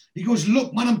around. He goes,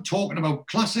 look, man, I'm talking about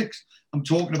classics. I'm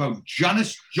talking about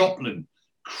Janis Joplin,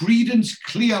 Creedence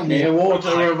Clearwater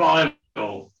Clearwater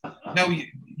Revival. Now,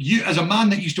 you, as a man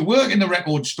that used to work in the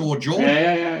record store, George,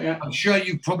 Yeah. I'm sure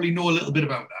you probably know a little bit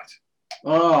about that.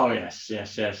 Oh, yes.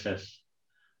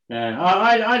 Yeah,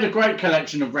 I had a great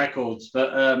collection of records,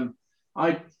 but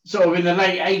I sort of in the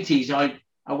late 80s,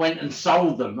 I went and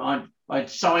sold them. I'd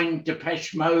signed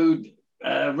Depeche Mode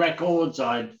records.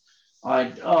 I'd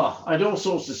all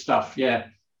sorts of stuff. Yeah,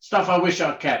 stuff I wish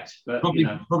I'd kept, but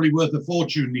probably worth a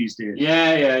fortune these days.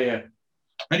 Yeah.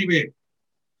 Anyway,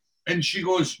 and she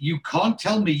goes, "You can't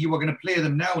tell me you were going to play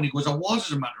them now." And he goes, "I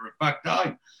was, as a matter of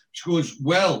fact, She goes,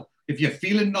 "Well, if you're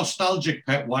feeling nostalgic,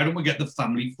 Pet, why don't we get the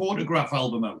family photograph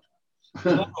album out?" I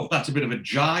don't know if that's a bit of a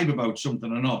jibe about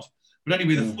something or not. But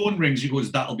anyway, the phone rings. He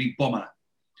goes, "That'll be Bomber."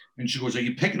 And she goes, "Are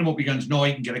you picking him up?" He goes, "No,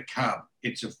 I can get a cab.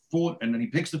 It's a phone." And then he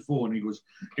picks the phone and he goes,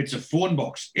 "It's a phone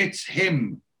box. It's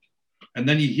him." And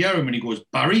then you hear him and he goes,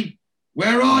 "Barry,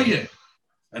 where are you?"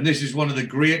 And this is one of the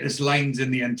greatest lines in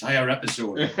the entire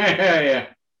episode. Yeah.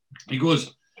 He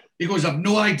goes, "I've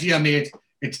no idea, mate.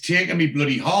 It's taken me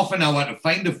bloody half an hour to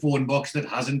find a phone box that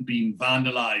hasn't been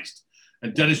vandalized."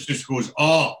 And Dennis just goes,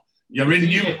 "Oh, you're in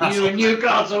Newcastle." You're in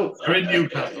Newcastle. You're in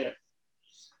Newcastle. Yeah.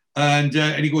 And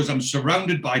he goes, "I'm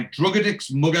surrounded by drug addicts,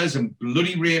 muggers, and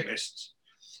bloody rapists."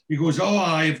 He goes, "Oh,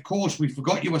 aye, of course, we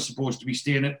forgot you were supposed to be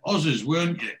staying at Oz's,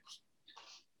 weren't you?"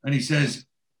 And he says,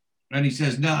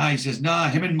 nah,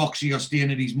 him and Moxie are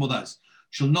staying at his mother's.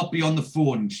 She'll not be on the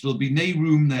phone. She'll be no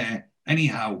room there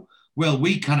anyhow. Well,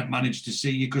 we cannot manage to see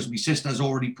you because my sister's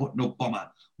already putting up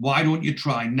Bomber. Why don't you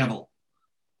try Neville?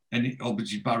 And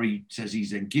obviously Barry says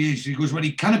he's engaged. He goes, "Well,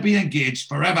 he cannot be engaged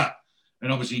forever."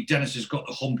 And obviously Dennis has got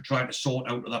the hump trying to sort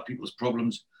out other people's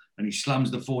problems. And he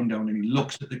slams the phone down and he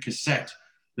looks at the cassette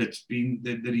that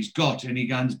he's got and he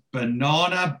goes,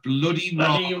 "Banana bloody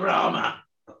Rama."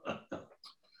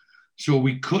 So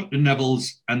we cut to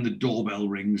Neville's and the doorbell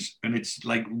rings, and it's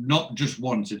like not just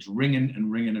once, it's ringing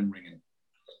and ringing and ringing.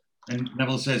 And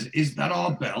Neville says, "Is that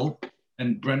our bell?"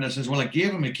 And Brenda says, "Well, I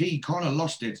gave him a key, he kind of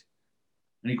lost it."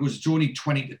 And he goes, "It's only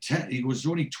 20 to 10. He goes, "It's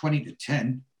only 20 to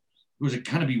 10. He goes, "It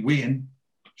can't be Wayne."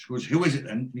 She goes, "Who is it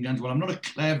then?" And he goes, "Well, I'm not a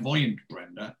clairvoyant,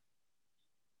 Brenda."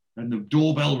 And the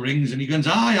doorbell rings and he goes,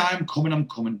 "Aye, I'm coming.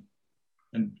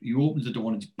 And he opens the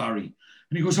door and it's Barry.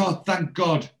 And he goes, "Oh, thank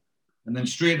God." And then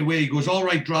straight away he goes, "All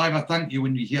right, driver, thank you."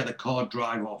 And you hear the car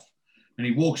drive off. And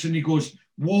he walks in and he goes,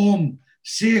 "Warm,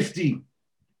 safety."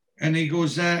 And he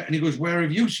goes, "Where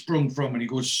have you sprung from?" And he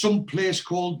goes, "Some place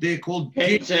called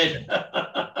Gateshead."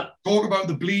 Talk about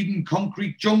the bleeding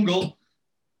concrete jungle.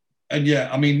 And yeah,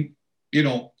 I mean,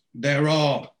 there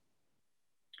are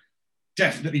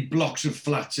definitely blocks of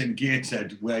flats in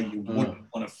Gateshead where you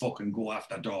wouldn't want to fucking go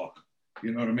after dark.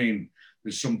 You know what I mean?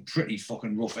 There's some pretty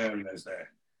fucking rough areas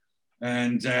there.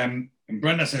 And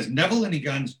Brenda says, "Neville," and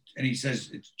he says,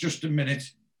 "It's just a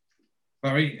minute,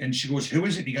 Barry." And she goes, "Who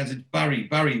is it?" He goes, "It's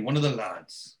Barry, one of the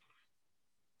lads."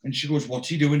 And she goes, "What's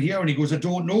he doing here?" And he goes, "I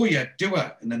don't know yet, do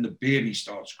I?" And then the baby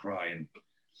starts crying.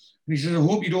 And he says, "I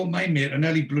hope you don't mind, mate. I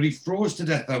nearly bloody froze to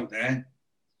death out there." And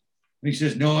he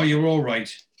says, "No, you're all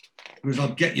right." He goes,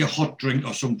 "I'll get you a hot drink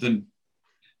or something."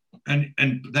 And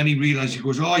then he realizes, he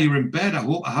goes, "Oh, you're in bed. I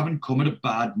hope I haven't come at a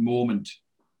bad moment."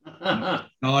 No.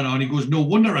 And he goes, "No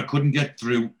wonder I couldn't get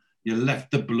through. You left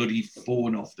the bloody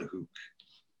phone off the hook."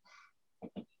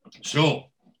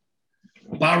 So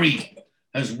Barry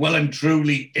has well and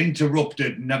truly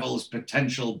interrupted Neville's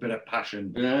potential bit of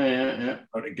passion. Yeah.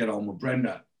 How to get on with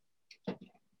Brenda.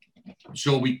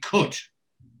 So we cut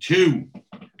to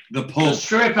the pub. The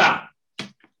stripper.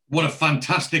 What a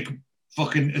fantastic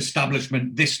fucking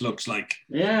establishment this looks like.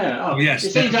 Yeah. Oh, yes.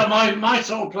 It seems like my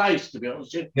sort of place, to be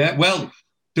honest with you. Yeah, well,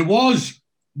 there was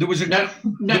a...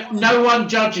 No one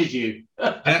judges you.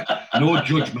 No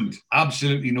judgment.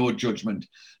 Absolutely no judgment.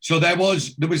 So there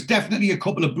was definitely a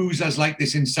couple of boozers like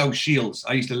this in South Shields.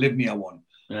 I used to live near one.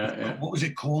 Yeah. What was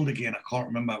it called again? I can't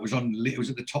remember. It was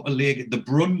at the top of Lake, the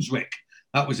Brunswick.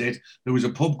 That was it. There was a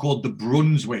pub called the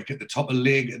Brunswick at the top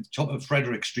of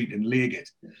Frederick Street in Leagate.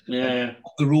 Yeah.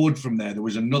 Up the road from there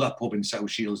was another pub in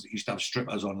South Shields that used to have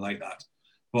strippers on like that.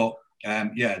 But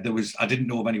there was. I didn't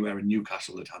know of anywhere in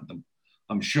Newcastle that had them.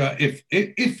 I'm sure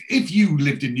if you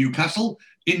lived in Newcastle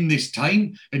in this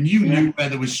time and you knew where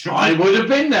there was strippers, I would have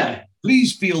been there.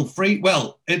 Please feel free.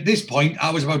 Well, at this point,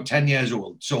 I was about 10 years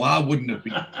old, so I wouldn't have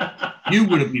been. You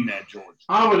would have been there, George.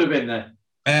 I would have been there.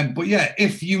 But yeah,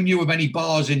 if you knew of any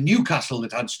bars in Newcastle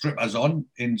that had strippers on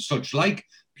in such like,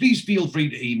 please feel free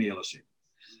to email us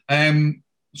in.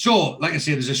 So, like I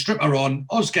say, there's a stripper on.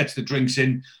 Oz gets the drinks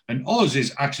in, and Oz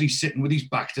is actually sitting with his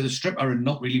back to the stripper and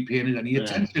not really paying it any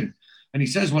attention. And he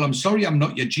says, well, I'm sorry I'm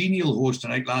not your genial host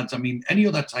tonight, lads. I mean, any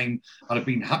other time I'd have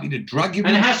been happy to drag you.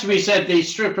 And it has to be said, the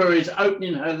stripper is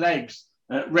opening her legs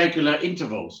at regular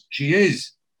intervals. She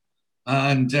is.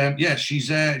 And she's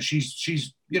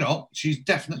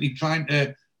definitely trying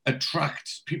to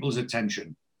attract people's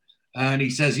attention. And he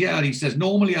says,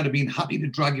 normally I'd have been happy to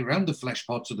drag you around the flesh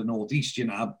pots of the Northeast,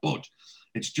 but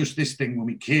it's just this thing when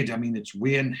we kid. I mean, it's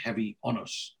weighing heavy on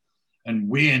us. And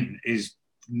Wayne is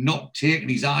not taking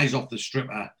his eyes off the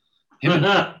stripper. Him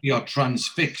and he are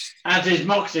transfixed. As is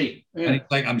Moxie. Yeah. And it's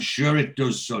like, I'm sure it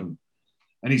does, son.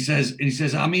 And he says,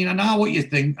 I mean, I know what you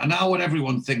think. I know what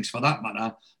everyone thinks for that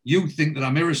matter. You think that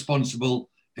I'm irresponsible,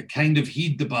 to kind of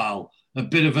heed the ball, a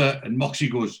bit of and Moxie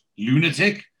goes,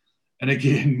 lunatic. And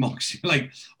again, Moxie,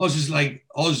 like, Oz is like,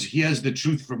 Oz hears the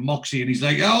truth from Moxie. And he's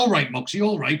like, all right, Moxie,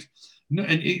 all right.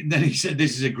 And then he said,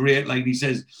 this is a great line. He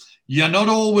says, you're not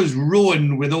always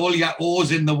rowing with all your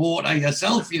oars in the water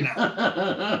yourself,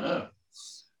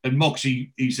 And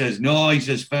Moxie, he says, no, he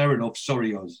says, fair enough.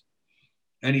 Sorry, Oz.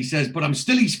 And he says, but I'm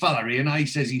still his fella, and I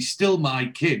says, he's still my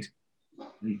kid.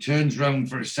 And he turns round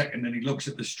for a second and he looks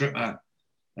at the stripper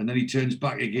and then he turns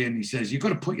back again. He says, you've got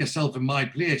to put yourself in my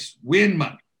place. Wayne,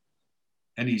 man.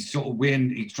 And he's sort of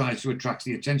he tries to attract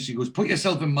the attention. He goes, put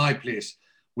yourself in my place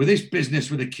with this business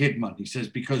with a kid, man. He says,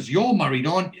 because you're married,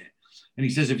 aren't you? And he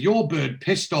says, if your bird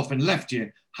pissed off and left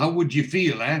you, how would you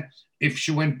feel, if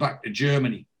she went back to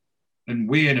Germany? And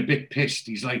Wayne, a bit pissed,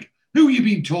 he's like, who you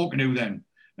been talking to then?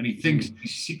 And he thinks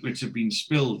his secrets have been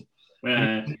spilled.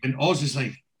 And Oz is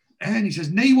like, and he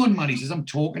says, nay one, man. He says, I'm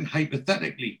talking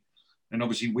hypothetically. And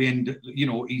obviously Wayne,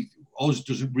 Oz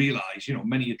doesn't realise,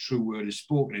 many a true word is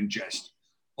spoken in jest.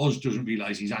 Oz doesn't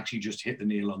realise he's actually just hit the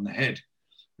nail on the head.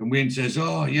 And Wayne says,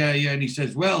 oh, yeah. And he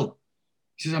says,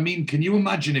 I mean, can you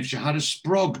imagine if she had a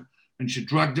sprog and she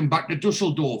dragged him back to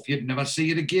Dusseldorf? You'd never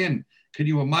see it again. Can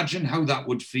you imagine how that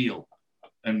would feel?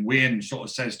 And Wayne sort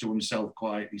of says to himself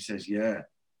quietly, says, yeah.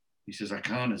 He says, I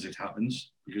can as it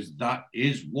happens, because that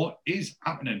is what is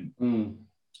happening.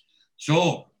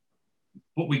 So,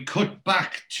 but we cut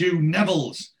back to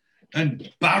Neville's,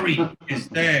 and Barry is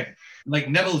there. Like,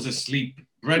 Neville's asleep.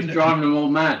 Brenda, he's driving them all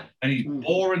mad. And he's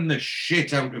boring the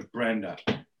shit out of Brenda.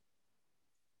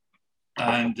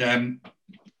 And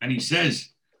he says,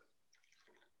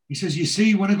 you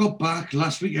see, when I got back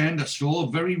last weekend, I saw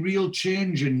a very real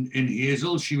change in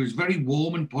Hazel. She was very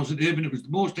warm and positive, and it was the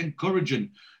most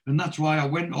encouraging. And that's why I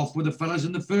went off with the fellas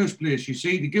in the first place, you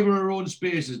see, to give her her own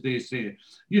space, as they say,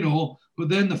 But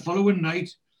then the following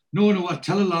night, no, I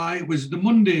tell a lie, it was the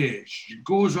Monday. She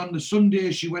goes on the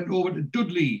Sunday, she went over to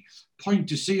Dudley Point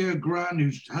to see her gran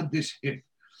who's had this hip.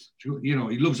 He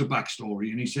loves a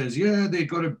backstory, and he says, yeah, they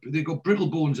got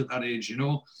brittle bones at that age, and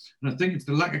I think it's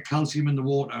the lack of calcium in the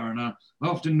water, and I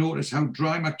often notice how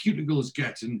dry my cuticles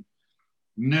get, and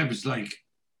Nev's like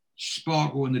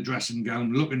Sparko in the dressing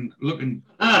gown, looking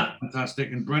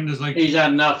fantastic, and Brenda's like, he's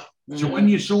had enough. So when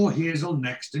you saw Hazel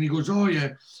next, and he goes, oh yeah,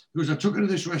 he goes, I took her to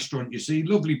this restaurant, you see,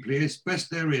 lovely place, best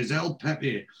there is, El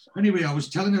Pepe. Anyway, I was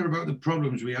telling her about the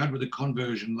problems we had with the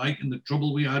conversion, and the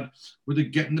trouble we had with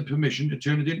getting the permission to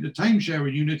turn it into timeshare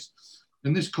units,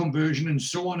 and this conversion, and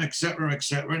so on, etc.,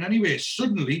 etc. And anyway,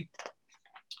 suddenly,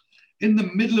 in the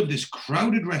middle of this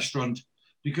crowded restaurant,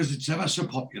 because it's ever so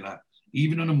popular,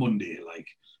 even on a Monday,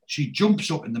 she jumps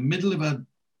up in the middle of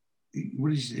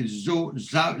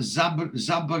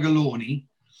Zabagaloni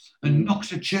and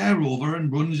knocks a chair over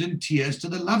and runs in tears to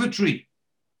the lavatory.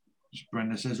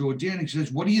 Brenda says, oh dear. And he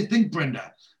says, what do you think,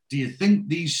 Brenda? Do you think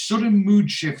these sudden mood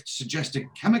shifts suggest a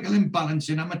chemical imbalance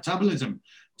in her metabolism?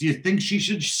 Do you think she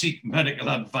should seek medical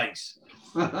advice?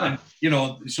 And,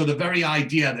 so the very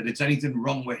idea that it's anything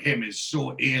wrong with him is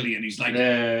so alien. He's like,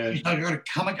 he's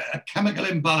like a chemical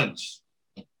imbalance.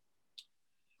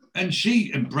 And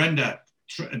she and Brenda,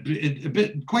 a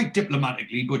bit quite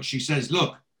diplomatically, but she says,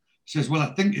 well, I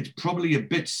think it's probably a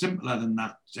bit simpler than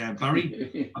that,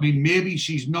 Barry. I mean, maybe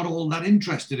she's not all that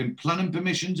interested in planning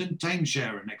permissions and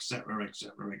timesharing, etc.,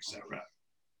 etc., etc.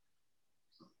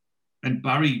 And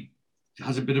Barry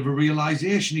has a bit of a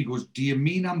realization. He goes, do you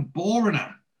mean I'm boring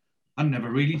her? I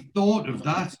never really thought of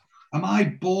that. Am I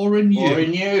boring you?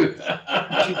 Boring you.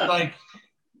 She's like,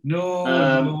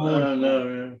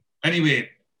 no. Anyway,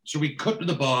 so we cut to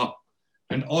the bar,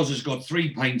 and Oz has got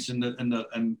 3 pints, and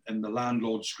the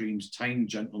landlord screams, time,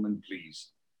 gentlemen,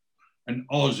 please. And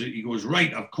Oz, he goes,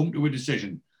 right, I've come to a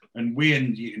decision. And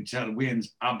Wayne, you can tell,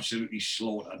 Wayne's absolutely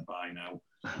slaughtered by now.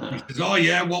 He says, oh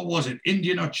yeah, what was it?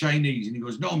 Indian or Chinese? And he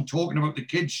goes, no, I'm talking about the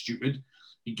kids, stupid.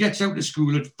 He gets out of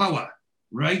school at Fower,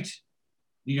 right?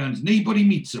 He goes, nobody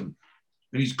meets him.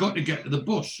 And he's got to get to the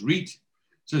bus, right?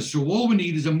 Says, so all we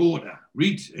need is a motor,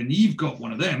 right? And you've got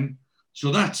one of them.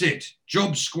 So that's it.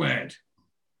 Job squared.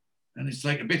 And it's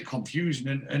like a bit confusing.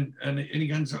 And he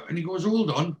goes, hold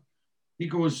on. He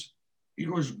goes,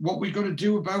 what we got to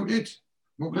do about it?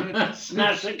 What we're gonna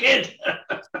snatch the kid.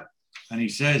 And he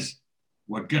says,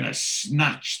 we're going to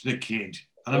snatch the kid.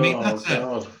 And I mean, that's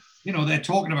they're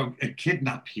talking about a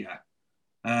kidnap here.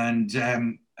 And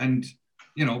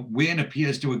Wayne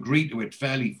appears to agree to it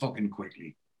fairly fucking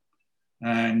quickly.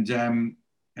 And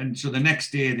so the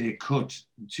next day they cut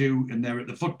to, and they're at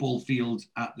the football field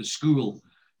at the school.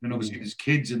 And obviously there's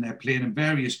kids and they're playing in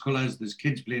various colours. There's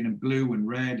kids playing in blue and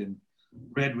red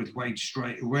with white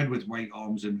stripe, red with white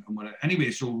arms and whatever.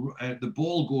 Anyway, so the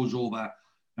ball goes over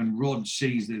and Rod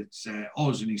sees that it's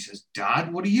Oz and he says,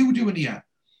 Dad, what are you doing here?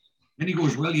 And he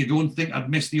goes, well, you don't think I'd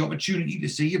miss the opportunity to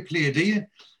see you play, do you?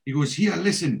 He goes, here,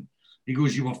 listen. He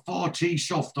goes, you were far too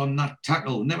soft on that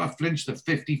tackle. Never flinch the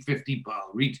 50-50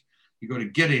 ball, right? You got to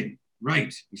get in,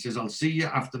 right? He says, I'll see you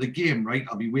after the game, right?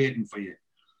 I'll be waiting for you.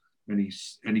 And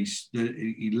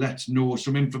he lets know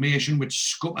some information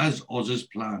which scuppers Oz's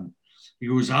plan. He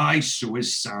goes, aye, so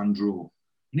is Sandro.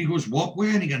 And he goes, what,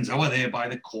 Wayne? He goes, over there by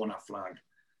the corner flag.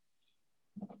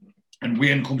 And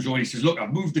Wayne comes over, he says, look,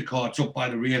 I've moved the carts up by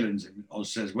the railings. And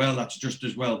Oz says, well, that's just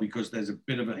as well because there's a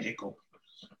bit of a hiccup.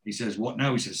 He says, what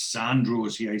now? He says,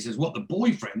 Sandro's here. He says, what, the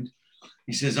boyfriend?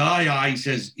 He says, aye. He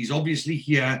says, he's obviously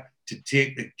here to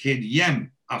take the kid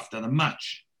yem after the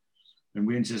match. And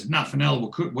Wayne says, nothing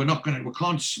else, we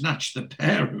can't snatch the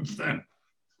pair of them.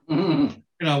 Mm.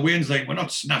 Wayne's like, we're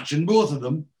not snatching both of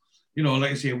them.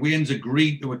 Like I say, Wayne's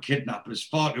agreed to a kidnappers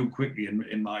far too quickly,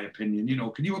 in my opinion.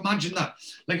 Can you imagine that?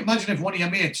 Like, imagine if one of your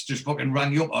mates just fucking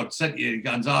rang you up or said to you,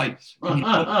 guns, can you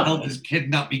help this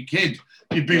kidnap me kid?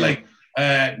 You'd be like,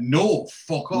 no,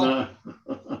 fuck off.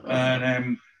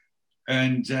 No.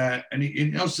 And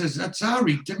he says, that's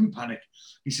Harry, didn't panic.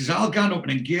 He says, I'll go up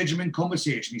and engage him in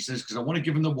conversation. He says, because I want to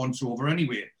give him the once over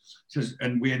anyway.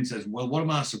 And Wayne says, well, what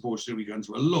am I supposed to do? He goes,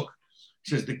 well, look.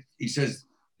 He says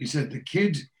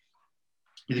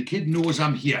the kid knows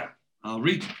I'm here. I'll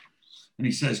read. And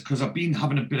he says, because I've been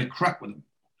having a bit of crack with him.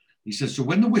 He says, so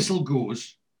when the whistle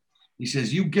goes, he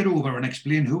says, you get over and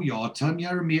explain who you are. Tell him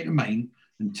you're a mate of mine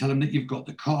and tell him that you've got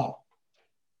the car.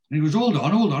 And he goes, hold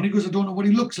on. He goes, I don't know what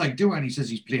he looks like, do I? And he says,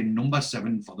 he's playing number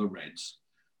 7 for the Reds.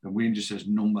 And Wayne just says,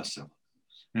 number 7.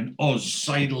 And Oz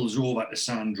sidles over to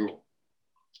Sandro.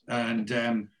 And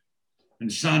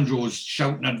Sandro's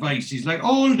shouting advice. He's like,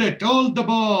 hold the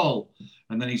ball.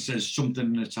 And then he says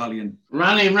something in Italian.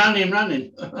 Running.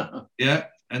 Yeah.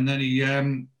 And then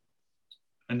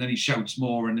he shouts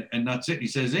more and that's it. He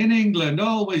says, in England,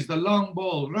 always the long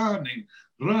ball, running.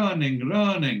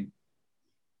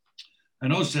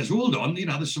 And Oz says, hold on,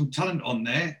 there's some talent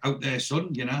out there,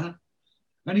 son,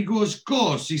 And he goes, of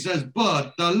course. He says,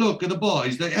 but look at the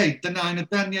boys, they're 8, 9, and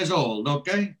 10 years old,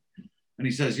 okay? And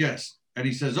he says, yes. And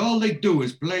he says, all they do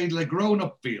is play the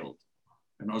grown-up field.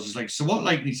 And I was just like, so what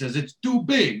like? And he says, it's too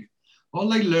big. All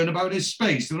they learn about is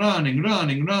space, running.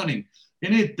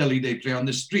 In Italy, they play on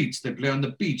the streets, they play on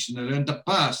the beach, and they learn to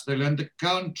pass, they learn to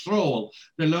control,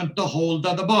 they learn to hold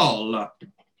the ball.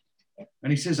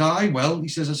 And he says, he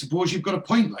says, I suppose you've got a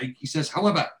point, like. He says,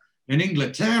 however, in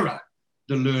Inglaterra,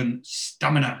 they learn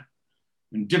stamina.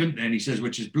 And didn't they? And he says,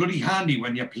 which is bloody handy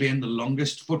when you're playing the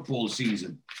longest football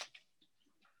season.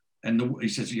 And he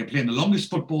says, you're playing the longest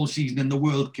football season in the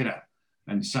world, kidder.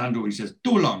 And Sandro, he says,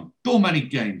 too long, too many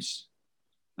games.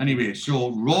 Anyway,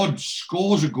 so Rod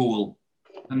scores a goal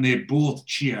and they both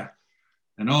cheer.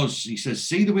 And Oz, he says,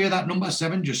 see the way that number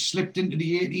 7 just slipped into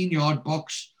the 18-yard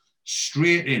box,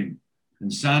 straight in.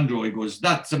 And Sandro, he goes,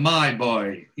 that's my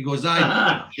boy. He goes,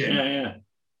 yeah.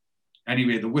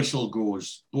 Anyway, the whistle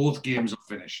goes. Both games are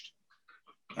finished.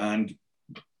 And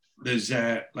there's,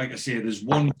 like I say, there's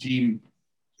one team,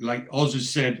 like Oz has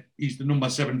said, he's the number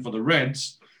 7 for the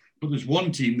Reds, but there's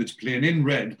one team that's playing in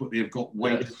red, but they've got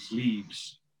white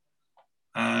sleeves.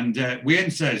 And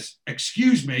Wayne says,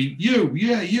 excuse me, you,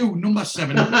 number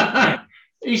 7.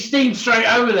 He steams straight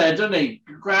over there, doesn't he?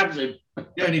 Grabs him.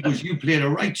 Yeah, and he goes, you played a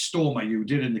right stormer, you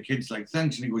did. And the kid's like,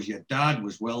 thanks. And he goes, your dad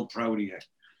was well proud of you.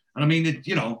 And I mean,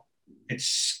 it's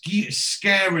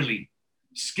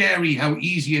scary how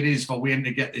easy it is for Wayne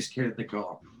to get this kid at the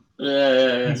car. He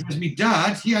says, me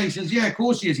dad? Yeah, he says, yeah, of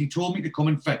course he is. He told me to come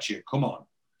and fetch you. Come on.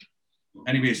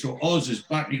 Anyway, so Oz is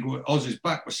back. Oz is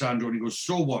back with Sandro, and he goes,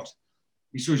 so what?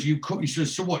 He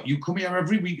says, so what? You come here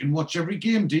every week and watch every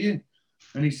game, do you?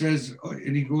 And he says,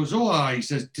 and he goes, he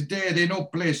says, today they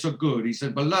don't play so good. He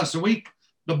said, but last week,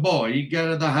 the boy, he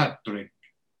got the hat trick.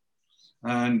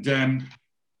 And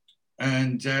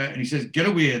And he says, get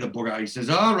away, the bugger. He says,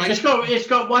 all right. It's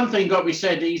got one thing got to be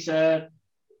said. He's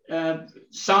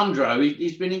Sandro.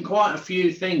 He's been in quite a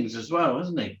few things as well,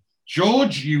 hasn't he?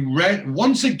 George, you read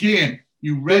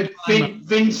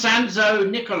Vincenzo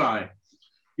Nicolai.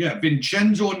 Yeah,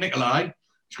 Vincenzo Nicolai.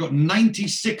 He's got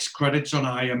 96 credits on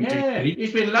IMDb. Yeah,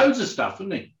 he's been loads of stuff,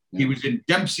 hasn't he? He was in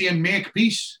Dempsey and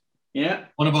Makepeace. Yeah.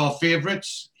 One of our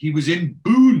favourites. He was in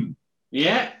Boone.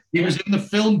 Yeah. He was in the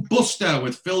film Buster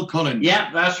with Phil Collins.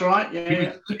 Yeah, that's right.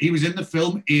 Yeah. He was in the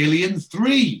film Alien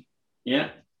 3. Yeah.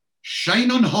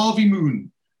 Shine on Harvey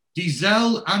Moon.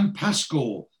 Diesel and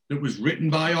Pasco, that was written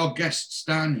by our guest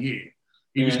Stan here.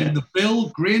 He was in the Bill,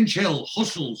 Grange Hill,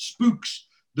 Hustle, Spooks,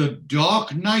 The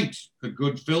Dark Knight, a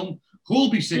good film,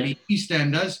 Holby City,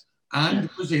 EastEnders, and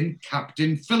was in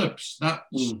Captain Phillips, that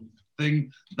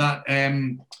thing, that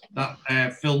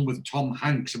film with Tom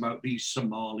Hanks about the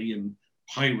Somalian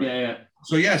pirate. Yeah.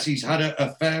 So yes, he's had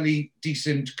a fairly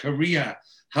decent career.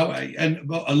 And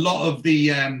a lot of the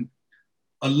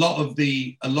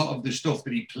stuff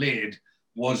that he played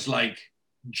was like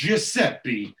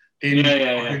Giuseppe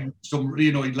in some,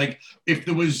 like if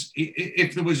there was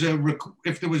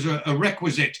a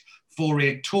requisite for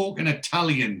a talking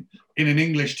Italian in an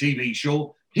English TV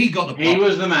show, he got the part. He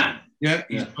was the man. Yeah,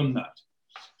 he's done that.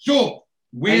 So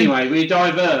anyway, we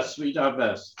diverse.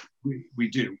 We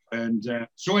do. And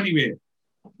so anyway,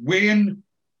 Wayne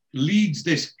leads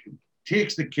this,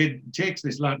 takes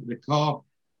this lad to the car,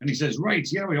 and he says, right,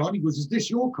 here we are. And he goes, is this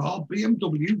your car?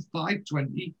 BMW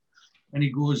 520. And he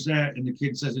goes, and the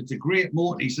kid says, it's a great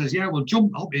motor. He says, yeah, well,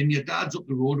 jump up in. Your dad's up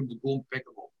the road and we'll go and pick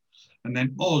him up. And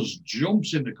then Oz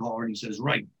jumps in the car and he says,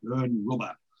 right, burn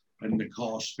rubber. And the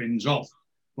car spins off.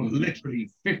 But literally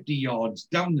 50 yards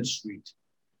down the street,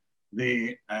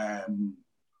 they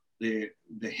hit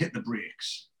the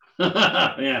brakes.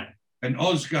 Yeah. And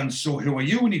Oz goes, so who are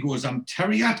you? And he goes, I'm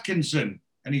Terry Atkinson.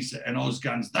 And he said, and Oz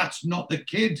goes, that's not the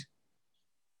kid.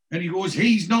 And he goes,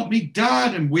 he's not me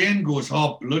dad. And Wayne goes,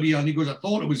 oh, bloody hell. And he goes, I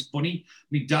thought it was funny.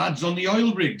 Me dad's on the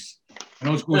oil rigs. And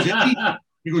Oz goes,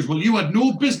 he goes, well, you had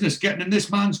no business getting in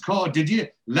this man's car, did you?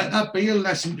 Let that be a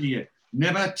lesson to you.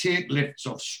 Never take lifts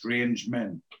off strange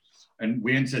men. And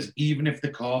Wayne says, even if the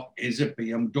car is a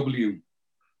BMW.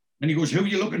 And he goes, who are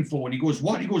you looking for? And he goes,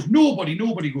 what? He goes, nobody.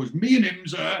 He goes, me and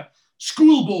him's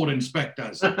school board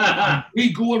inspectors.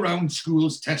 We go around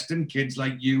schools testing kids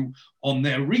like you on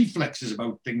their reflexes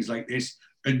about things like this,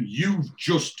 and you've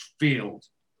just failed.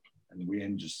 And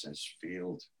Wayne just says,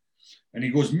 failed. And he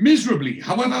goes, miserably.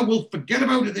 However, we'll forget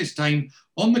about it this time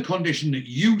on the condition that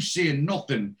you say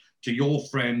nothing to your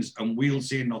friends and we'll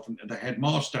say nothing to the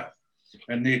headmaster.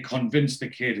 And they convince the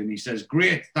kid, and he says,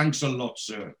 great, thanks a lot,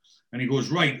 sir. And he goes,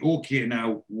 right, okay,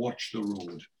 now watch the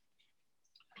road.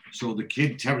 So the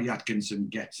kid, Terry Atkinson,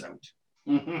 gets out.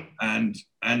 And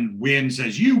Wayne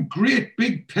says, you great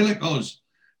big pillicos.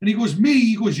 And he goes, me?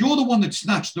 He goes, you're the one that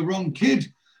snatched the wrong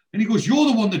kid. And he goes, you're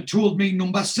the one that told me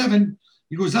number 7.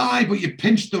 He goes, aye, but you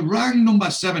pinched the wrong number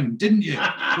 7, didn't you?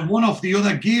 The one off the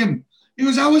other game. He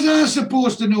goes, how was I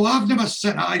supposed to know? I've never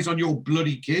set eyes on your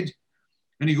bloody kid.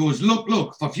 And he goes,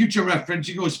 look, for future reference.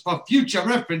 He goes,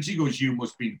 you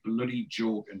must be bloody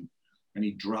joking. And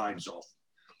he drives off.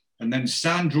 And then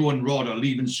Sandro and Rod are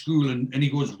leaving school. And he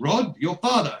goes, Rod, your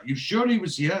father, you sure he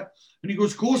was here? And he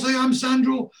goes, of course I am,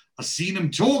 Sandro. I seen him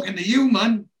talking to you,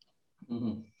 man.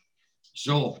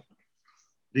 So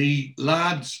the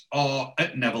lads are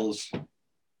at Neville's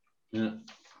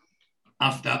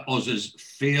after Oz's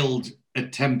failed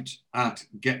attempt at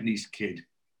getting his kid.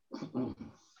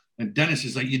 And Dennis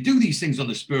is like, you do these things on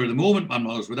the spur of the moment, man,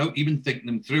 Miles, without even thinking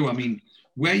them through. I mean,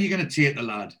 where are you going to take the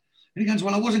lad? And he goes,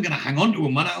 well, I wasn't going to hang on to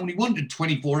him, man. I only wanted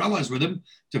 24 hours with him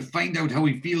to find out how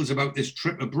he feels about this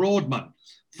trip abroad, man.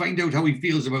 Find out how he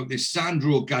feels about this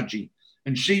Sandro Gadji.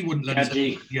 And she wouldn't let us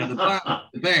the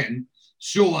Ben.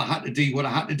 So I had to do what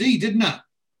I had to do, didn't I?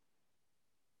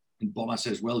 And Bomber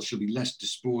says, well, she'll be less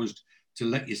disposed to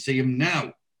let you see him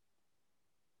now.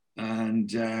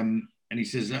 And he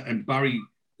says, and Barry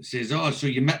says, oh, so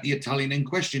you met the Italian in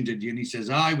question, did you? And he says,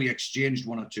 aye, we exchanged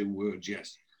 1 or 2 words,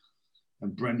 yes.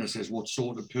 And Brenda says, what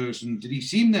sort of person did he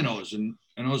seem then, Oz? And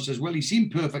Oz says, well, he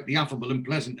seemed perfectly affable and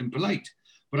pleasant and polite.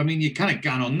 But I mean, you can't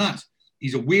gan on that.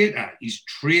 He's a waiter. He's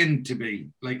trained to be.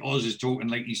 Like Oz is talking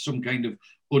like he's some kind of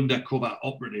undercover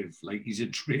operative, like he's a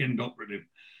trained operative.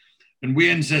 And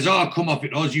Wayne says, oh, come off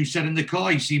it, Oz. You said in the car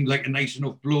he seemed like a nice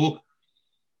enough bloke.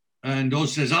 And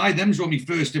Oz says, aye, them's were my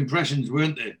first impressions,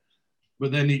 weren't they?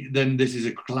 But then this is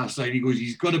a class line. He goes,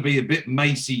 he's got to be a bit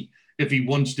macey if he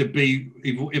wants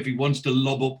to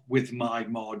lob up with my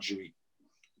Marjorie,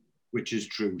 which is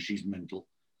true. She's mental.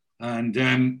 And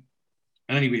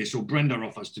And anyway, so Brenda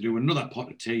offers to do another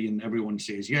pot of tea, and everyone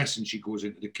says yes, and she goes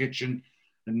into the kitchen,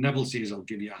 and Neville says, I'll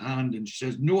give you a hand, and she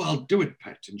says, no, I'll do it,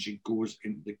 pet, and she goes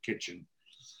into the kitchen.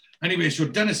 Anyway, so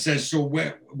Dennis says, so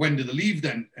when do they leave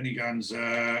then? And he goes,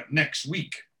 next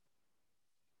week.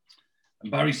 And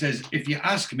Barry says, if you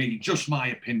ask me, just my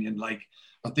opinion, like,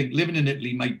 I think living in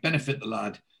Italy might benefit the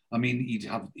lad. I mean, he'll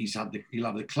have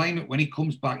the climate when he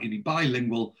comes back. He'll be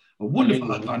bilingual, a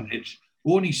wonderful advantage.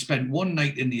 Only spent one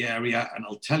night in the area, and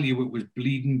I'll tell you, it was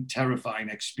bleeding terrifying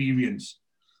experience.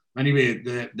 Anyway,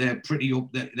 they're pretty up.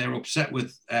 They're upset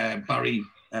with Barry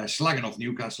slagging off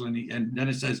Newcastle, and then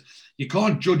it says you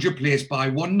can't judge a place by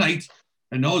one night.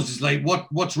 And Oz is like,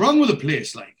 what's wrong with a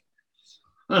place like?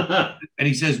 And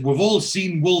he says, we've all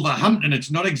seen Wolverhampton. It's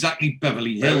not exactly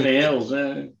Beverly Hills. Beverly Hills.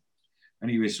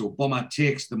 Anyway, so Bomber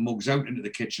takes the mugs out into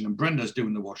the kitchen, and Brenda's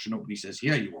doing the washing up, and he says,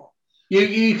 here you are.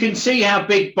 You can see how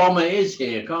big Bomber is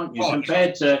here, can't you?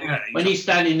 Compared to when he's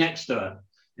standing next to her.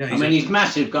 Yeah, I mean, he's a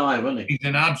massive guy, wasn't he? He's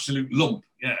an absolute lump.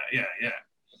 Yeah.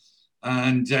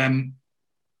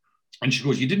 And she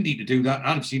goes, you didn't need to do that.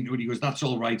 I'd have seen to it. He goes, that's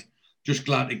all right. Just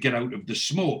glad to get out of the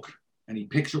smoke. And he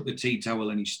picks up the tea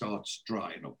towel and he starts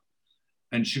drying up.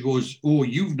 And she goes, oh,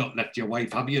 you've not left your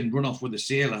wife, have you? And run off with a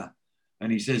sailor. And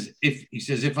he says,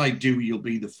 if I do, you'll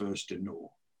be the first to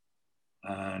know.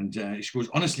 And she goes,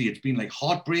 honestly, it's been like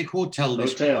Heartbreak Hotel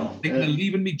this week. I'm thinking of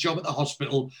leaving my job at the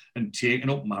hospital and taking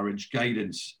up marriage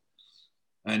guidance.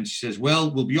 And she says,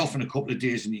 well, we'll be off in a couple of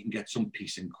days and you can get some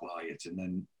peace and quiet. And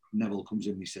then Neville comes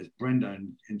in and he says, Brenda,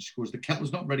 and she goes, the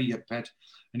kettle's not ready yet, pet.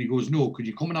 And he goes, no, could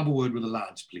you come and have a word with the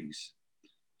lads, please?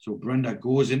 So Brenda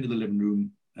goes into the living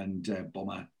room and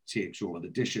Bomber takes over the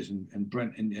dishes.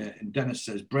 And Dennis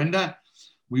says, Brenda,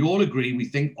 we all agree we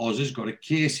think Oz has got a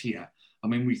case here. I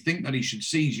mean, we think that he should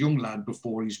see his young lad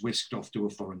before he's whisked off to a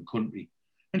foreign country.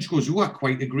 And she goes, oh, I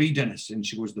quite agree, Dennis. And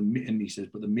she goes, and he says,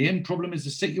 but the main problem is the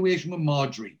situation with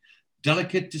Marjorie.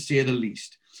 Delicate to say the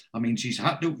least. I mean, she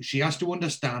has to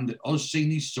understand that Oz seeing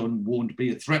his son won't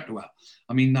be a threat to her.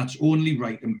 I mean, that's only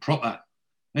right and proper.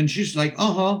 And she's like,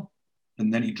 uh-huh.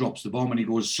 And then he drops the bomb and he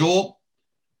goes, so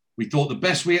we thought the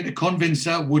best way to convince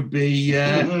her would be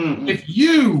if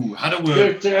you had a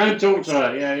word. Talk to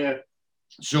her, yeah.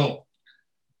 So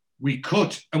we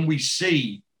cut and we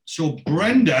see, so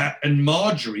Brenda and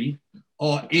Marjorie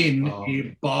are in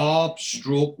a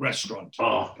bar/restaurant.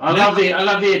 Oh, I love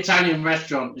the Italian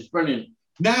restaurant. It's brilliant.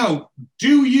 Now,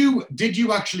 did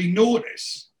you actually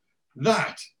notice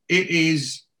that it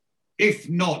is, if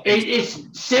not... It's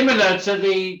similar to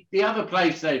the other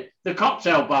place, the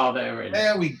cocktail bar they're in.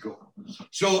 There we go.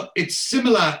 So it's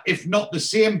similar, if not the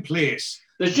same place.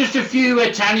 There's just a few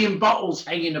Italian bottles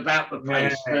hanging about the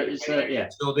place. Yeah.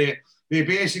 So they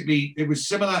basically, it was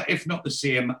similar, if not the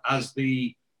same, as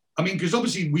the... I mean, because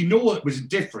obviously we know it was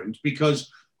different because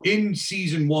in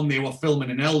season 1 they were filming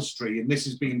in Elstree and this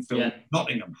is being filmed in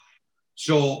Nottingham.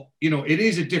 So, it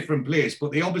is a different place,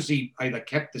 but they obviously either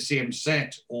kept the same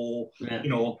set or,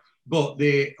 but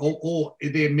they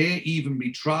may even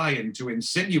be trying to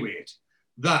insinuate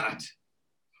that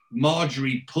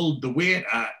Marjorie pulled the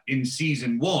waiter in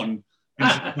season 1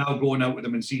 and she's now going out with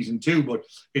them in season 2. But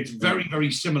it's very, very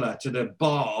similar to the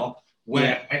bar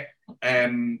where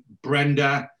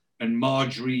Brenda and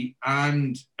Marjorie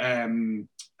and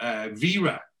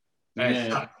Vera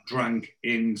drank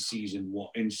in season 1,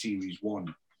 in series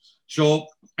 1. So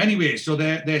anyway, so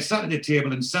they're sat at the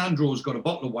table and Sandro's got a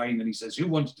bottle of wine and he says, who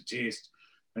wants to taste?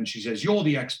 And she says, you're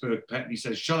the expert, pet. And he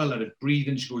says, shall I let it breathe?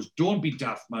 And she goes, don't be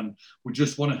daft, man. We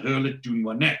just want to hurl it down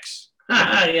our necks.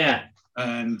 Yeah.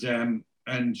 And he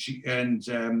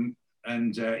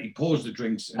pours the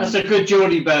drinks. That's a good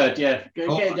Geordie bird, yeah. Get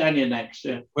it down your necks,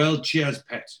 yeah. Well, cheers,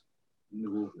 pet.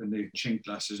 And they chink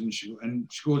glasses. And she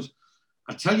goes,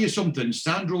 I tell you something,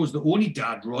 Sandro's the only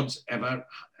dad Rod's ever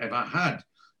had.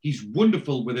 He's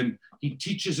wonderful with him. He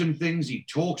teaches him things. He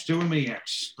talks to him. He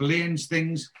explains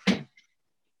things.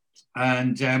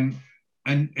 And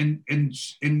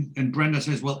Brenda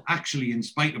says, well, actually, in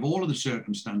spite of all of the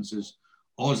circumstances,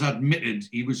 Oz admitted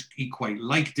he quite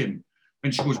liked him.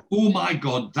 And she goes, oh my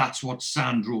God, that's what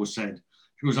Sandro said.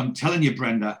 She goes, I'm telling you,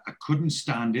 Brenda, I couldn't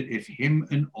stand it if him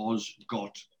and Oz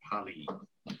got pally.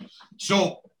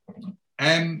 So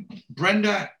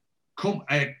Brenda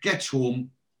gets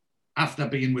home after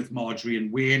being with Marjorie,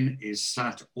 and Wayne is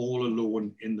sat all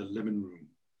alone in the living room.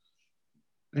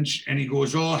 And he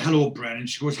goes, oh, hello, Bren. And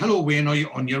she goes, hello, Wayne, are you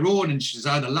on your own? And she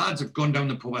says, the lads have gone down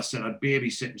the pub. I said, I'd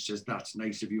babysit. And she says, that's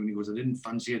nice of you. And he goes, I didn't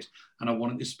fancy it. And I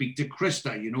wanted to speak to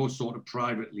Krista, sort of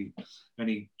privately. And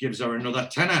he gives her another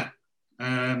tenner.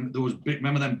 Those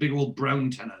remember them big old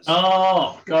brown tenners?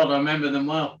 Oh, God, I remember them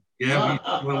well.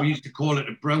 Yeah, we used to call it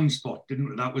a brown spot, didn't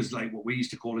we? That was like what we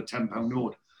used to call a £10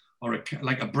 note, or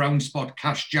like a brown spot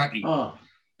cash jackie. Oh,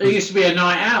 it used to be a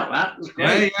night out. That was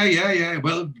great. Yeah.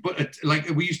 Well, but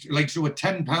we used to so a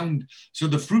 £10. So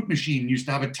the fruit machine used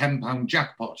to have a £10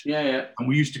 jackpot. Yeah. And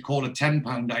we used to call a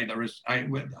 £10 either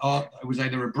it was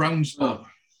either a brown spot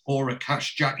or a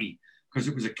cash jackie, because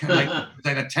it was either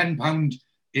 £10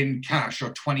 in cash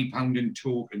or £20 in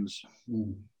tokens.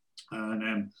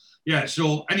 And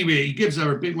so anyway, he gives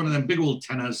her a big one of them big old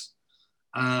tenors,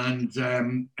 and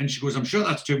she goes, I'm sure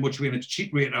that's too much. We're in a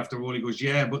cheap rate after all. He goes,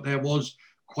 yeah, but there was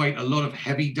quite a lot of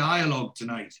heavy dialogue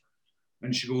tonight.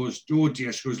 And she goes, oh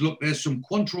dear. She goes, look, there's some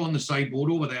Cointreau on the sideboard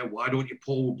over there. Why don't you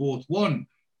pour both one?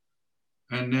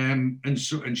 And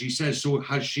she says, so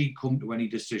has she come to any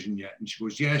decision yet? And she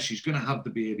goes, yeah, she's going to have the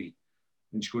baby.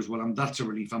 And she goes, well, that's a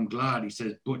relief. I'm glad. He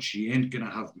says, but she ain't going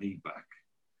to have me back.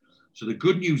 So the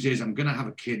good news is I'm going to have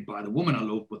a kid by the woman I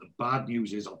love, but the bad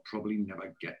news is I'll probably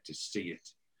never get to see it.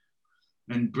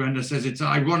 And Brenda says, it's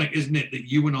ironic, isn't it, that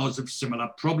you and Oz have similar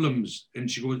problems? And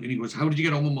he goes, how did you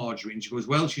get on with Marjorie? And she goes,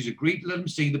 well, she's agreed to let him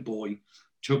see the boy,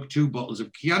 took 2 bottles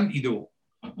of Chianti though.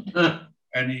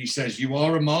 And he says, you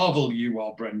are a marvel, you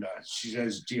are, Brenda. She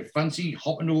says, do you fancy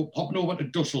hopping over to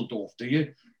Dusseldorf, do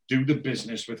you? Do the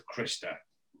business with Krista.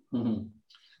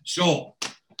 So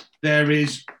there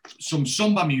is some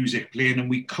samba music playing, and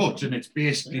we cut, and it's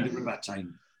basically the river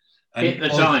time. And hit the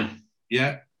time.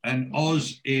 Yeah. And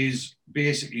Oz is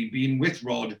basically being with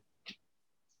Rod,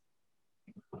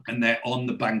 and they're on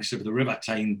the banks of the River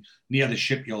Tyne near the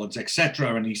shipyards,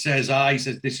 etc. And he says,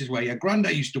 this is where your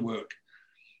granddad used to work.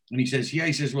 And he says, yeah,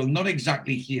 he says, well, not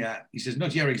exactly here. He says,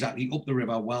 not here exactly, up the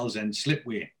river, Wells End,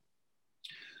 Slipway.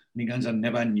 And he goes, I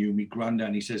never knew me granddad.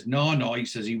 And he says, no, he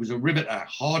says, he was a riveter,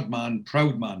 hard man,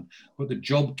 proud man, but the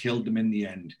job killed him in the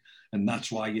end. And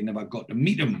that's why you never got to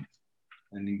meet him.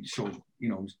 And he sort of,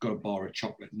 he's got a bar of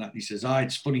chocolate and that. And he says,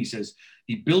 it's funny. He says,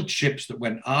 he built ships that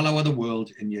went all over the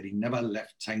world, and yet he never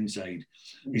left Tyneside.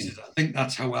 He says, I think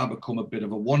that's how I become a bit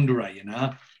of a wanderer,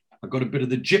 I got a bit of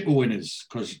the jipper winners,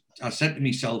 because I said to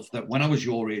myself that when I was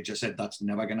your age, I said, that's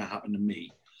never going to happen to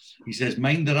me. He says,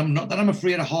 mind that I'm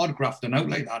afraid of hard grafting out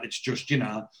like that. It's just,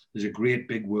 there's a great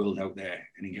big world out there.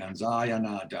 And he goes, I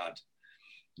know, Dad.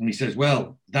 And he says,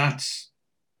 well, that's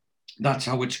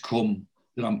how it's come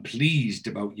that I'm pleased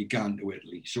about you going to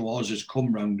Italy. So Oz has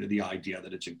come round to the idea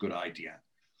that it's a good idea.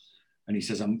 And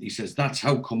he says, that's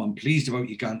how come I'm pleased about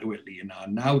you going to Italy.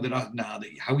 And now that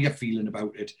how you're feeling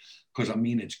about it, because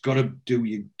it's got to do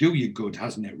you good,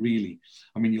 hasn't it, really?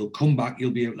 You'll come back,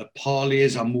 you'll be able to parlay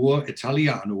amor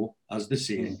Italiano, as they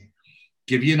say,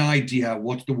 give you an idea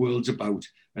what the world's about,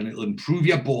 and it'll improve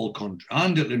your ball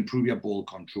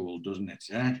control, doesn't it?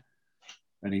 Yeah?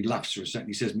 And he laughs for a second.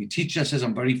 He says, my teacher says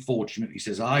I'm very fortunate. He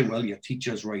says, well, your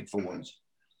teacher's right for once.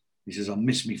 He says, I'll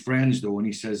miss me friends though. And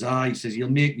he says, you'll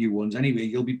make new ones anyway.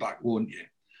 You'll be back, won't you?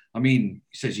 He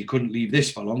says, you couldn't leave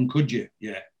this for long, could you?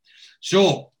 Yeah.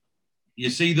 So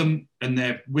you see them, and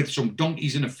they're with some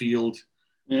donkeys in a field,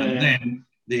 then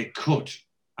they cut,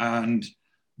 and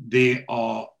they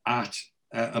are at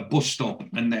a bus stop,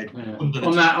 and they're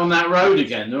on that road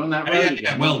again. They're on that road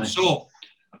again. Well,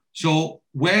 so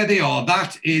where they are,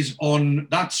 that is on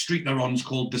that street they're on is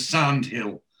called the Sand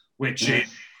Hill, which is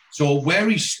so where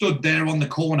he stood there on the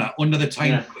corner under the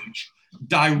Tyne Bridge,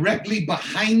 directly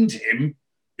behind him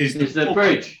is the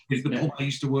bridge. Is the pub I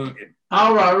used to work in.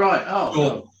 Oh, right. Oh,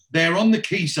 so they're on the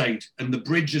quayside, and the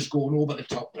bridge is going over the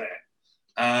top there.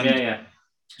 And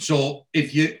so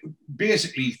if you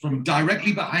basically from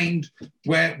directly behind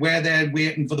where they're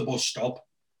waiting for the bus stop,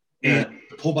 is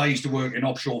the pub I used to work in,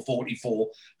 Offshore 44,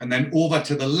 and then over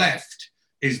to the left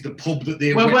is the pub that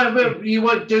they went. You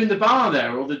weren't doing the bar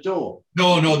there or the door?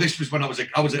 No, this was when I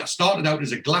started out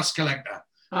as a glass collector,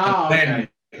 and then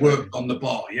worked on the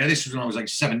bar. Yeah, this was when I was like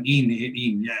 17,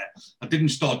 18, yeah. I didn't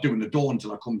start doing the door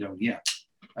until I come down here.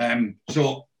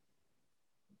 So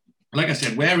like I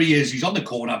said, where he is, he's on the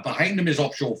corner. Behind him is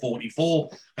Offshore 44,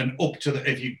 and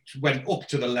if you went up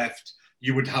to the left,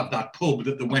 you would have that pub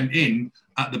that they went in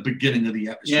at the beginning of the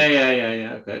episode.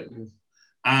 Yeah. Okay.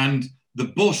 And the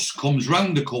bus comes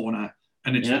round the corner,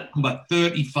 and it's number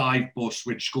 35 bus,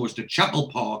 which goes to Chapel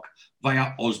Park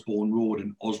via Osborne Road.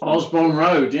 And Osborne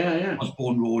Road, yeah.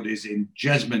 Osborne Road is in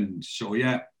Jesmond, so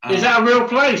yeah. Is that a real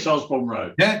place, Osborne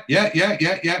Road? Yeah.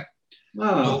 Oh.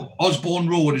 So Osborne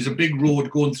Road is a big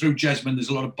road going through Jesmond. There's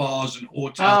a lot of bars and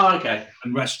hotels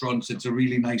and restaurants. It's a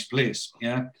really nice place,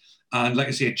 yeah. And like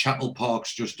I say, Chapel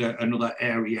Park's just another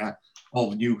area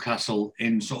of Newcastle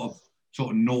in sort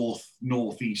of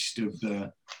northeast of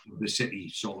the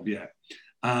city, sort of, yeah.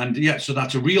 And yeah, so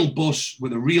that's a real bus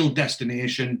with a real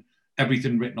destination,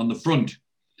 everything written on the front.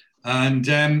 And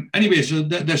anyway, so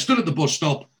they're stood at the bus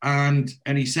stop, and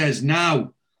he says,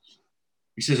 now,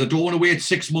 he says, I don't want to wait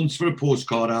 6 months for a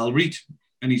postcard, I'll read.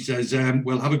 And he says,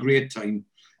 we'll have a great time.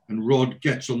 And Rod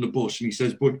gets on the bus and he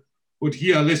says, but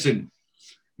here, listen.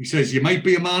 He says, you might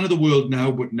be a man of the world now,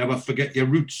 but never forget your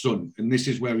roots, son. And this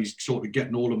is where he's sort of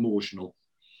getting all emotional.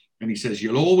 And he says,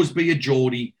 you'll always be a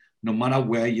Geordie, no matter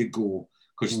where you go,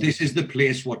 because this is the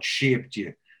place what shaped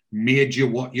you, made you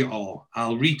what you are.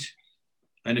 I'll read.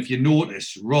 And if you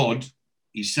notice, Rod,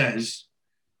 he says,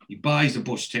 he buys the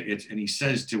bus ticket and he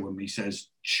says to him, he says,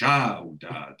 ciao,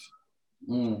 Dad.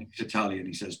 He's Italian.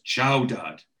 He says, ciao,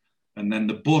 Dad. And then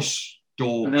the bus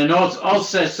door... And then Oz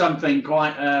says something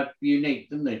quite unique,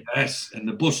 doesn't he? Yes, and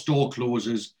the bus door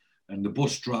closes and the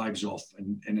bus drives off.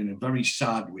 And in a very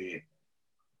sad way,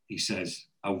 he says,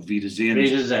 Auf Wiedersehen.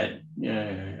 Wiedersehen,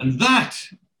 yeah. And that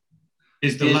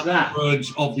is the last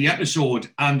words of the episode.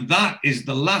 And that is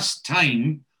the last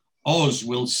time Oz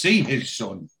will see his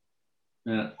son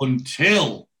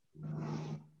until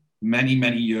many,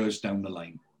 many years down the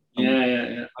line.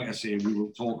 Yeah. Like I say, we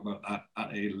will talk about that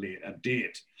at a later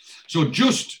date. So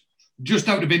just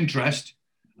out of interest,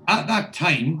 at that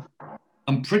time,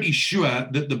 I'm pretty sure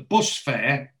that the bus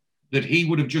fare that he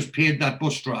would have just paid that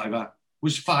bus driver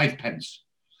was 5 pence.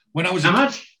 When I was How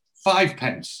much? 5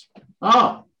 pence.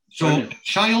 Oh. So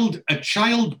a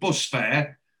child bus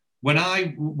fare when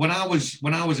I was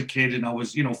a kid and I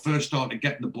was first started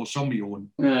getting the bus on my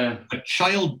own. Yeah. A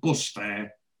child bus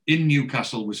fare in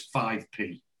Newcastle was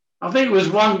 5p. I think it was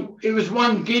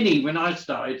one guinea when I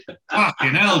started.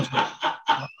 Fucking hell!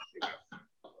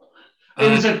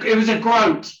 It was a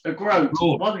groat.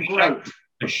 One groat.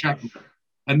 A shackle.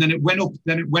 And then it went up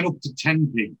to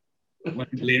 10p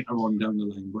later on down the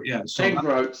line. But yeah, so 10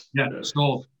 groats. Yeah,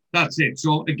 so that's it.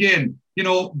 So again,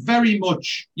 very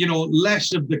much,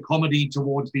 less of the comedy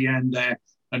towards the end there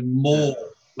and more,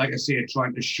 like I say,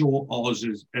 trying to show Oz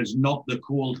as not the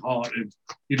cold-hearted,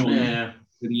 that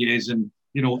he is. And,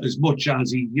 as much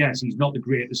as he's not the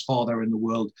greatest father in the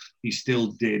world, he still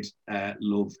did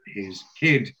love his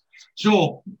kid.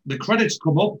 So the credits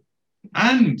come up,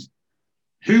 and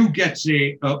who gets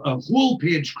a whole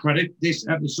page credit this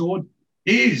episode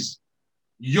is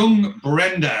young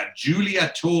Brenda,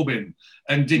 Julia Tobin.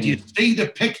 And did you see the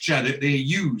picture that they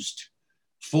used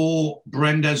for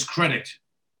Brenda's credit?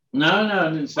 No, I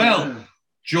didn't see that.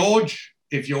 George,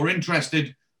 if you're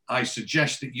interested, I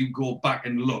suggest that you go back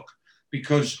and look,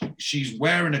 because she's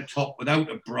wearing a top without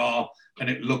a bra and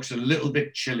it looks a little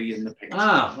bit chilly in the picture.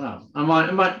 Well, I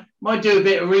might do a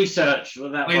bit of research for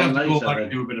that. I have to go back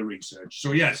and do a bit of research.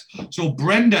 So yes, so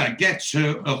Brenda gets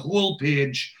a whole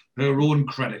page, her own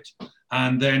credit.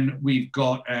 And then we've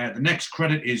got the next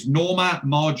credit is Norma,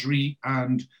 Marjorie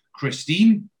and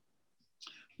Christine,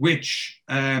 which,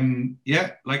 like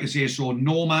I say, so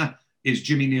Norma is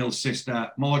Jimmy Neal's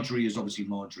sister, Marjorie is obviously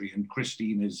Marjorie, and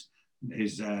Christine is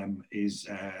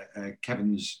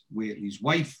Kevin's Waitley's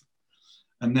wife.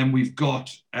 And then we've got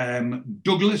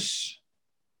Douglas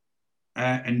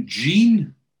and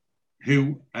Jean,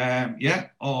 who are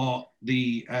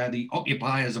the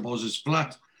occupiers of Oz's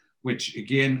flat, which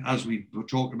again, as we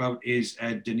talked about, is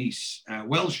Denise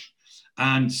Welsh,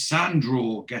 and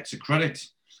Sandro gets a credit.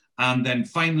 And then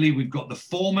finally, we've got the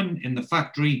foreman in the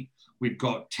factory. We've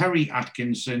got Terry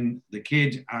Atkinson, the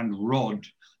kid, and Rod,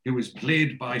 who was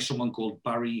played by someone called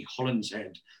Barry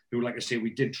Hollinshead, who, like I say, we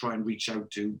did try and reach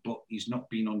out to, but he's not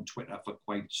been on Twitter for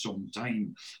quite some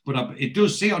time. But it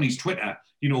does say on his Twitter,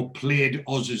 played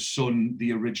Oz's son,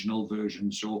 the original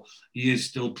version. So he is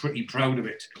still pretty proud of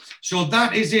it. So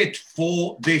that is it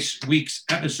for this week's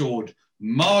episode.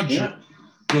 Marge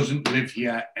doesn't live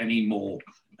here anymore,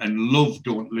 and Love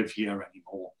don't live here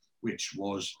anymore, which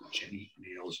was Jimmy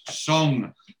Neal's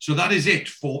song. So that is it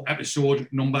for episode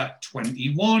number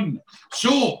 21.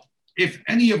 So if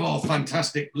any of our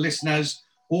fantastic listeners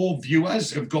or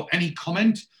viewers have got any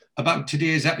comment about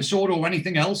today's episode or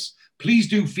anything else, please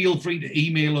do feel free to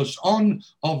email us on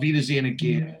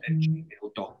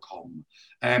aufwiedersehenagain@gmail.com.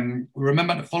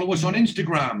 Remember to follow us on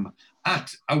Instagram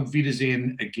at Auf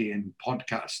Wiedersehen Again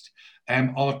Podcast.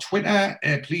 Our Twitter,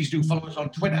 please do follow us on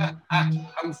Twitter at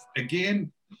Auf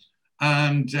Again.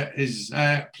 And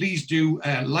please do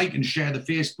like and share the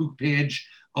Facebook page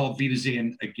of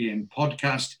Wiedersehen Again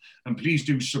Podcast. And please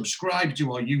do subscribe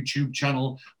to our YouTube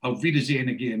channel of Wiedersehen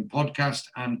Again Podcast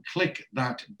and click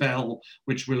that bell,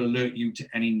 which will alert you to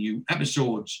any new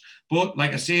episodes. But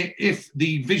like I say, if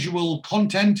the visual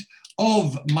content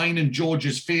of mine and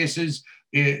George's faces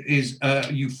is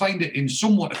you find it in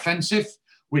somewhat offensive,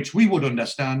 which we would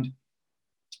understand,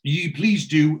 you please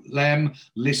do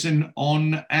listen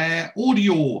on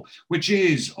audio, which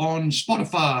is on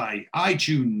Spotify,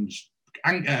 iTunes,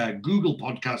 Anchor, Google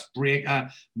Podcast, Breaker,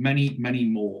 many, many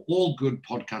more. All good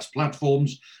podcast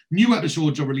platforms. New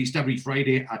episodes are released every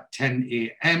Friday at 10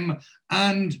 a.m.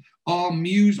 And our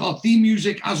theme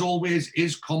music, as always,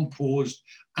 is composed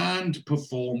and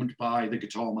performed by the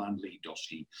guitar man Lee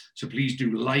Dosky. So please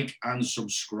do like and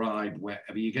subscribe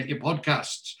wherever you get your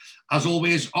podcasts. As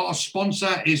always, our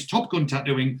sponsor is Top Gun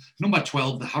Tattooing, number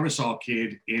 12, the Harris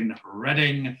Arcade in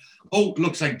Reading. Oh,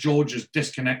 looks like George is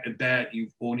disconnected there.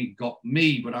 You've only got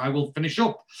me, but I will finish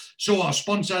up. So our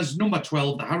sponsors, number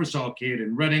 12, the Harris Arcade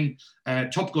in Reading,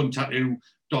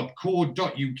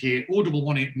 topguntattoo.co.uk,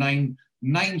 01189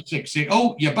 968.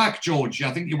 Oh, you're back, George. I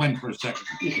think you went for a second.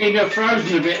 You think I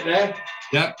frozen a bit there?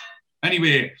 Yeah.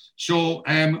 Anyway, so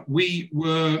we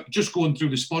were just going through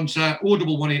the sponsor,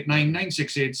 01189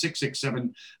 968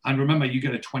 667. And remember, you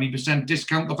get a 20%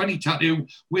 discount off any tattoo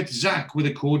with Zach with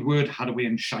a code word Hadaway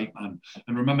and Shiteman.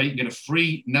 And remember, you can get a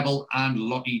free Neville and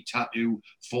Lottie tattoo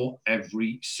for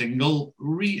every single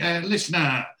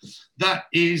listener. That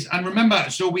is, and remember,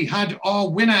 so we had our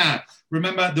winner.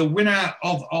 Remember, the winner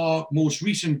of our most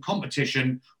recent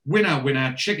competition,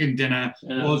 winner, chicken dinner,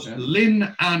 was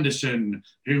Lynn Anderson,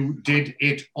 who did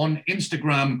it on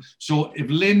Instagram. So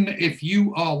Lynn, if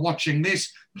you are watching this,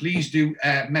 please do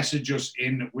message us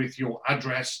in with your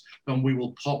address and we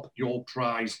will pop your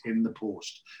prize in the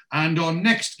post. And our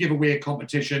next giveaway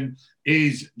competition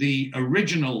is the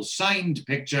original signed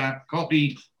picture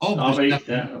copy of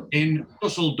the in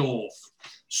Dusseldorf.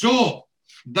 So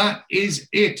that is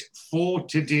it for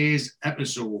today's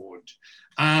episode.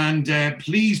 And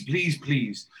please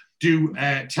do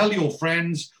tell your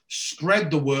friends, spread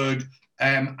the word,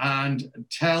 and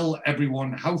tell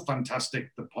everyone how fantastic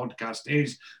the podcast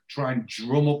is. Try and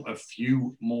drum up a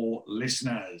few more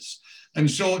listeners.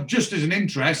 And so just as an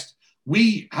interest,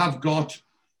 we have got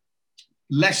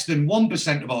less than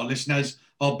 1% of our listeners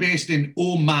are based in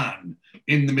Oman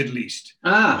in the Middle East.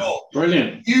 So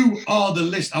brilliant. You are the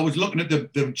list. I was looking at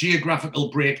the geographical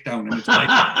breakdown and it's like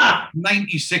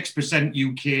 96%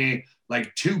 UK,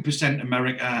 like 2%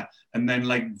 America, and then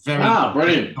like very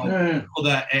brilliant.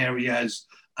 Other areas.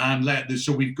 And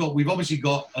so we've obviously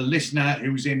got a listener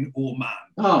who's in Oman.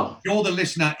 Oh, you're the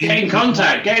listener. Get in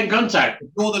contact. If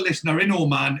you're the listener in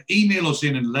Oman, email us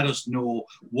in and let us know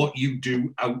what you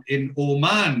do out in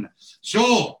Oman.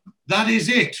 So that is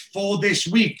it for this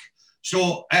week.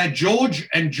 So George,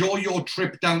 enjoy your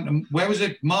trip down to, where was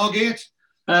it? Margate?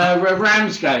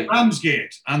 Ramsgate.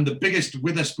 Ramsgate, and the biggest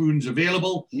Witherspoons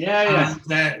available. Yeah.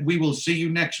 And we will see you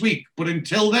next week. But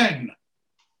until then,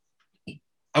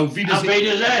 Auf Wiedersehen. Auf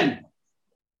Wiedersehen.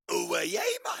 Oh, yeah,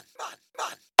 man.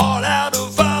 All out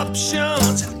of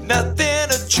options, nothing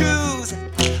to choose.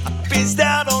 I'm pissed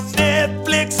out on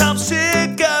Netflix, I'm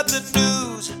sick of the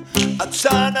news. I'd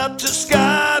sign up to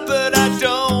Sky.